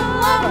I don't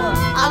love her.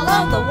 I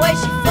love the way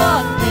she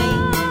fuck me.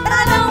 But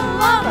I don't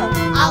love her.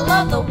 I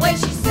love the way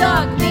she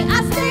suck me.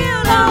 I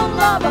still don't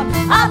love her.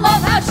 I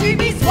love how she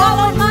be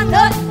swallowing my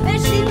nut, then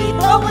she be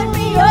blowing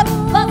me up.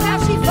 Love how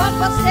she fuck,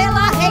 but still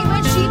I hate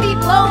when she be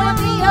blowing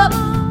me up.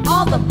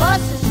 All the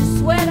buses just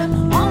sweat her.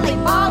 Only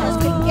ballers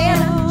can get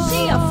her.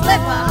 She a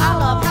flipper. I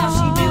love how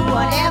she do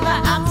whatever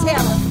I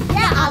tell her.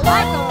 Yeah, I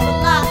like her a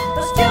lot,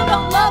 but still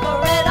don't love her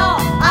at all.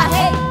 I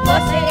hate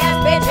pussy ass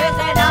bitches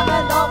and I'm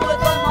in love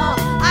with them all.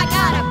 I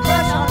got a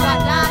crush on my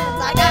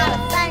diamonds. I got a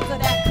thing for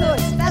that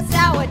kush. That's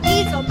how it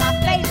is on my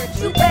favorite.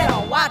 You better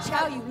watch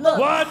how you look.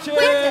 Watch it.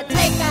 When to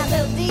take that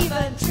little diva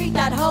and treat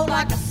that hoe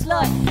like a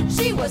slut.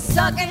 She was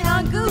sucking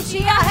on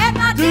Gucci. I had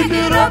my dick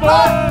in her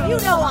butt. You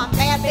know I'm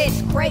bad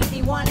bitch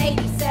crazy.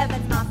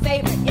 187's my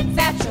favorite.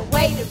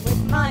 Infatuated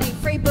with money.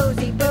 Free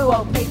boozy boo.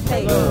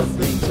 OPP.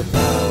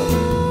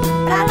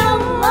 But I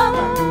don't love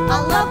her. I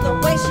love the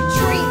way she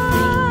treat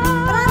me.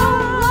 But I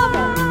don't love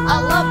her. I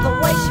love the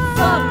way she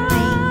fuck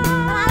me.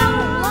 But I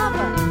don't love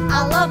her. I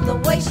love the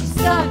way she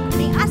suck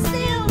me. I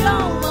still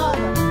don't love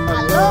her.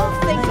 I love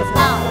things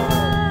about her.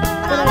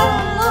 But I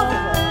don't love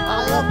her. I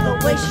love the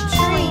way she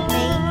treat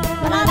me.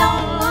 But I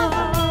don't love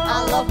her. I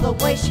love the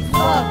way she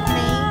fuck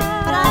me.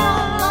 But I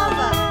don't love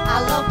her. I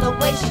love the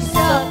way she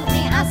suck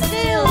me. I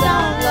still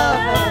don't love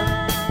her.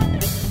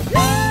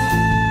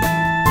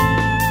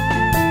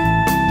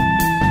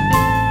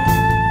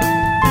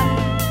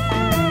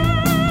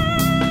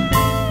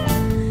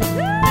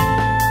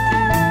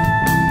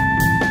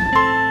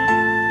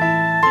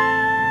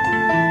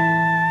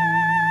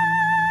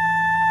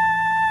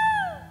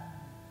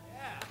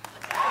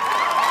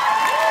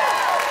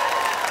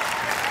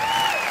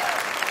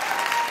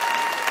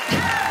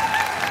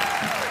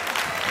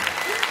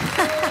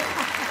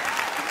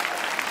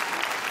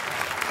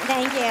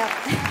 Thank you.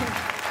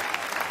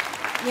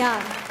 Yeah.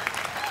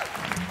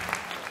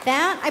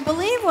 That, I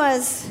believe,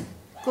 was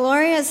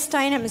Gloria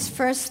Steinem's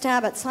first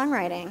stab at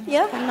songwriting.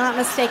 Yep. If I'm not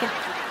mistaken.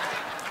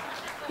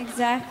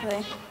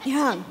 Exactly.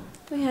 Yeah.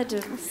 We had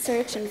to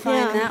search and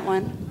find that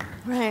one.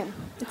 Right.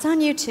 It's on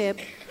YouTube.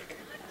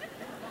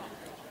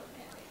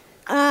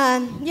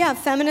 Yeah,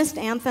 feminist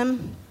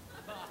anthem.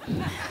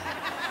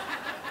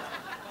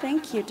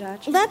 Thank you,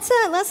 Dodger.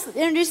 Let's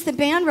introduce the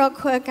band real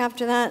quick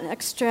after that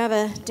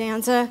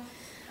extravaganza.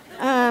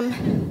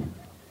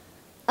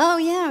 Oh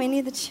yeah, we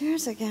need the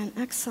chairs again.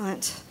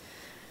 Excellent.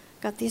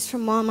 Got these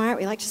from Walmart.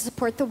 We like to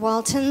support the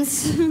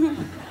Waltons.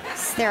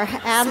 They're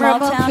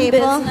admirable Small town people.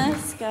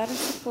 business. Gotta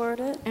support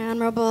it.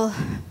 Admirable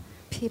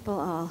people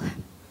all.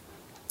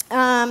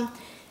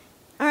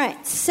 All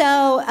right,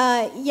 so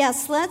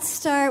yes, let's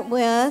start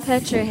with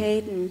Petra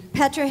Hayden.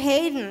 Petra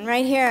Hayden,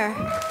 right here.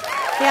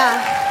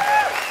 Yeah.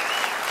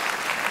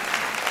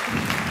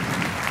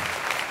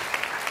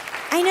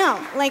 I know.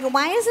 Like,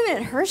 why isn't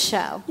it her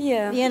show?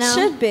 Yeah. You know?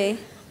 Should be.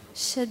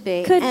 Should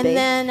be. Could and be.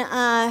 then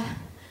a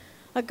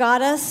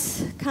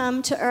goddess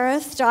come to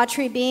earth,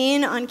 Daughtry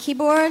Bean on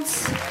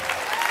keyboards.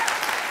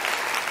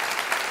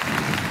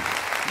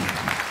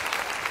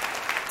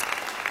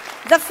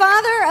 The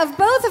father of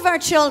both of our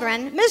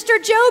children,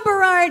 Mr. Joe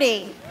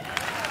Berardi.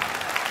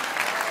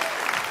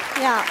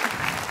 Yeah.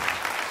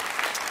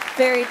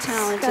 Very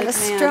talented Got a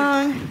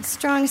man.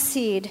 strong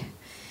seed.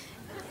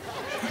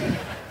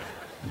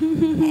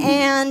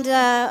 And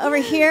over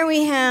here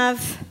we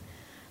have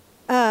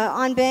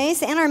on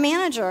bass and our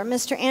manager,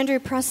 Mr. Andrew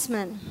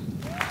Pressman.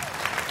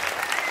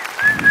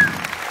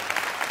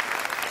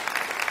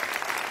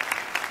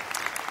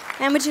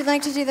 And would you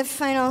like to do the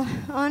final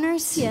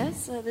honors?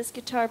 Yes, this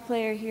guitar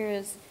player here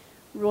is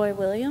Roy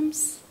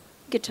Williams,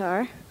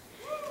 guitar.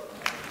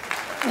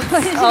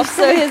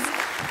 Also his...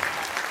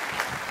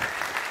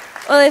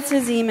 Well, it's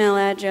his email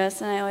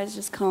address, and I always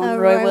just call him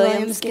Roy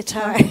Williams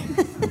Guitar.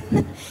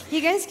 You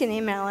guys can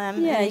email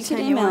him Yeah, you can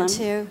anytime email want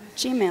him.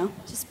 to. Gmail.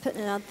 Just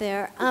putting it out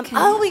there. Okay.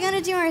 Oh, we got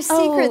to do our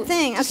secret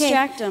thing. Okay.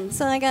 Distract him.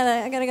 So I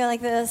gotta go like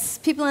this.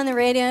 People on the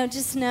radio,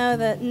 just know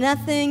that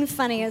nothing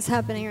funny is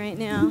happening right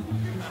now.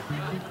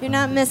 You're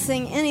not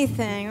missing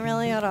anything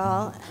really at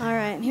all. All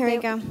right, here we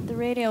go. The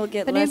radio will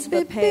get less of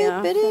a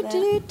payoff for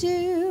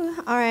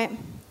that. All right.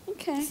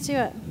 Okay. Let's do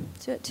it.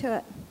 Do it to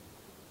it.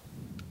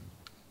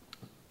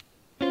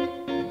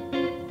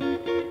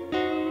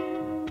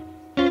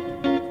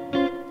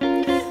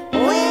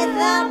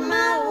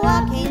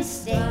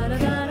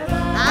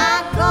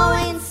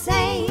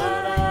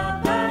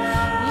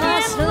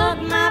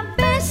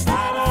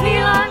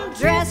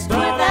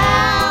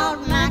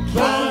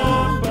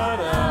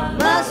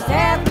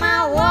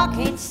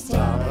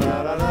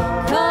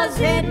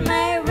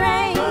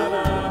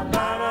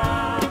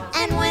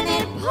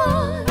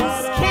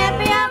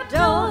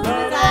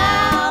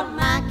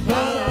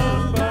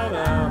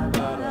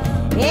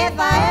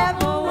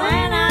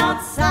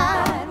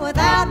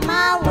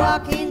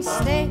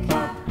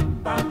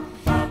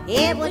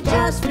 would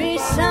just be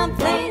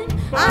something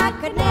I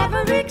could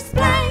never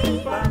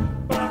explain.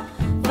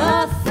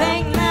 The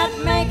thing that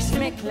makes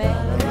me cling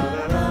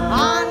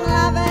on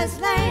Lover's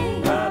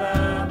Lane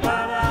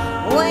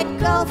would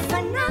go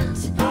for naught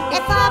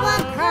if I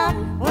were caught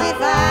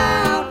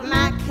without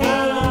my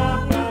cane.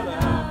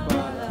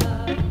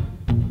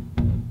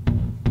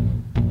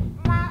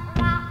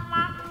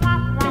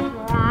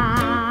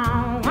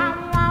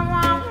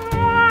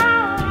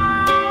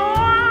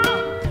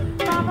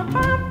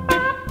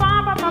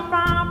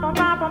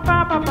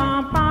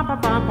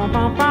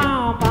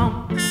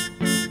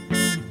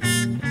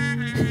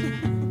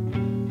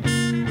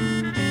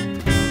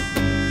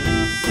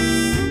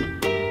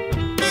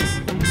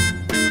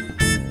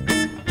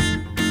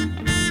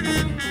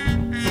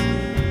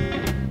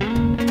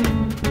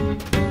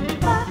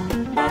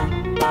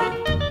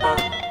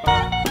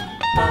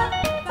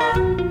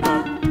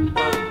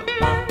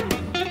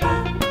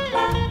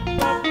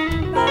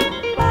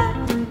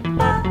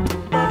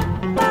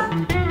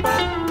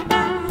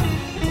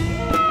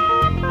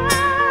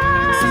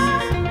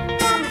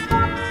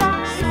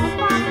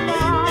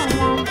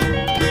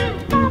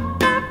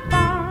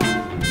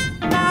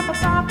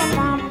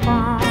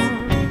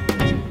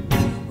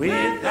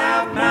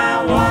 Without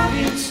my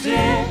walking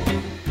stick,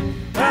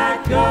 I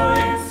go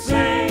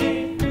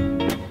insane.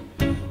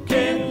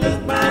 Can't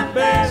look my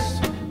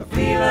best, I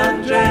feel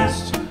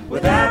undressed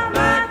without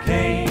my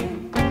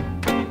cane.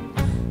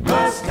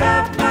 Must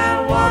have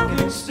my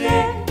walking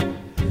stick,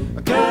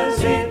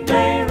 'cause it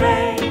may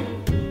rain.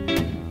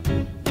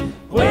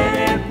 When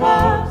it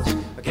pours,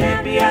 I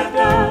can't be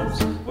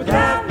outdoors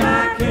without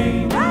my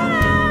cane.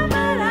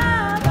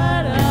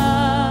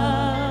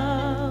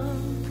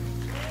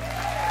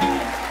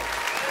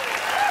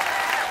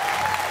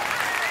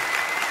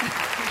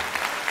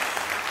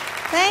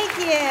 Thank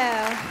you.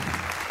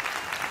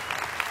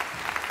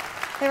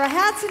 There were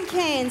hats and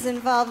canes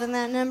involved in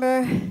that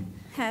number.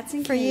 Hats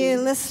and For canes. you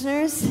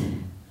listeners,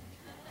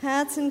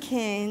 hats and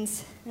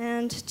canes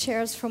and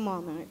chairs from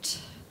Walmart.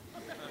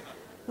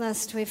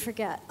 Lest we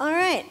forget. All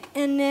right,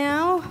 and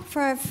now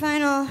for our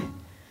final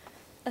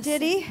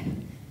ditty,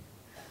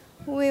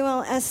 we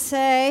will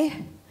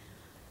essay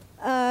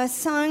a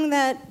song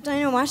that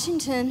Dinah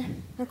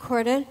Washington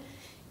recorded,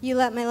 You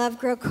Let My Love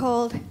Grow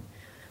Cold.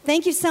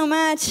 Thank you so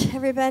much,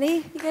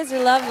 everybody. You guys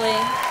are lovely.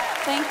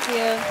 Thank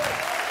you.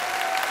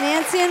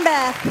 Nancy and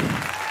Beth.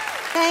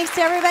 Thanks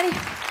to everybody.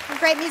 We're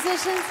great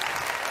musicians.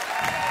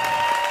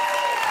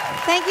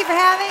 Thank you for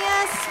having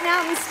us,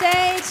 Mountain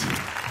Stage.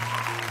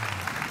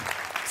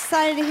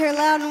 Excited to hear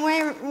Loudon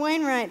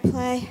Wainwright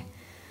play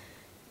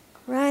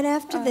right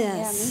after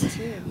this. Yeah, me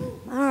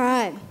too. All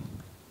right.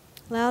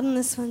 Loudon,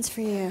 this one's for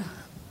you.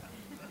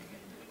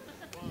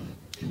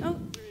 Oh.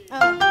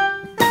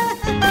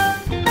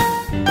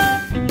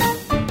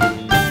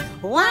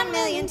 1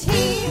 million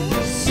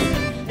tears,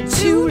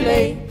 too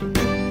late.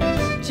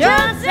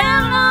 Just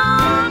how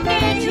long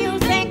did you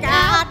think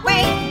I'd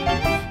wait?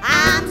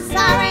 I'm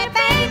sorry,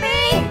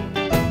 baby.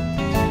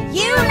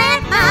 You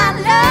let my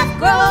love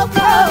grow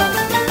cold.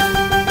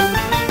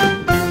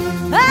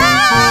 I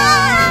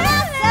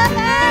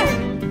suffered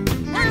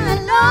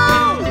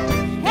alone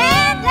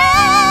and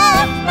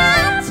left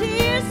my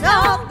tears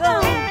all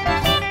gone.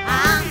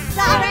 I'm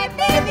sorry,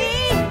 baby.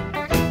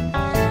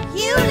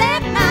 You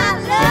let my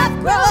love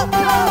grow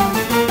cold.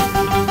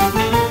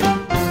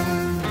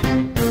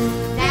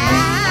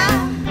 Now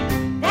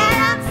that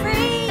I'm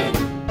free,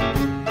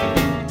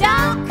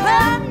 don't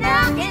come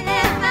knocking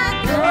at my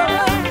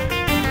door.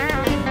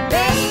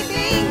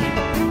 Baby,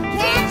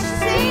 can't you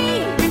see?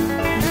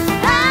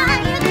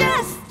 You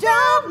just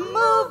don't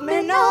move me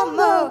no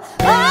more.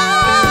 Oh,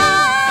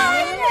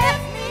 you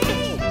left me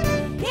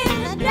in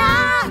the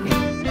dark.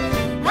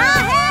 I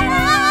had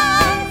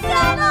eyes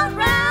all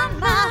around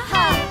my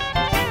heart.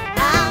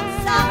 I'm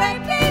sorry,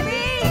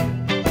 baby.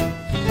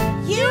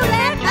 You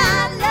let my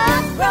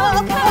love grow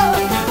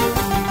cold.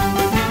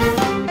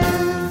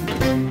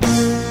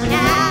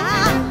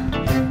 Now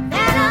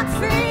that I'm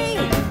free,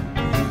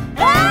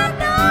 I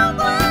don't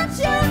want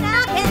you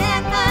knocking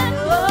at my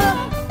door.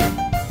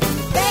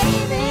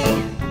 Baby,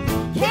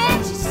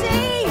 can't you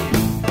see?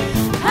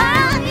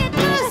 You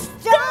just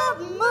don't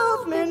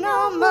move me no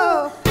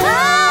more. Oh,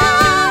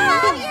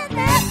 you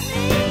left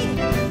me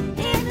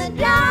in the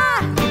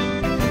dark.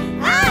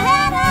 I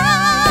had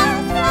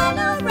eyes all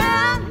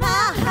around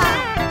my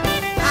heart.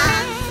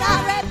 I'm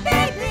sorry,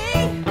 baby.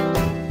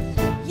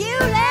 You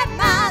let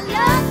my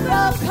love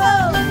grow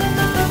cold.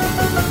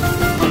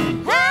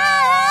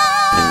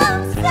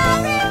 I'm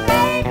sorry,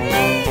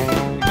 baby.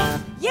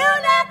 You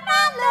let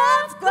my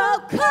love grow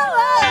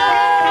cold.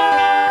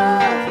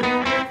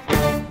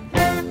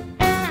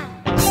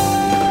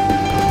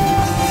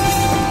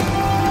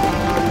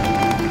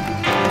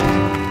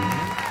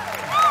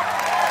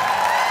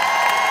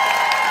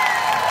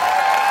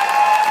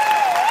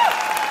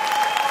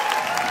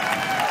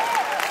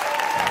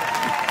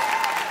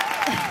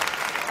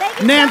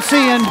 Nancy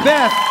and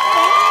Beth,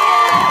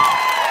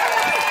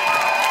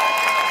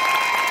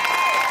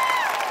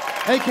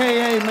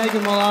 a.k.a.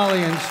 Megan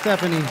Mullally and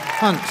Stephanie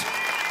Hunt.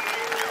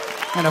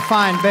 And a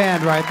fine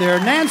band right there.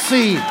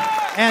 Nancy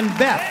and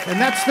Beth. And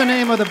that's the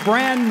name of the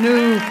brand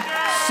new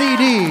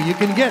CD you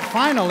can get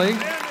finally.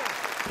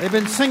 They've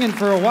been singing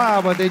for a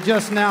while, but they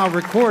just now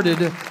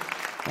recorded.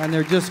 And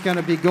they're just going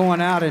to be going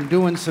out and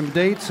doing some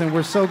dates. And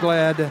we're so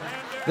glad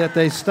that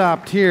they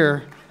stopped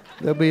here.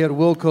 They'll be at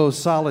Wilco's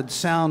Solid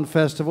Sound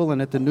Festival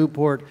and at the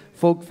Newport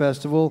Folk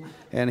Festival.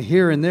 And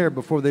here and there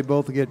before they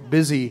both get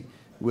busy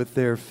with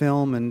their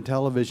film and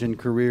television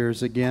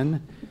careers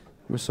again.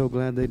 We're so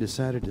glad they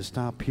decided to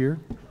stop here.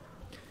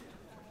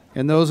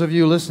 And those of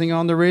you listening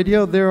on the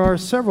radio, there are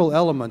several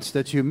elements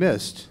that you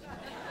missed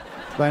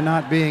by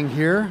not being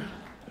here.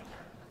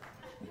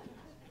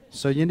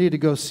 So you need to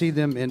go see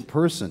them in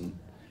person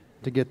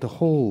to get the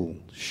whole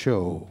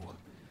show.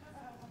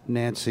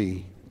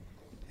 Nancy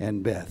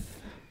and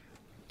Beth.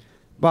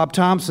 Bob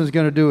Thompson's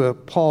going to do a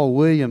Paul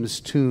Williams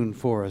tune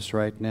for us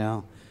right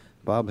now.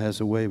 Bob has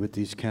a way with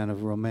these kind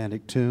of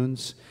romantic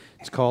tunes.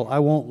 It's called I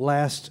Won't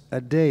Last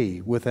a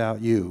Day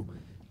Without You.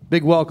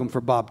 Big welcome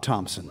for Bob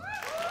Thompson.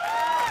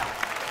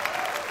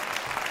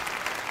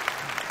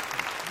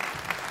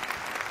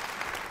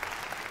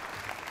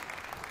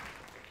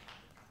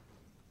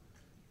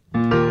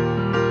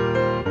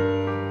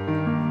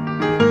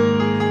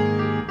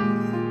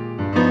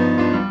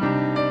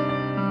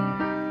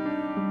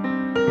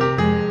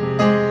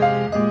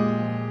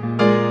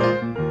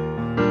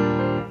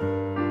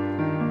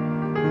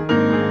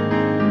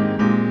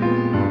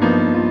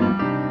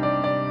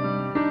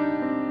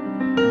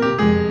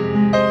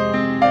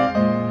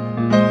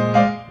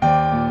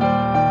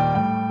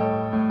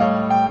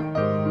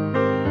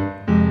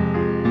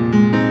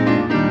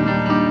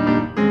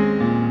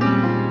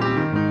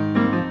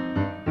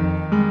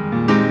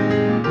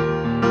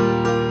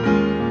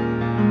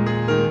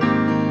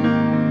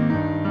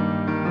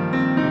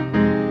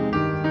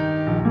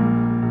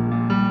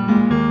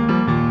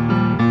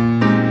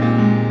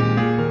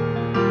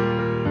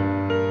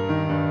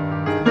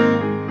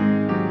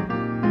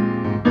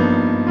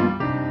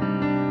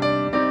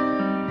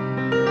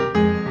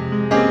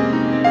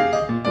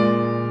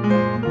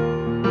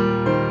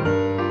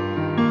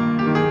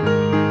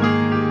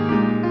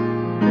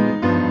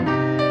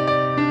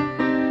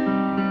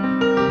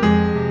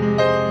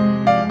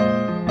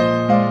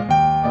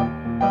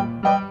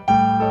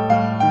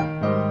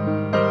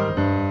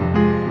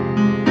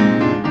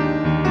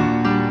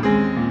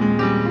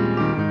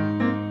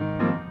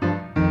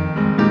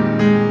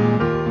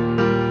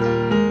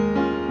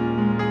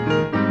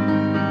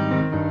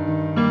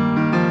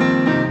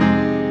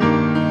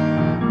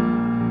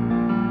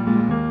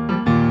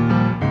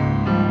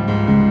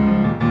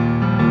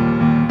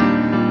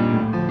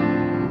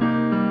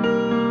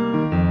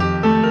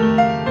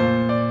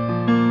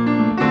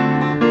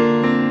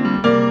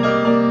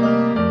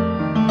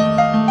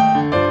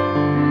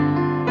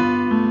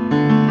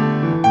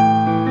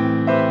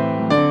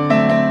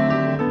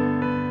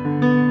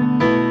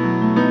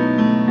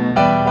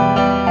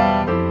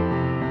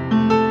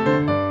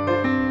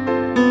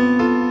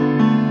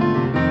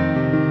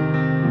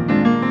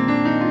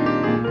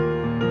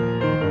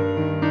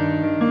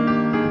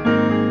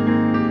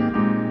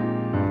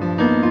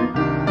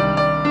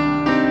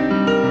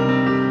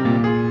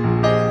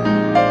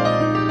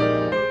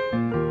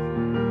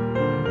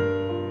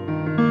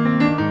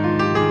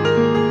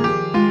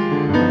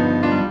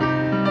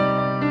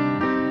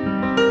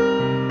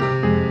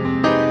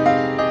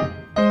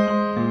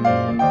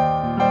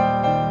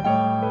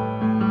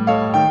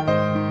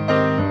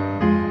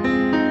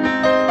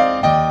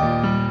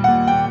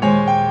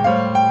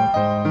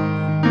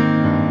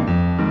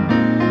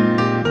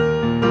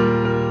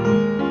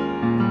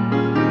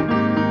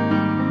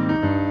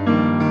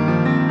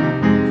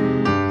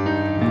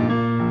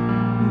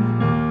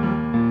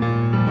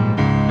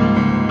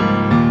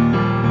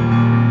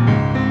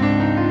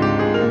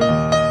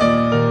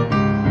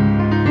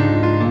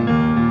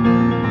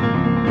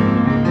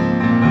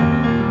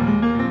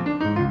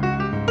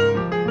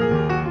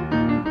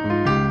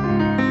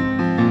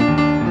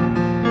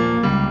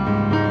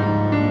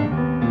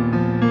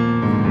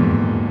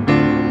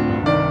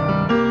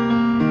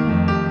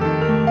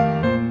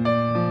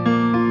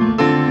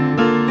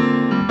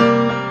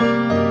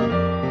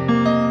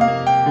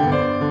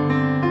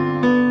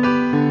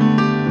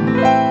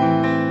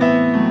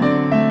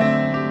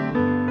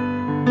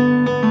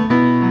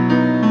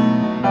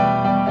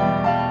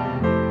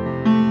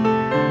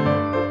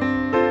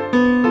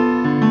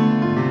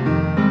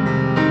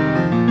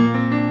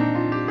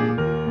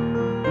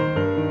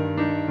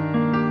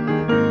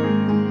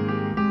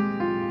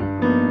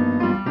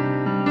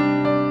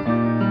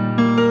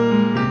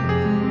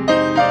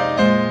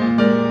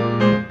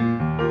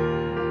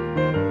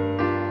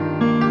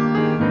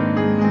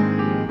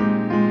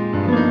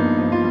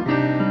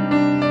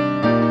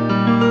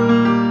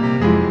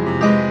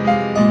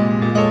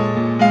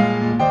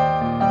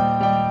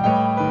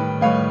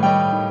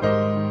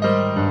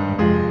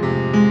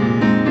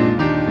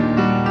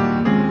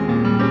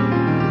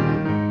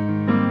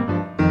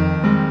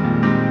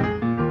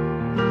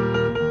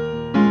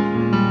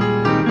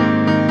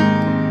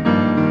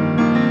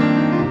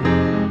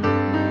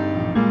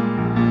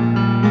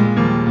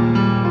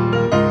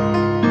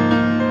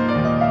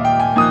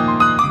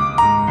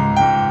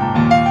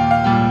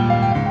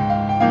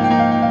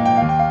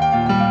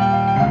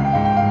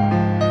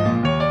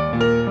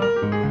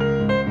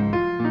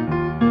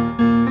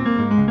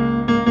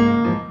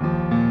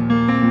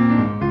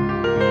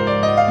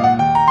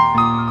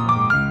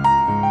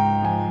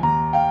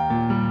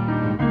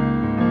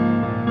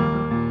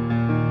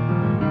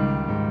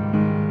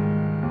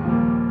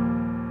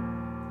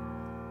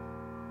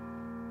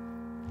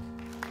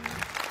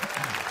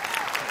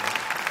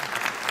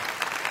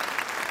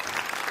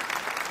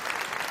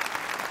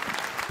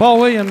 Paul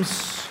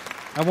Williams,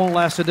 I Won't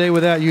Last a Day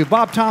Without You.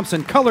 Bob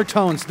Thompson,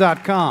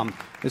 colortones.com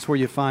is where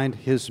you find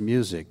his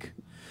music.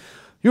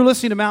 You're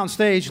listening to Mountain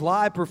Stage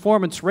live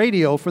performance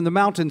radio from the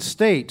Mountain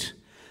State.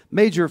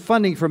 Major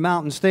funding for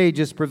Mountain Stage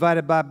is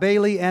provided by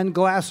Bailey and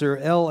Glasser,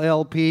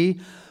 LLP,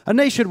 a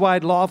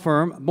nationwide law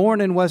firm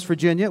born in West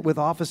Virginia with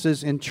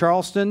offices in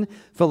Charleston,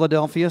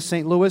 Philadelphia,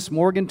 St. Louis,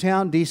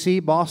 Morgantown, D.C.,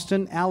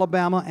 Boston,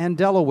 Alabama, and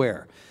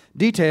Delaware.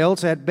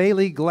 Details at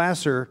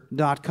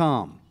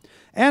baileyglasser.com.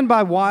 And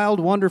by Wild,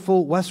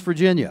 Wonderful West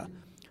Virginia.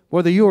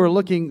 Whether you are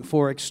looking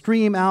for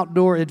extreme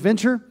outdoor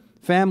adventure,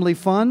 family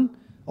fun,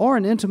 or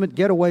an intimate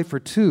getaway for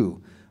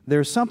two,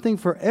 there's something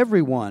for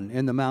everyone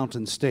in the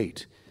Mountain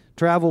State.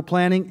 Travel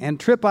planning and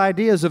trip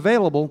ideas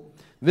available.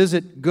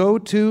 Visit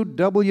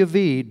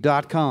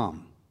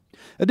go2wv.com.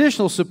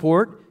 Additional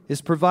support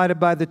is provided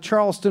by the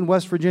Charleston,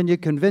 West Virginia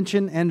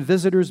Convention and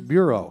Visitors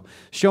Bureau,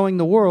 showing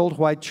the world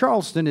why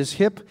Charleston is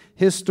hip,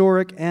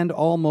 historic, and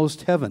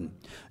almost heaven.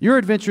 Your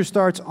adventure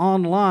starts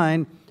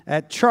online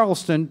at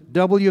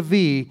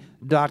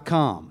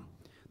charlestonwv.com.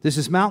 This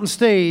is Mountain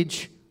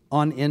Stage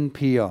on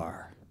NPR.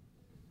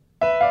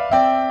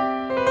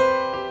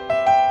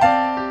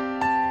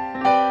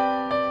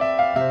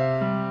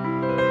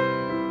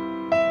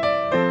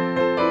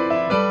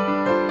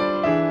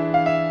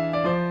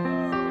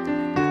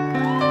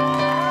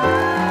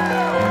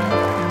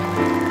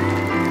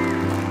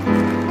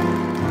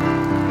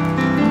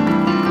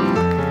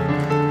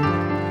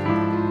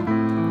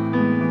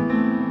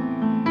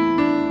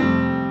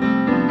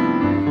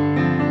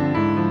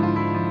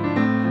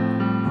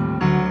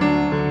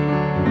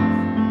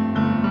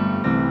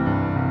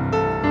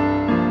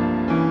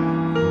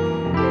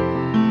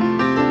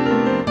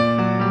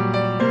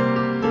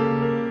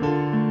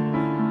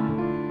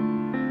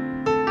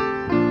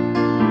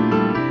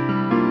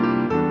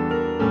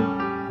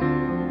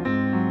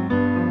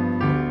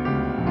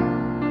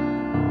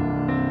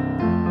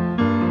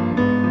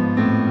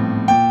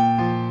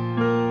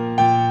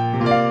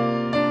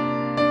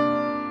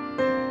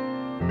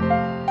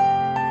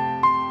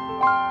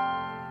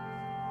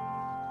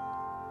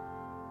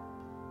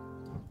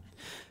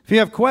 If you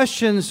have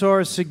questions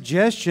or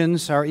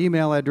suggestions, our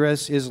email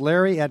address is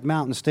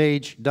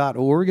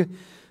larry@mountainstage.org.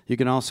 You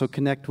can also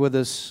connect with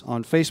us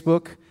on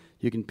Facebook.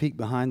 You can peek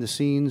behind the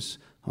scenes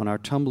on our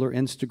Tumblr,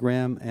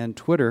 Instagram, and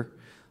Twitter.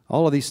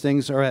 All of these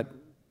things are at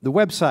the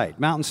website,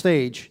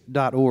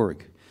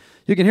 mountainstage.org.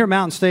 You can hear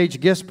Mountain Stage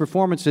guest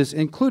performances,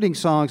 including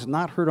songs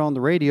not heard on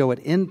the radio,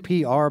 at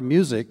NPR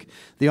Music.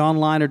 The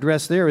online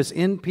address there is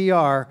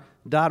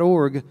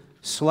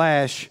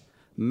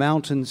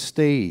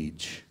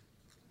npr.org/mountainstage.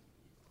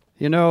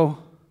 You know,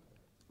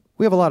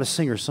 we have a lot of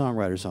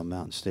singer-songwriters on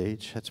Mountain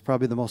Stage. That's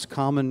probably the most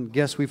common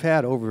guest we've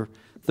had over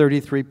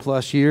 33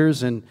 plus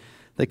years, and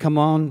they come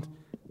on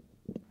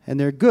and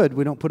they're good.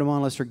 We don't put them on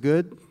unless they're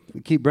good.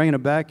 We keep bringing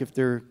them back if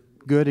they're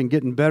good and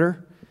getting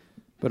better.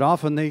 But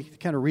often they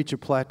kind of reach a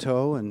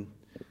plateau, and,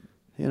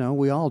 you know,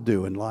 we all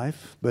do in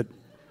life. But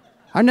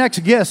our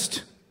next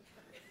guest...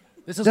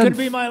 This is going to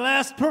be my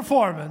last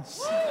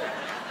performance.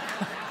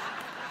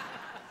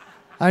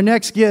 Our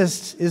next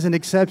guest is an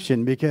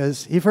exception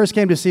because he first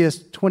came to see us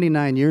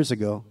 29 years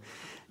ago,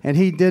 and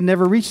he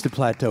never reach the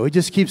plateau. He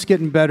just keeps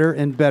getting better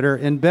and better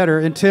and better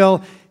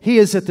until he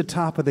is at the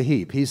top of the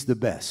heap. He's the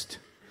best.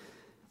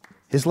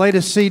 His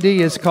latest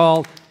CD is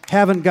called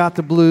Haven't Got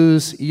the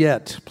Blues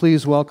Yet.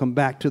 Please welcome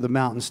back to the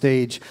Mountain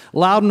Stage,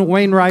 Loudon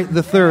Wainwright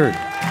III.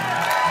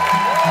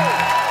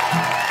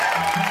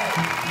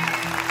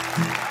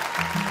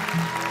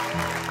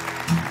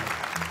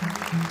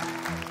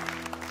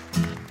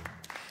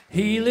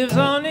 He lives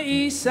on the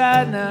east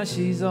side, now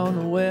she's on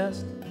the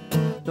west.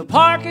 The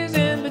park is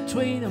in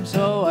between them,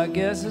 so I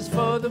guess it's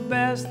for the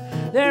best.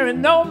 They're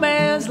in no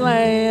man's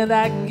land,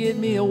 I can get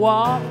me a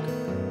walk.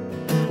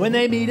 When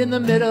they meet in the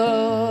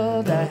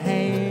middle to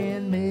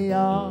hand me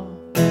off.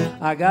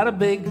 I got a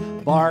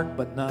big bark,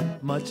 but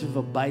not much of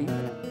a bite.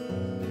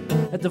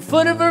 At the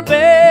foot of her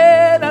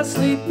bed, I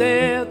sleep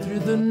there through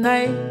the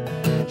night.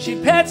 She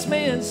pets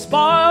me and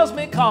spoils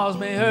me, calls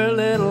me her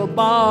little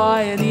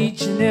boy. And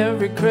each and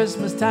every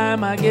Christmas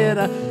time I get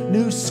a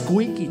new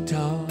squeaky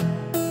toy.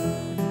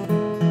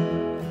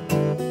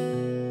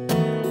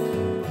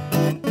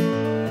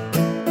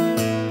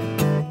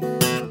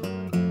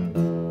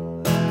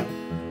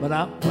 But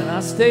when I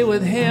stay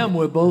with him,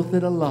 we're both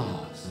at a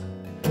loss.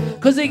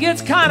 'Cause he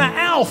gets kinda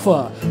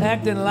alpha,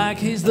 acting like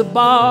he's the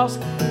boss.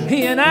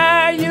 He and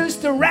I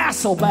used to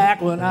wrestle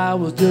back when I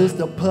was just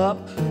a pup.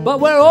 But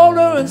we're older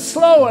and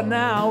slower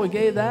now, we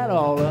gave that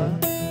all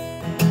up.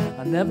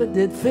 I never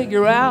did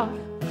figure out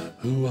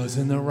who was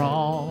in the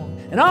wrong.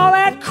 And all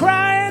that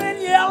crying and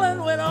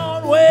yelling went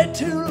on way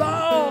too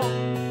long.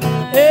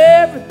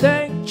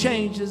 Everything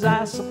changes,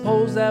 I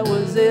suppose that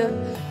was it.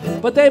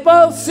 But they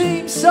both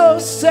seem so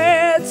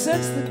sad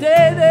since the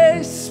day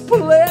they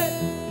split.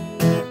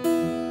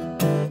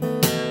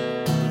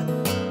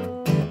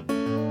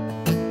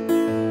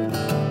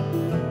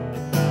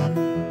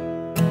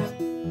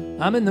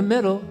 I'm in the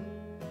middle,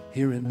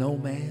 here in no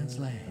man's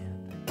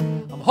land.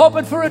 I'm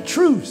hoping for a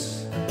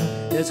truce,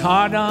 It's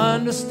hard to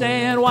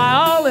understand why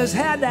all this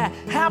had to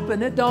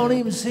happen. It don't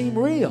even seem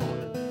real.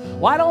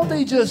 Why don't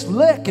they just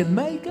lick and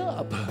make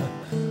up?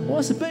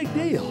 What's the big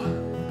deal?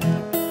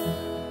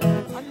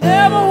 I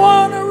never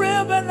won a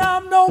ribbon,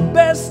 I'm no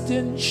best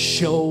in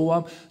show.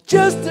 I'm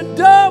just a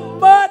dumb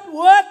mutt,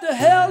 what the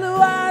hell do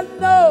I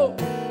know?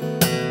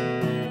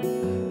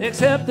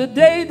 Except the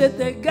day that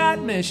they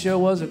got me sure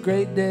was a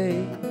great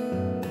day.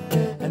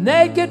 And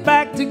they'd get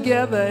back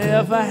together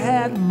if I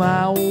had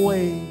my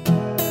way.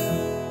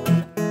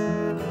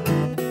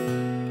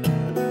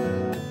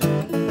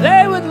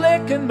 They would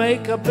lick and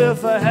make up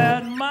if I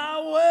had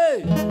my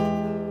way.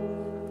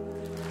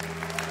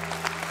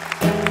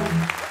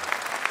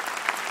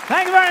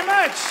 Thank you very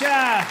much.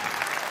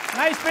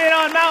 Nice being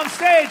on Mountain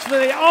Stage for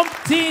the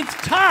umpteenth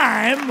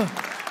time.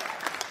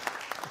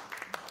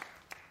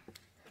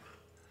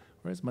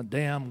 Where's my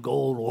damn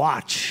gold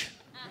watch?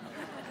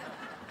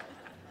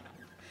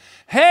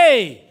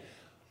 Hey,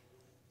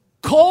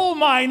 coal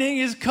mining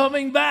is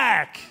coming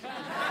back.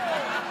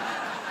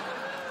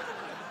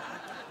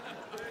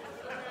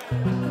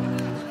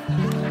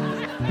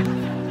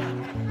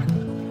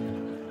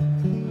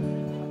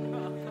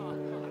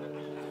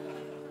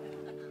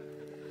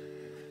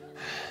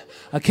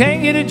 I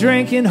can't get a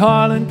drink in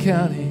Harlan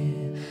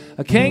County.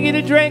 I can't get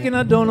a drink and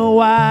I don't know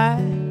why.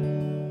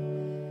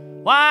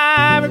 Why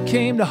I ever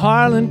came to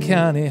Harlan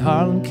County.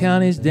 Harlan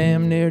County's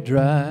damn near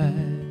dry.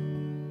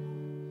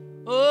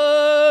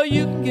 Oh,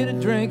 you can get a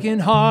drink in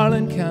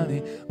Harlan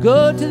County.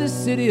 Go to the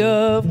city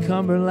of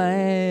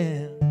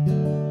Cumberland.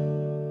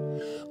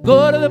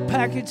 Go to the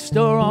package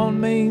store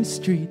on Main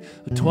Street.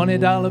 A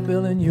 $20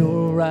 bill in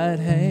your right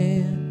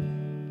hand.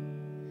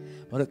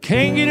 But I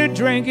can't get a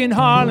drink in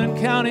Harlan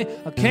County.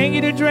 I can't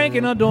get a drink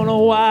and I don't know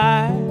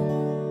why.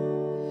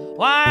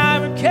 Why I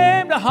ever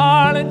came to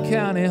Harlan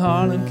County.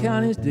 Harlan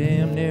County's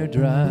damn near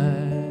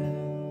dry.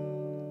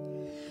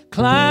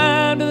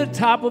 Climb to the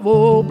top of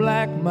Old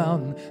Black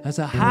Mountain. That's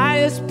the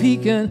highest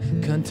peak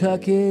in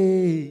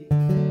Kentucky.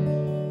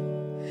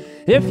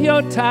 If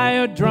you're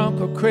tired,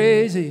 drunk, or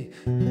crazy,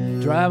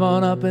 drive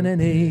on up in an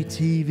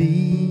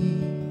ATV.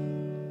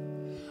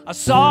 I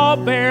saw a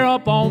bear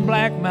up on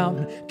Black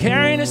Mountain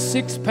carrying a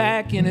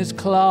six-pack in his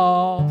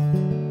claw.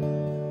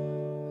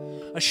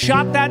 I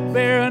shot that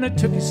bear and I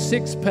took his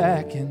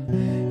six-pack,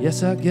 and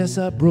yes, I guess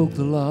I broke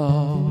the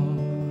law.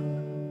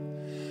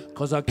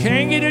 'Cause I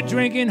can't get a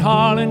drink in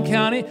Harlan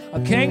County. I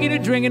can't get a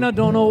drink and I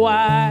don't know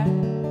why.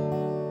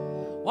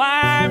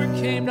 Why I ever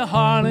came to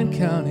Harlan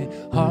County.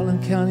 Harlan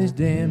County's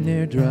damn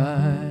near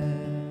dry.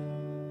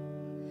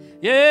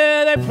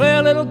 Yeah, they play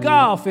a little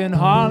golf in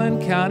Harlan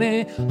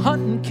County,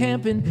 hunting,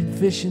 camping,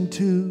 fishing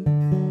too.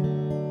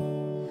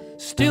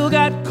 Still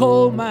got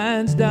coal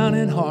mines down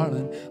in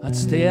Harlan. I'd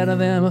stay out of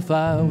them if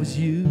I was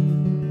you.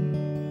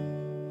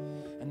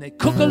 And they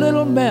cook a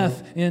little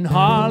meth in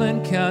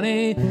Harlan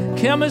County,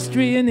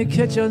 chemistry in the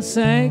kitchen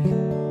sink.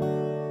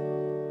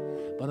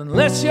 But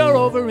unless you're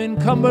over in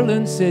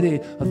Cumberland City,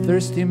 a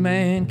thirsty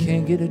man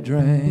can't get a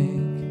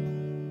drink.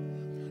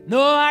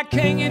 No, I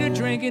can't get a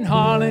drink in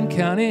Harlan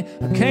County.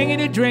 I can't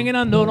get a drink and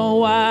I don't know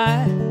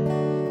why.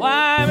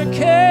 Why I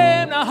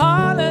came to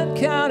Harlan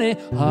County.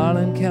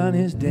 Harlan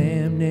County's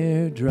damn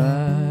near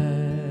dry.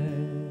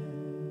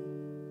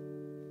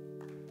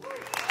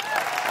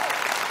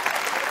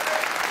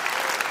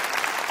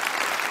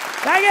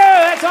 Thank you.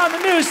 That's on the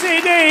new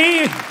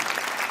CD,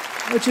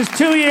 which is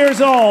 2 years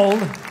old.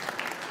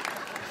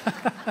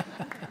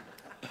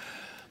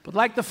 But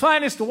like the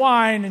finest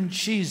wine and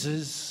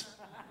cheeses.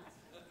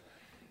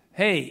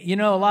 Hey, you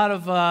know, a lot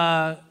of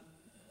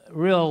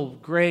real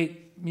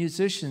great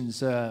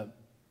musicians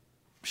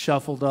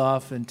shuffled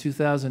off in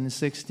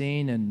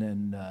 2016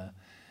 and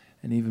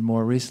even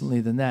more recently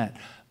than that.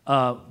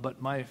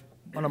 But one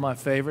of my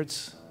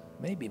favorites,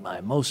 maybe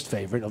my most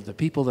favorite of the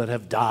people that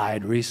have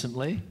died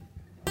recently,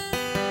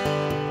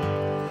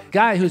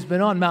 guy who's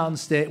been on Mountain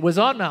Stage, was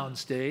on Mountain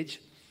Stage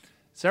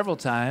several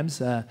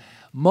times,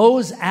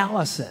 Mose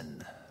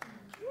Allison.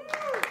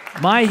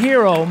 My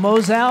hero,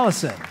 Mose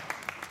Allison.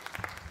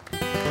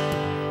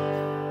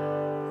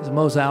 It's a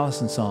Mose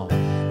Allison song.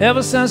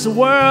 Ever since the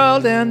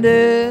world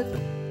ended,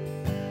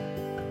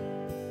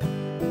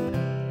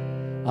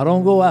 I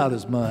don't go out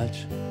as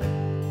much.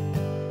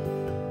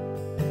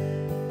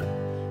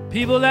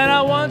 People that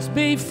I once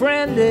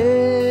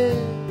befriended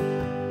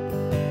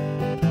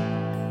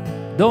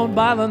don't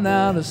bother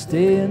now to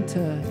stay in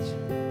touch.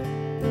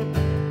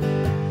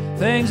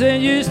 Things that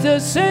used to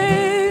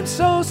seem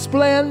so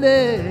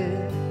splendid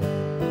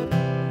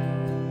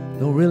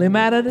don't really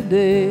matter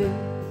today.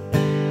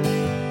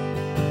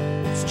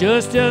 It's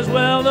just as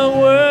well the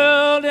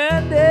world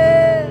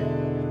ended.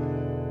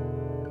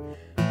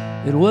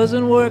 It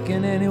wasn't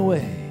working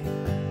anyway.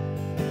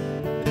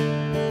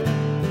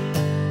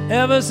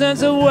 Ever since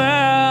the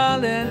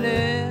world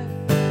ended,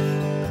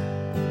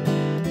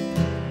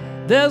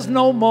 there's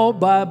no more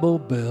Bible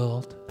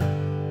Belt.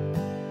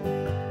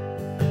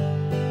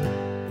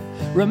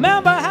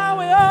 Remember how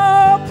we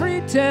all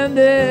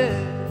pretended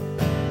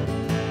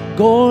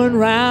going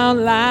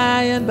round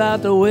lying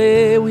about the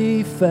way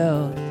we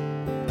felt.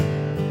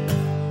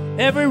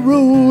 Every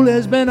rule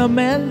has been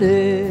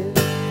amended.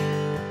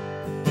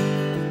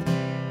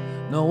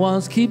 No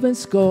one's keeping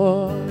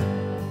score.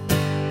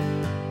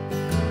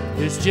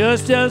 It's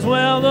just as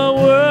well the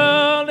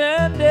world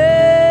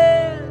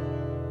ended.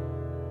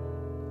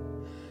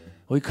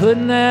 We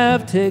couldn't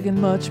have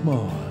taken much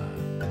more.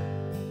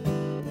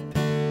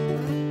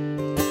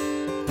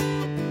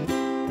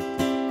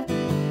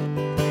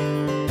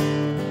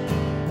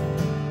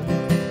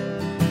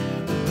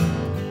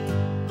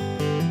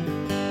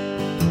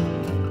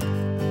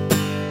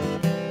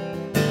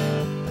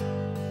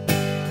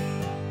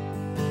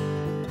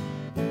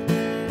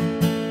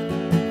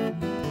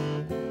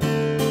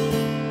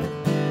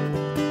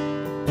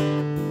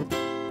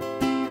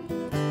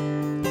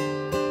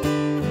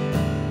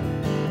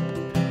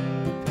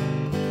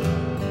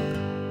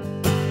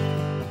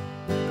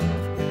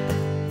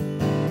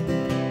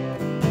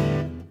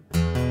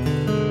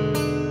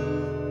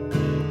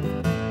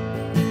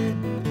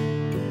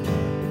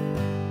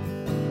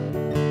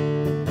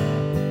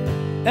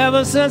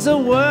 Ever since the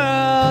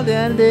world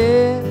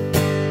ended,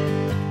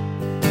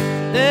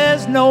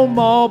 there's no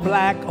more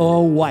black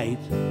or white.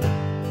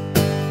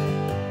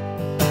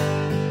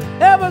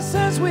 Ever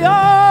since we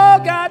all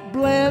got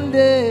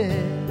blended,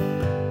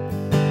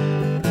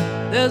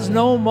 there's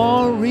no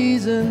more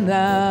reason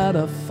now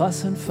to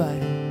fuss and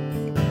fight.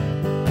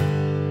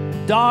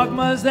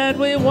 Dogmas that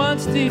we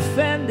once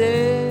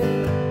defended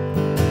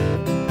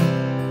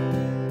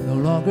no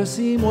longer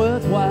seem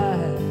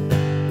worthwhile.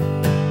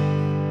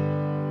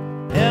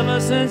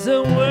 Ever since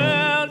the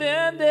world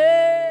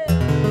ended,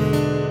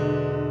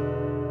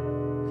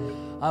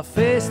 I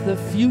face the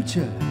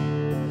future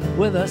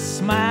with a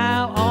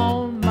smile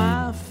on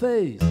my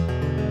face.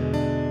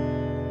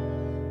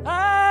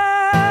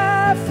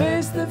 I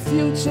face the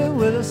future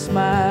with a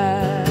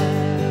smile.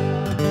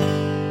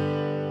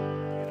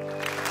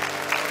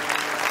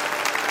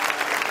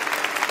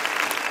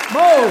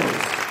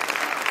 Mose.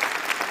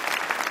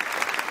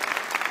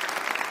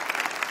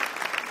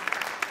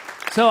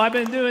 So I've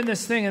been doing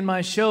this thing in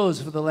my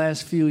shows for the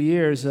last few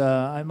years.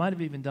 I might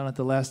have even done it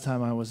the last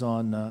time I was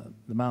on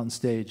the Mountain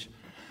Stage.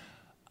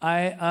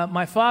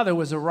 My father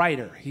was a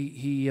writer.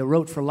 He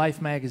wrote for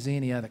Life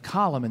magazine. He had a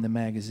column in the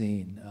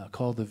magazine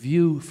called The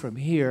View from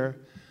Here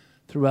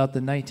throughout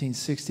the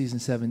 1960s and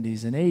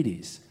 70s and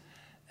 80s.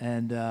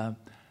 And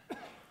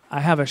I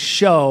have a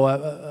show,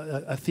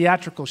 a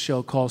theatrical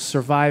show called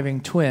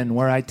Surviving Twin,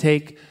 where I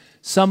take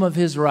some of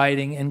his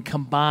writing and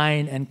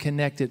combine and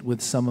connect it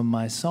with some of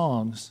my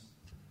songs.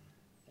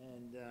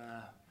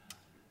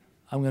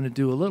 I'm going to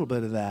do a little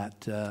bit of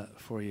that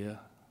for you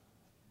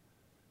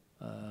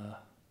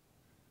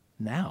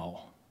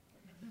now,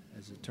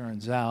 as it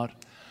turns out.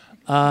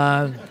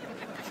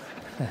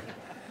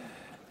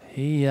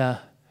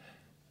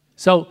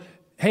 So,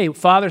 hey,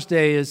 Father's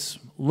Day is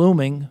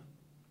looming.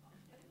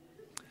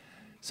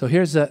 So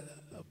here's a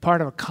part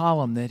of a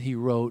column that he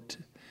wrote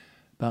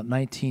about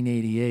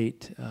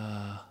 1988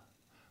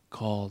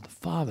 called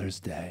Father's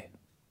Day.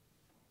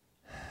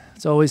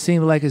 It's always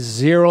seemed like a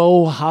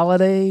zero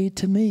holiday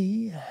to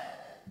me.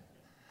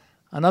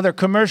 Another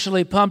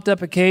commercially pumped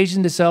up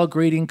occasion to sell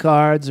greeting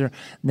cards or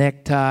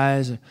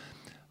neckties or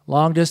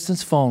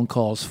long-distance phone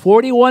calls.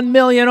 41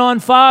 million on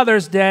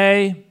Father's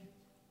Day.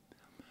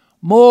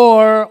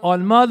 More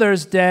on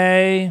Mother's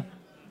Day.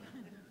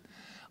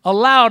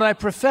 Aloud, I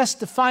profess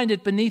to find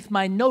it beneath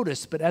my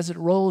notice, but as it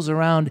rolls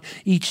around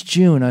each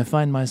June, I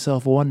find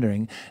myself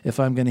wondering if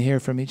I'm going to hear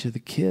from each of the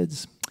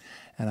kids,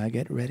 and I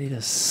get ready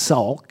to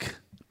sulk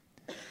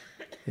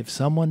if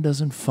someone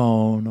doesn't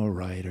phone or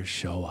write or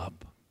show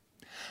up.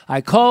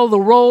 I call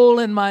the roll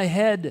in my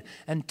head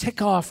and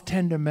tick off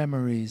tender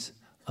memories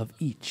of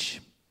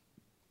each.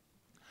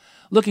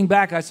 Looking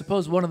back, I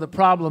suppose one of the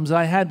problems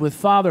I had with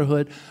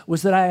fatherhood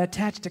was that I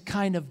attached a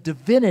kind of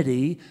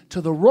divinity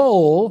to the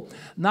role.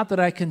 Not that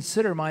I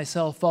consider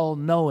myself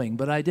all-knowing,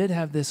 but I did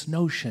have this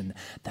notion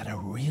that a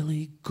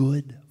really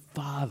good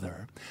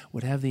father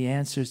would have the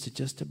answers to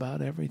just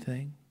about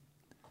everything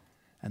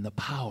and the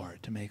power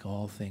to make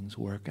all things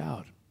work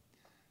out.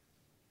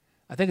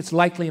 I think it's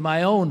likely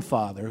my own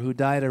father, who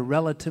died a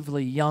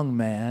relatively young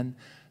man,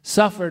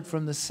 suffered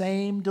from the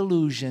same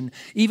delusion,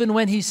 even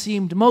when he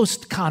seemed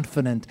most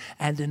confident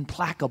and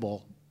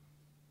implacable.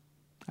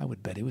 I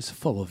would bet he was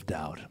full of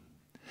doubt,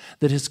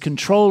 that his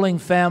controlling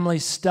family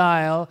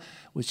style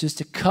was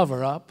just a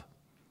cover-up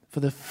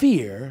for the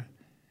fear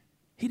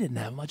he didn't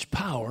have much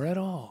power at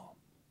all.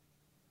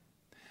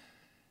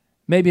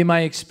 Maybe my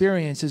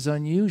experience is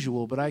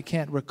unusual, but I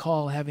can't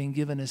recall having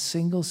given a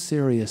single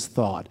serious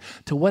thought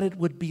to what it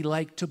would be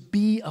like to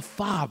be a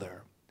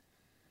father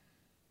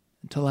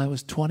until I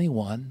was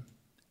 21,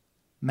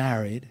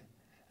 married,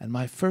 and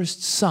my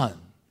first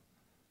son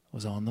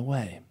was on the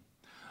way.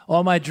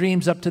 All my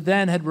dreams up to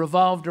then had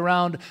revolved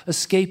around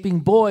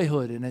escaping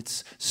boyhood and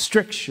its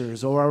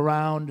strictures, or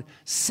around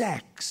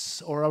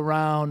sex, or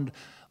around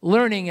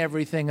learning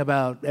everything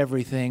about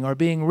everything, or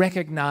being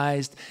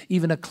recognized,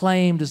 even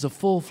acclaimed as a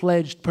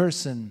full-fledged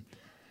person.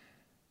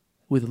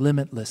 with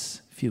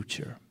limitless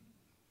future.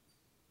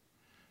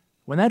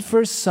 When that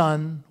first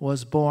son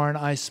was born,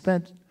 I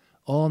spent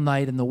all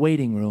night in the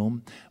waiting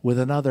room with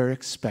another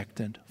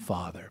expectant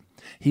father.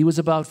 He was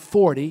about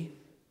 40,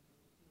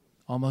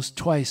 almost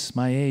twice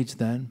my age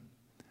then.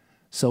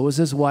 So was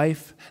his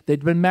wife.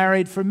 They'd been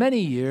married for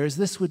many years.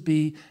 This would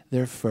be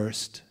their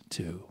first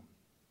too.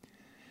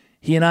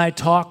 He and I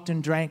talked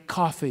and drank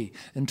coffee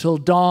until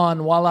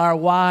dawn while our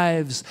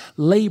wives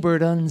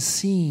labored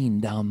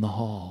unseen down the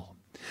hall.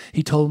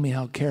 He told me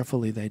how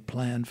carefully they'd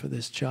planned for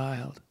this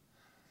child,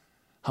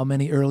 how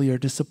many earlier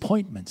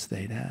disappointments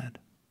they'd had.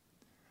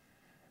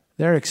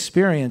 Their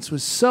experience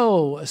was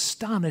so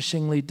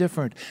astonishingly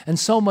different and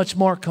so much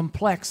more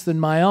complex than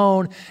my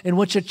own, in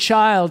which a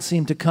child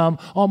seemed to come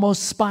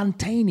almost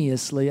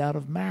spontaneously out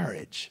of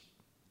marriage.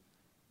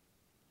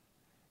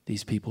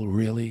 These people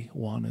really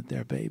wanted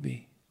their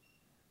baby.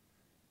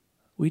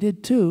 We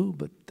did too,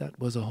 but that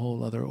was a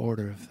whole other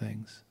order of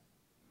things.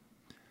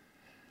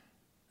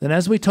 Then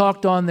as we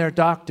talked on, their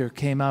doctor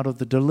came out of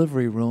the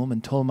delivery room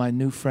and told my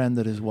new friend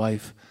that his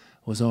wife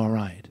was all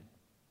right.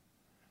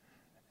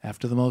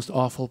 After the most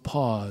awful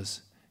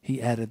pause,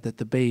 he added that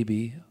the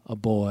baby, a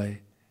boy,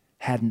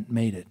 hadn't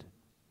made it.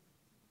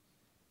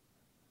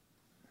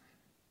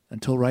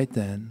 Until right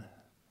then,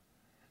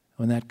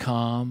 when that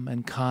calm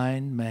and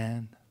kind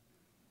man,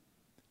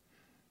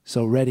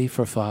 so ready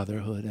for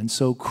fatherhood and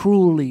so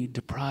cruelly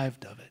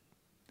deprived of it,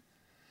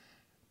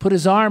 put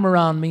his arm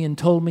around me and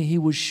told me he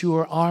was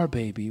sure our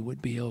baby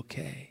would be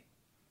okay.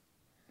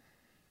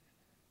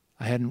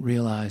 I hadn't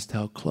realized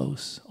how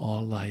close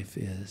all life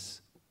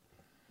is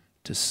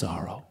to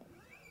sorrow.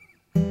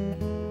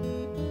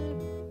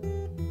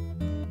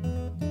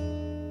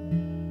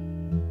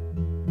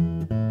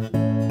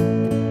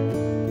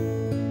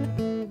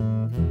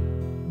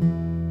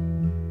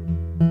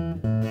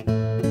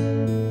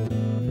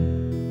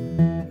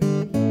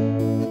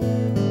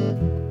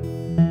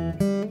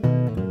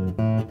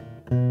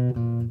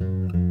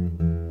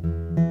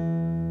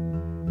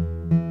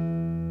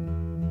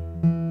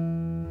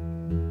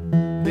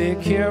 Be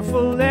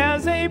careful,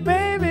 there's a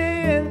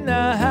baby in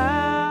the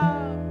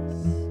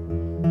house,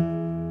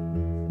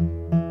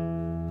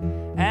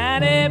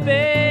 and a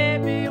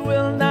baby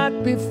will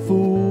not be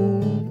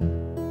fooled.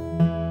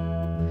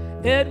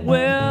 It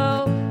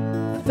will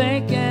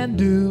think and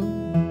do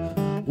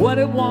what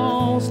it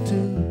wants to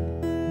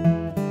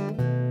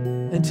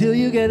until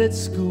you get it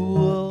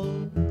schooled.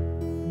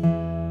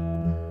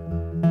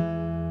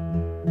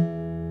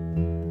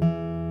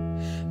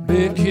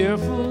 Be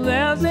careful,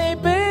 there's a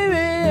baby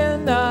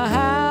in the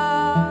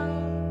house,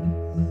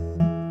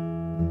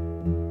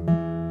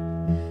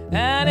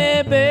 and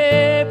a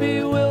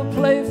baby will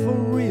play for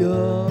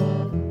real.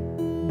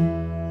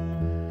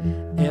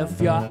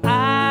 If your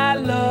I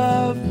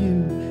love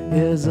you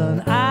is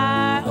an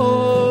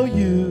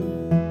IOU,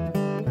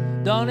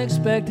 don't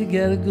expect to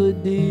get a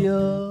good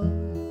deal.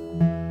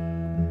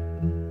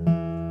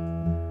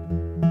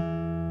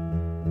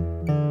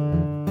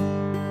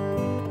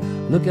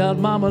 Look out,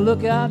 mama,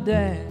 look out,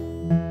 dad.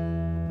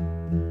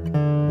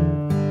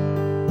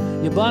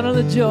 Your bundle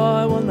of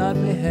joy will not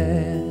be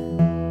had.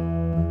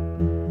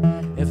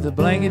 If the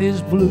blanket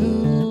is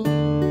blue,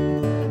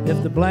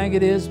 if the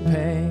blanket is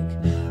pink,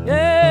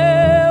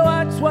 yeah,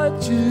 watch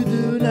what you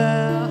do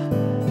now.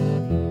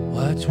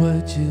 Watch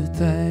what you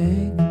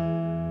think.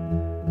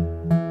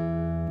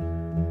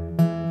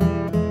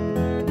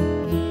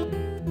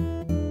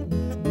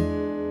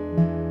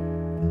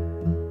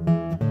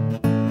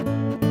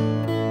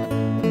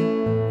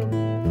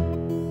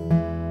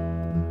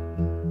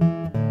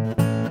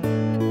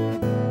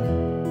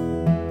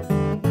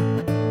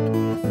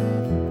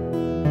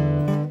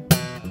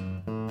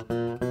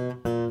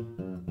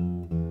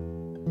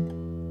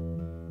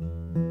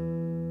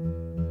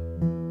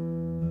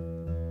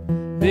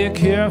 Be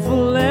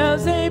careful,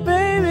 there's a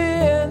baby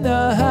in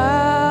the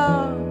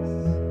house,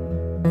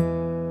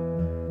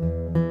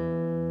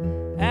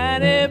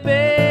 and a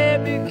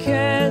baby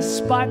can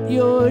spot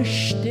your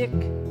shtick.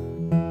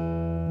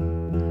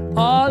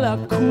 All a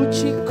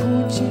coochie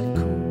coochie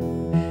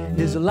coo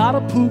is a lot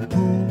of poo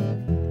poo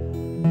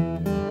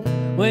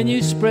when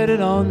you spread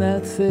it on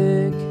that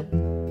thick.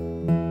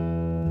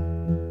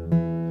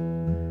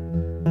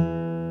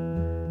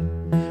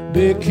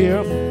 Be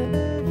careful.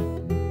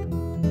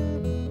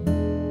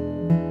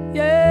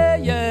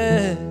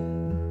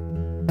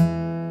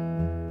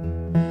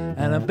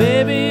 And a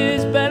baby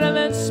is better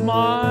than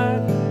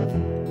smart.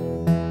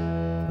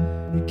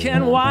 You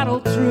can waddle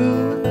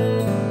through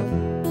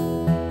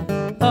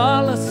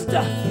all the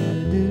stuff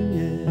you do,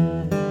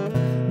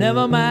 yeah.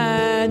 Never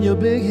mind your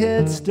big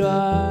head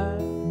start.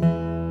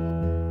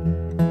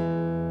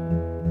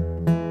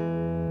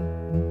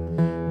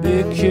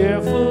 Be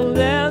careful,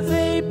 there's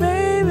a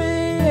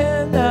baby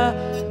in the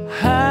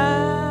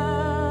house.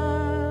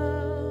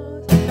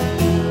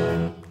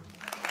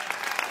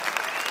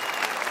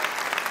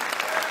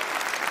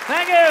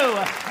 Thank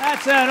you.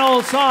 That's an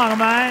old song of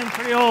mine,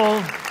 pretty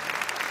old.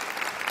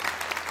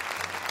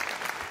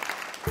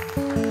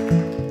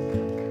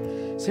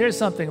 So here's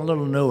something a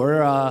little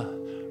newer.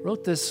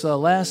 Wrote this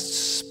last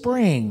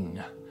spring.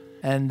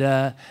 And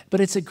but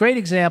it's a great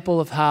example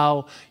of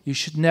how you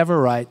should never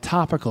write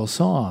topical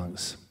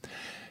songs.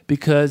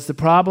 Because the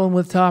problem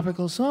with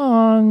topical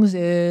songs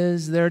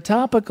is they're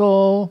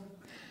topical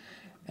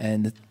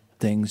and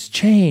things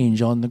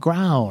change on the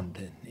ground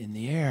and in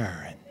the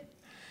air and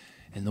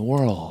in the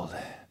world.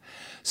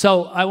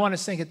 So I want to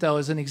sing it, though,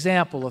 as an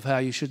example of how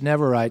you should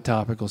never write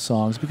topical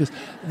songs, because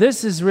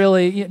this is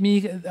really, I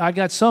mean, I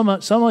got so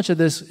much of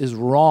this is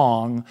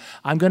wrong.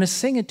 I'm going to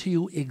sing it to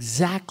you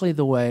exactly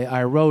the way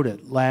I wrote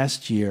it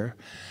last year,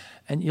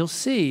 and you'll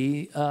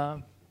see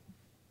what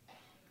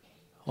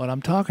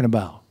I'm talking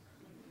about.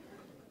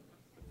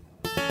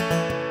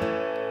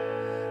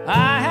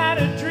 I had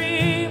a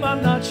dream,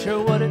 I'm not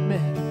sure what it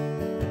meant,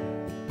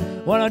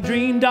 when I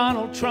dreamed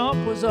Donald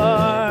Trump was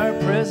our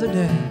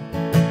president.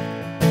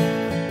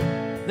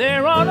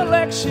 There on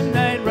election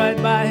night, right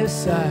by his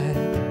side,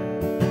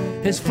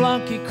 his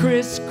flunky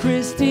Chris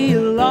Christie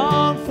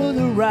along for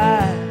the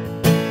ride.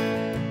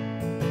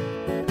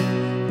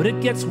 But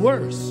it gets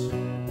worse.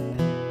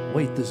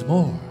 Wait, there's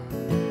more.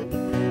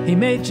 He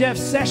made Jeff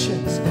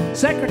Sessions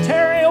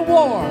Secretary of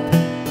War.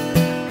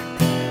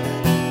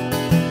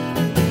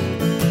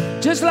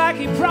 Just like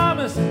he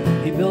promised,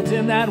 he built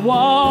in that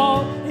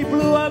wall. He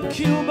blew up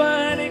Cuba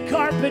and he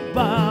carpet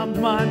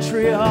bombed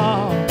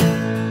Montreal.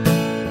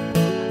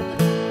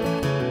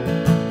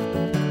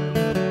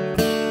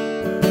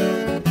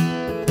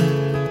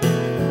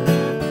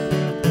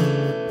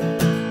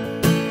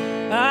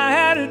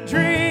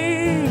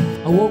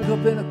 I woke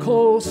up in a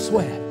cold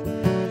sweat.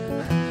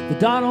 But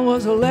Donald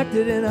was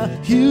elected in a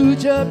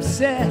huge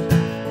upset.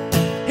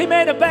 He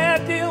made a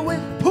bad deal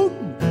with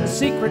Putin, a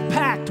secret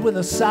pact with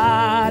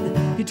Assad.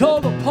 He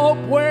told the Pope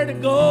where to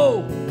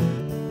go.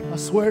 I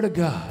swear to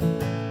God.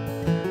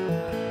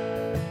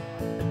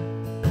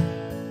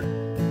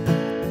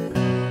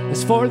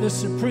 As for the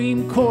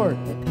Supreme Court,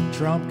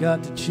 Trump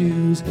got to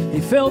choose. He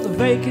filled the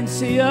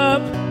vacancy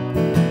up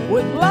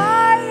with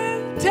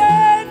lying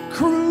Ted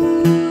Cruz.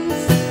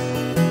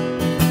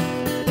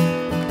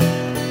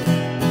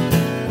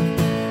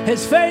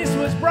 His face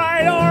was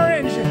bright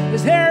orange,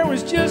 his hair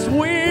was just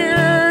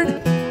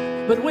weird,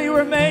 but we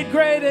were made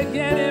great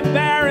again,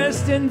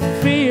 embarrassed and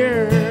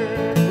feared.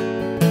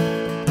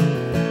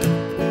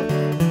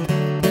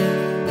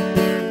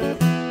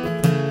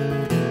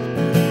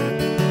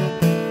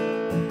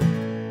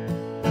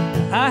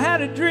 I had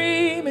a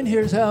dream, and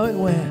here's how it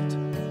went.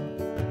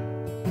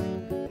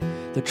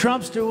 The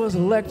Trumpster was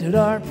elected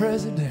our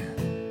president.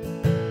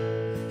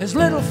 His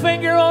little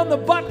finger on the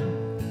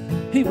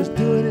button, he was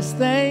doing his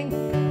thing.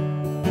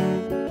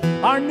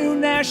 Our new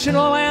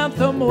national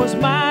anthem was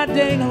My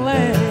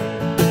Ding-a-Lang.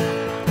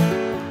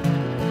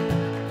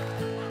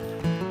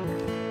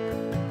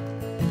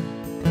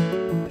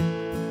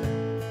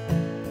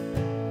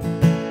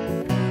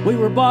 We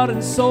were bought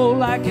and sold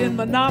like in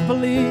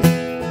Monopoly.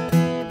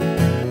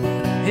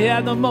 He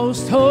had the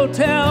most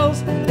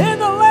hotels in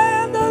the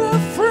land of the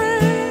free.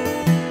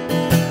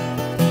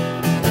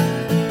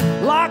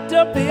 Locked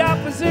up the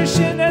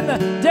opposition and the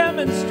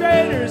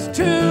demonstrators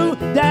too.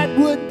 That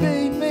would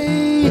be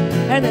me,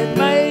 and it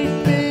may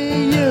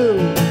be you.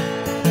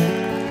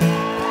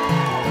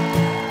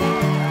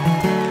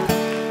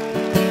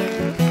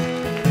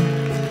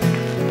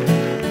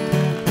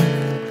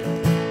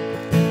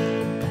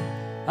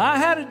 I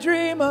had a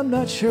dream, I'm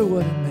not sure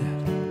what it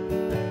meant,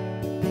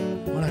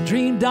 when I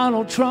dreamed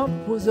Donald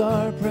Trump was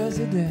our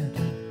president.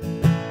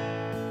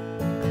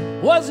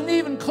 Wasn't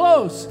even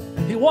close,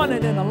 he won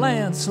it in a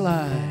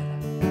landslide.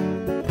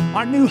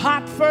 Our new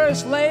hot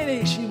first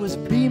lady, she was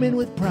beaming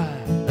with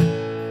pride.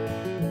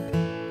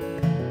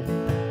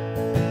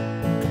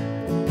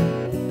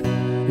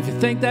 If you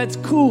think that's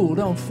cool,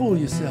 don't fool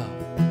yourself.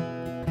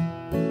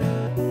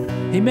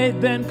 He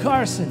made Ben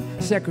Carson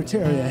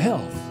Secretary of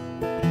Health,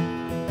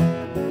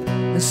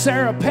 and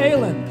Sarah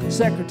Palin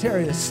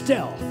Secretary of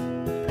Stealth.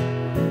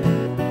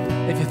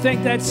 If you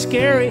think that's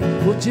scary,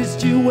 well,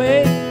 just you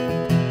wait.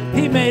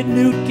 He made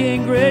Newt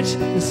Gingrich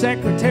the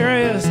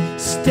Secretary of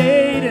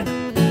State, and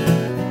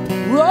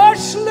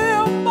Rush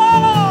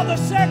Limbaugh the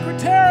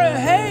Secretary of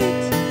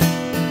Hate.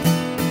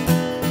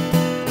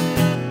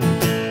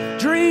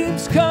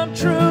 Dreams come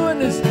true in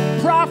this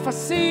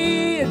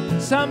prophecy,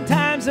 and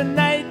sometimes a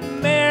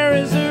nightmare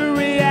is a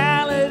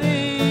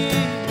reality.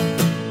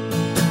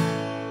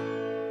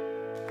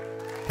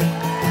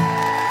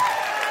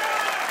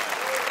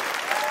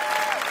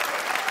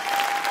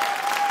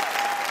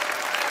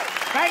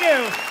 Thank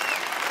you.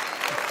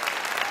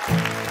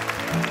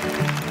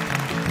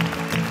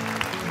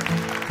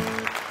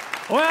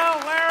 Well,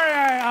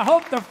 Larry, I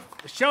hope the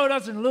show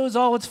doesn't lose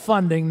all its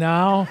funding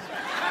now.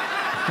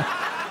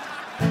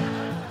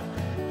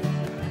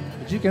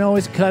 But you can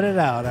always cut it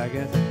out, I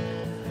guess.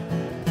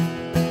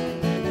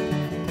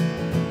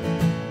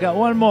 Got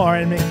one more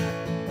in me.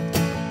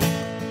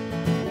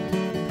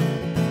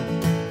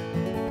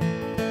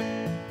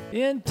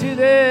 Into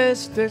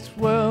this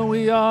world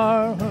we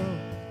are,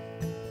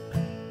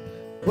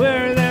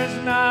 where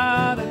there's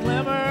not a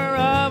glimmer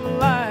of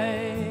light.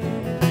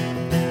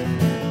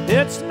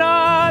 It's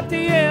not the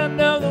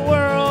end of the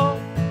world,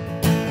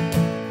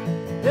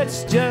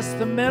 it's just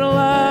the middle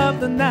of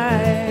the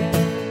night,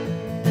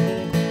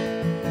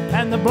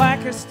 and the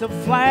blackest of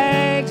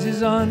flags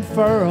is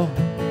unfurled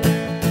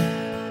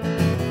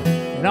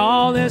in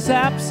all this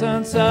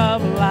absence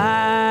of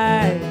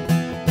light.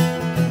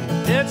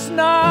 It's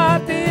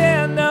not the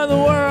end of the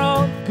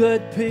world,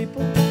 good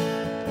people,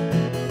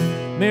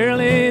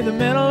 merely the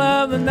middle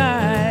of the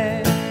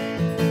night.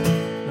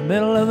 The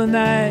middle of the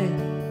night,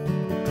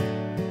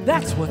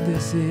 that's what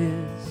this is.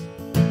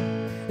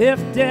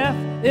 If death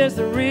is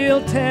the real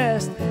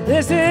test,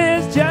 this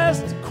is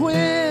just a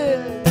quiz.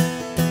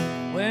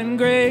 When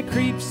gray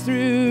creeps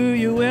through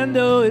your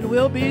window, it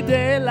will be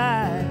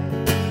daylight.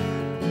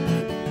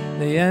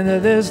 The end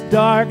of this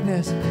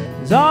darkness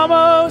is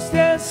almost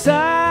in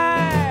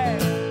sight.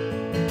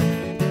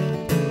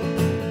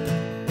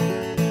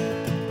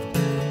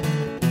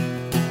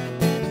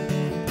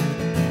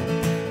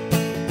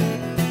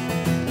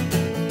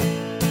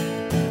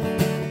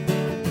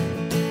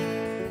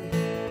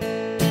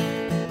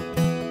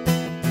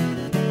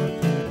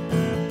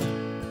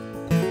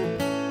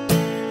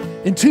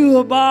 Into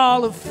a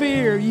ball of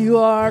fear you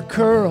are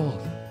curled.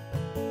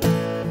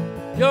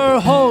 You're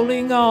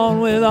holding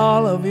on with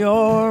all of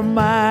your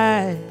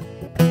might.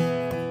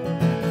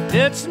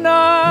 It's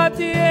not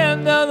the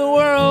end of the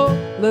world,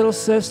 little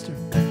sister.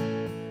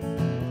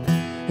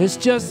 It's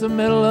just the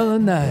middle of the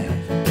night.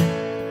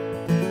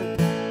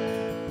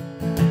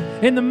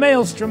 In the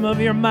maelstrom of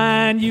your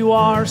mind you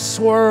are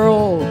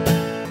swirled.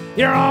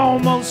 You're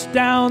almost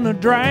down the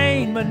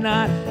drain, but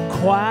not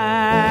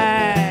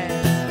quite.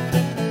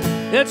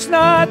 It's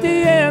not the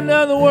end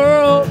of the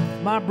world,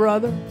 my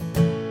brother.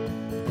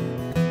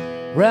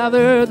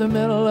 Rather the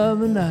middle of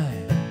the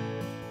night.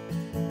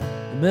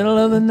 The middle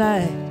of the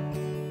night.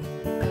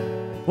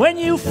 When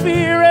you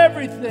fear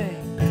everything,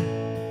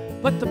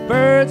 but the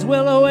birds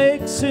will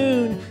awake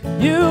soon,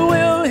 you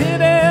will hear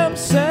them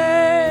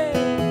say,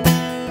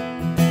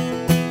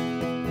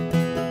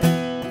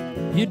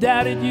 you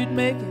doubted you'd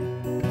make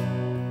it,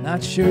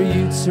 not sure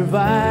you'd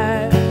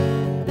survive.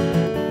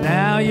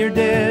 Now you're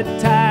dead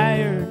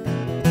tired,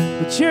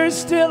 but you're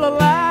still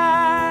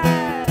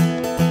alive.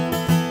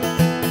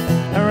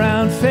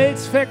 Around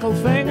fate's fickle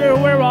finger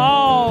we're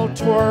all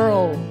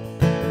twirled.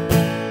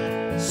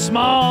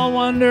 Small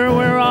wonder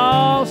we're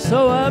all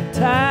so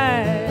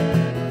uptight.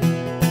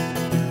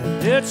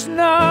 It's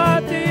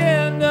not the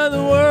end of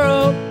the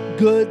world,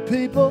 good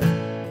people,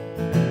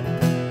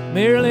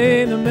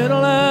 merely the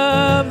middle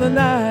of the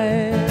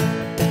night.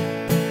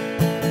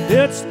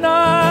 It's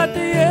not the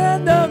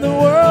end of the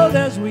world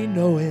as we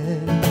know it.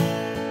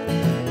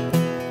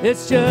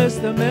 It's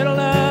just the middle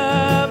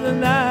of the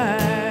night.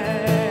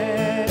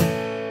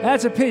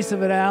 That's a piece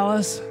of it,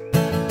 Alice.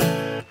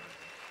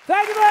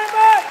 Thank you very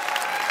much.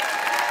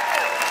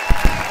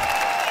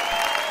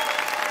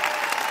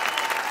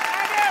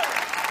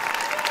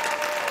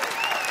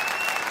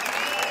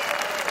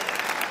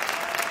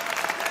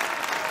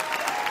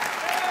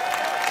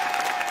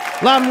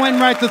 Loudon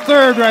Wainwright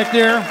III right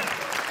there.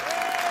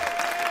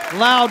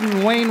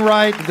 Loudon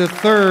Wainwright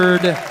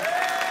III.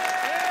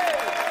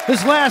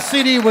 His last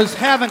CD was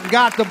Haven't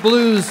Got the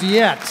Blues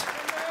Yet.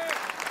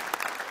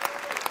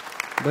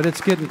 But it's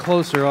getting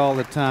closer all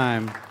the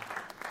time.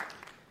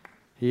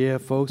 Yeah,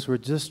 folks, we're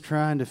just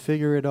trying to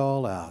figure it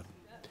all out.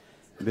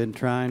 Been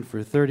trying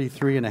for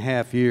 33 and a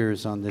half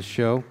years on this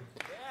show.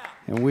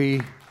 And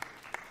we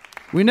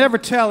never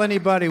tell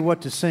anybody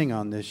what to sing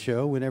on this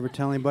show. We never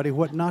tell anybody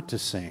what not to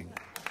sing.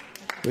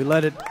 We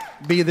let it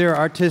be their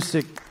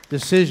artistic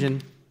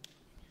decision.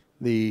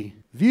 The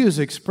views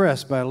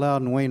expressed by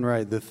Loudon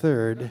Wainwright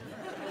III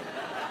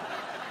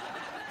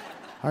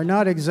are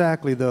not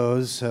exactly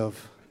those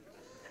of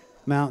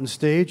Mountain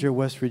Stage or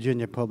West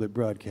Virginia Public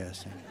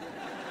Broadcasting.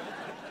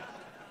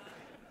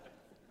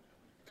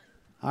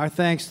 Our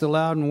thanks to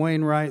Loudon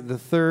Wainwright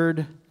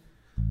III,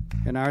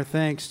 and our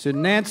thanks to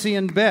Nancy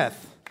and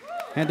Beth,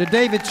 and to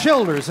David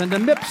Childers, and to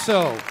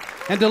Mipso,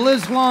 and to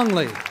Liz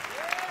Longley.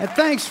 And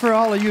thanks for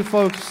all of you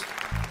folks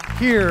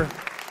here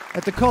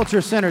at the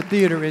Culture Center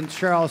Theater in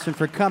Charleston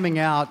for coming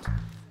out,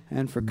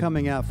 and for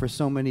coming out for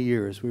so many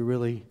years. We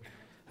really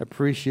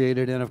appreciate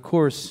it. And of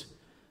course,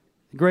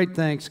 great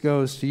thanks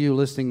goes to you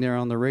listening there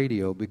on the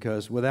radio,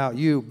 because without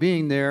you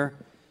being there,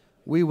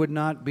 we would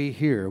not be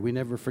here. We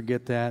never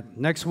forget that.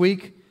 Next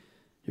week,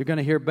 you're going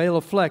to hear Bela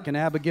Fleck and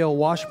Abigail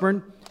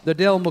Washburn, the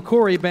Del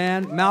McCoury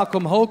Band,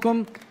 Malcolm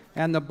Holcomb,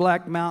 and the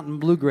Black Mountain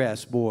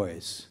Bluegrass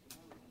Boys.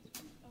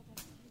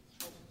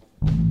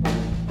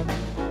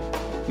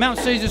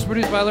 Mountain Stage is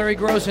produced by Larry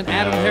Gross and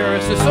Adam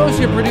Harris.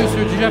 Associate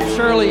producers Jeff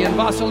Shirley and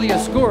Vasilia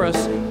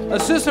Skouras.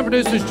 Assistant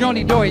producers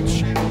Joni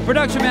Deutsch.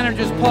 Production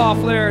managers Paul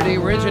Flaherty.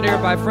 We're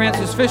engineered by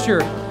Francis Fisher,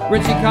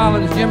 Richie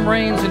Collins, Jim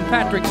Raines, and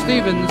Patrick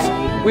Stevens.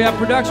 We have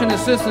production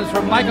assistants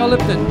from Michael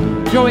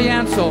Lipton, Joey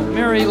Ansel,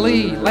 Mary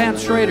Lee,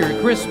 Lance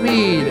Schrader, Chris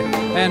Mead,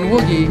 and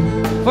Woogie.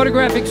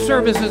 Photographic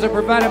services are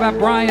provided by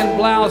Brian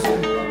Blouse.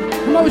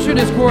 Promotion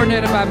is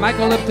coordinated by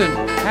Michael Lipton,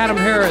 Adam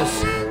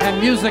Harris, and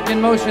Music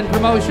in Motion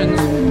Promotions.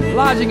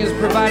 Lodging is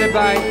provided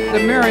by the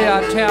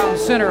Marriott Town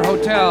Center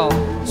Hotel,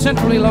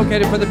 centrally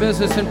located for the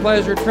business and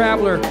pleasure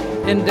traveler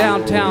in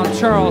downtown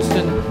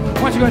Charleston.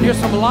 Why don't you go and hear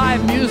some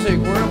live music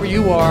wherever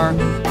you are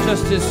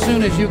just as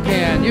soon as you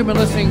can. You've been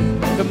listening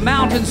to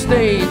Mountain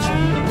Stage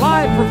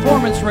live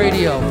performance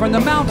radio from the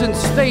Mountain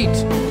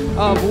State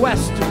of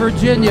West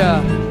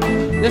Virginia.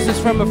 This is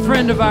from a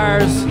friend of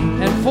ours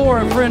and for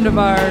a friend of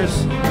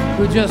ours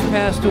who just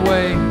passed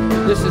away.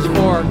 This is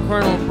for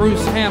Colonel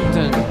Bruce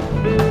Hampton.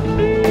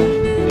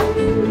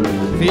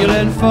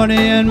 Feeling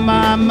funny in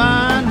my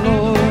mind,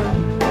 Lord,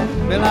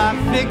 feel like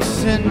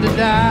fixing to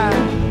die.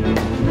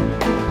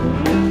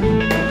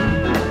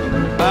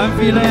 I'm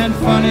feeling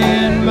funny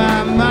in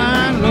my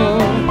mind,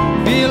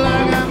 Lord, feel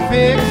like I'm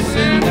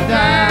fixing to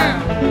die.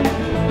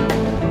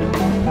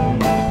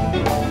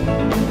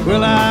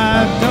 Well,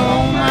 I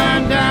don't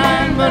mind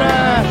dying, but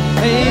I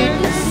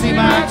hate to see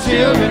my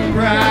children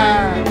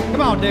cry.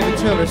 Come on, David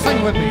Childers,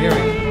 sing with me, here.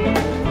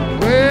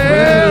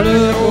 Well,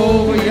 look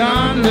over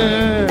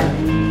yonder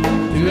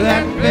to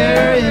that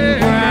burying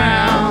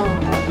ground.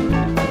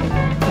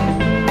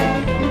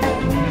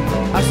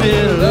 I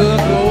said,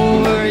 look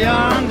over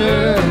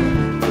yonder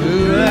to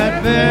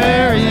that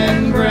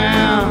burying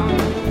ground.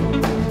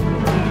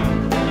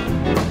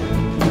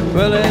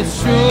 Well, it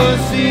sure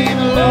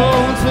seems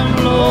lonesome,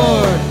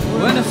 Lord,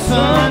 when the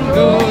sun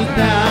goes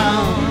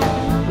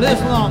down.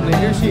 Listen along,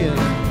 here she is.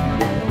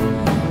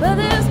 Well,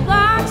 there's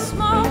black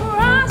smoke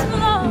rising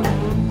low,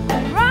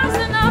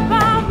 rising up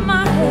out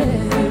my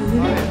head.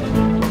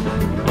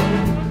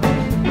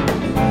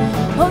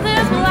 Oh,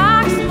 there's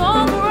black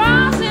smoke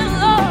rising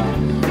low,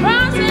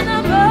 rising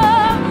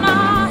above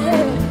my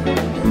head.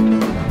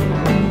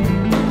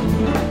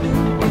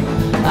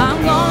 I'm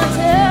gonna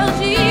tell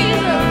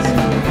Jesus,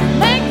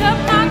 make up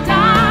my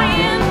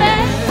dying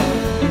bed.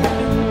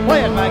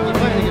 Play it, Mikey,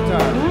 play the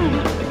guitar.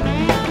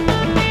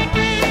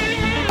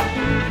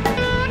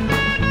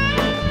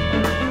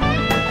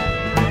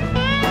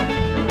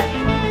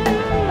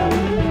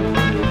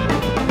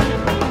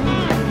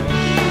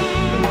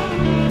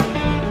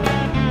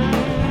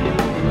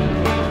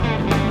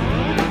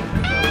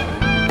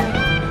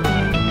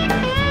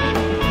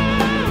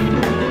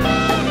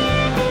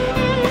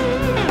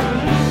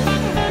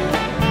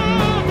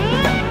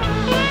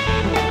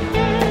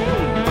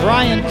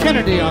 Brian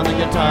Kennedy on the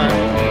guitar.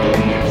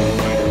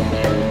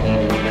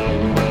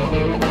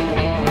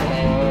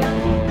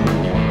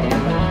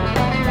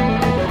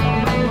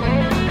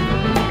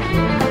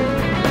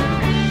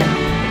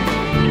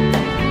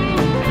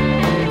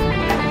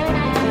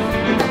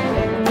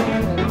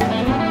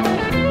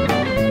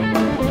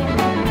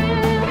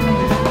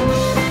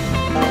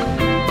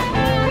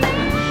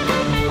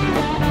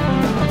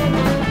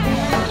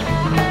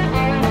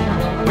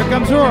 Here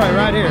comes Roy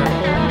right here.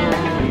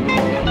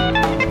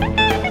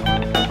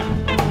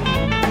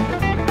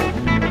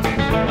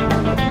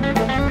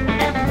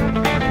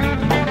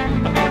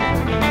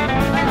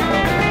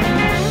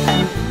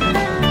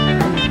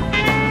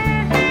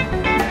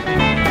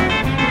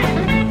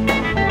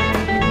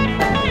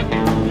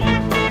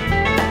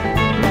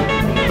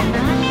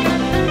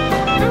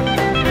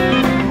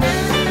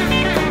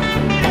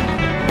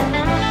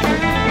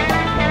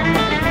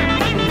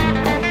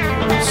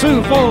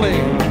 Sue Foley.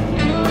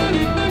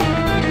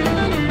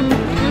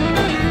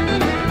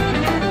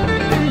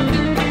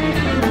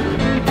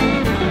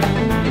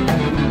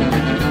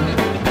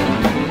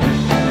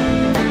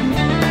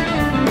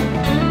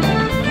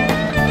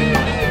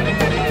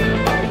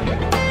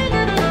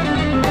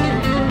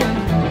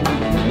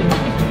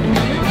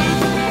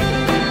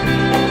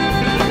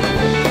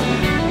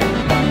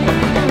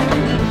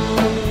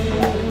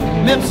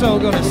 Mipso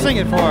gonna sing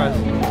it for us.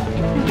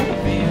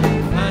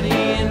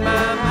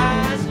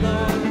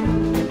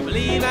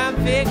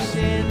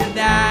 Fixing to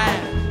die.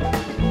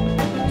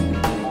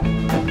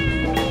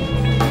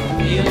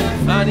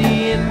 Feeling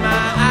funny in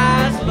my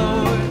eyes,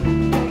 Lord.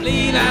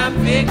 Believe I'm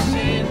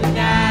fixing to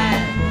die.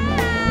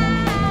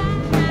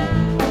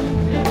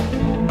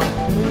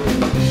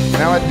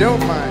 Now I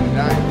don't mind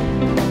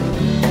dying,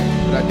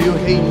 but I do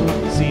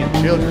hate seeing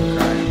children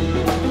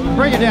crying.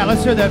 Bring it down.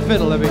 Let's hear that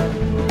fiddle, Libby.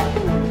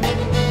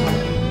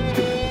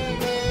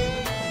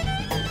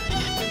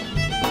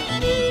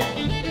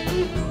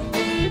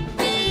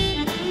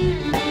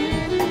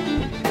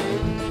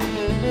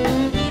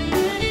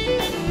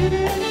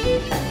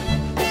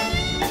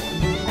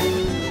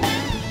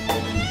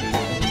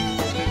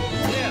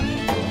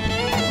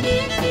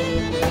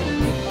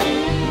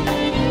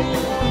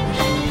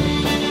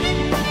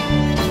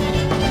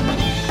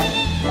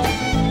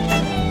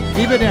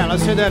 Keep it down.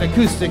 Let's hear that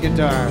acoustic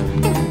guitar.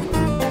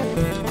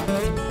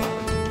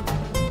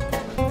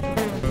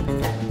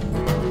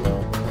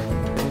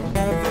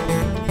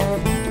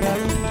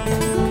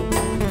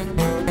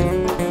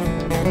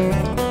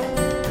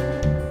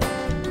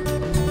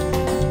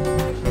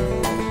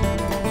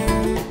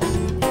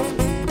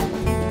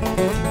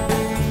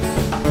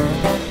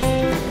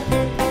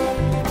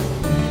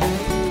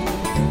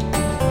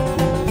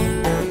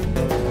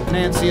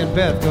 Nancy and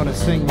Beth going to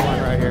sing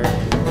one right here.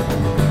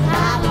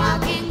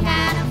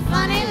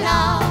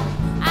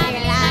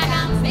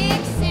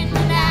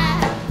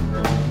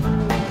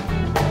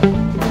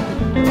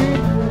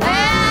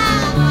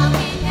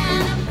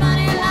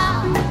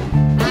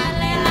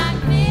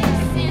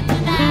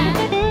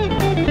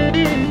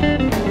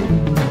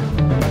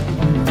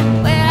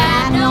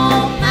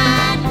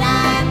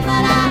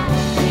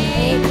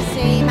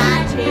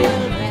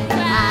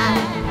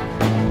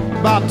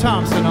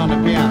 Thompson on the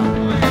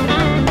piano.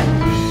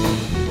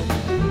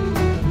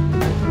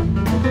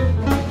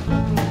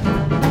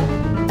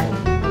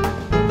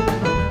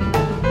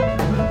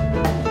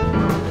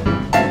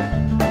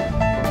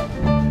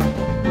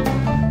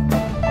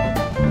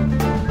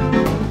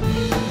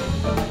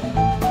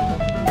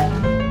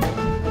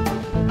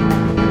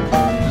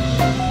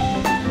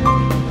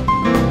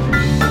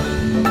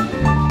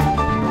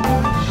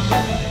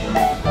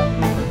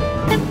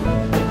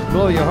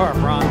 Blow your heart,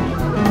 Ron.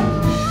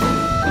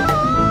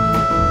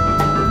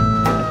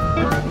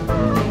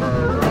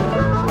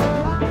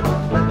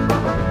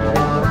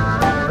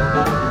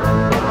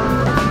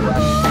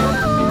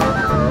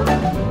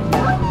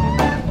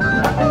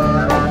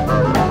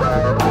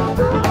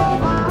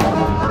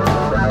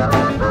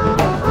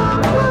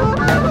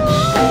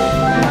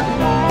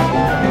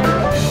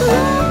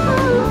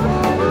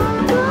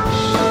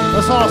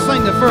 Let's all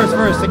sing the first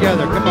verse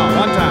together. Come on,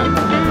 one time.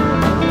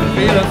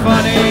 Feeling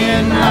funny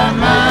in my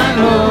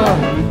mind, Lord.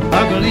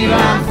 I believe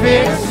I'm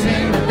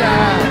fixing to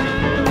die.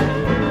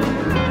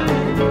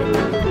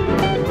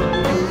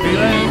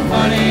 Feeling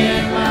funny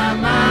in my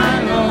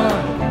mind, Lord.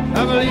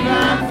 I believe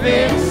I'm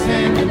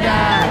fixing to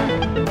die.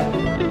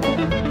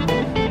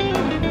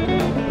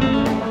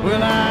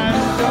 Well, I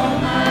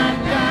don't mind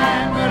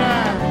dying, but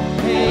I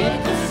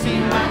hate to see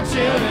my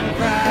children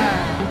cry.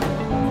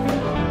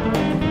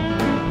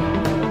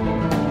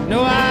 No,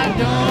 I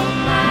don't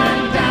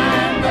mind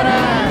dying, but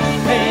I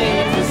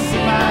hate to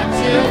see my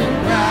children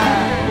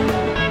cry.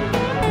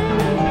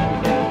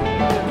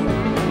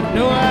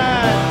 No, I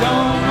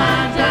don't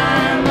mind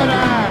dying, but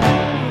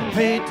I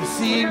hate to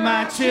see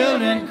my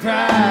children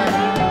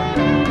cry.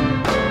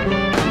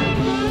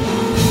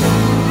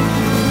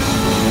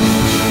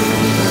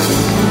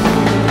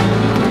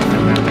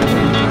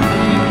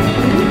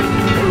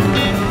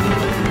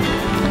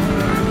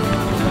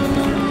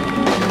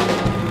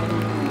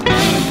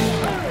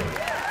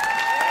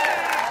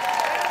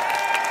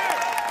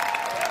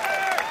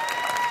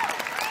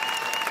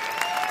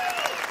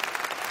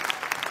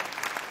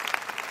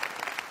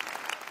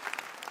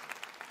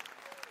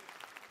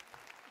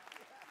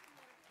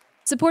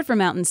 Support for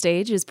Mountain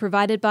Stage is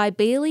provided by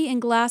Bailey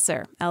and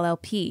Glasser,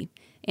 LLP,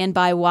 and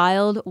by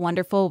Wild,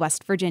 Wonderful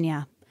West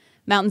Virginia.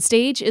 Mountain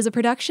Stage is a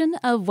production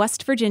of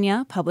West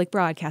Virginia Public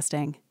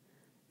Broadcasting.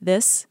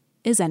 This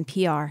is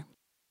NPR.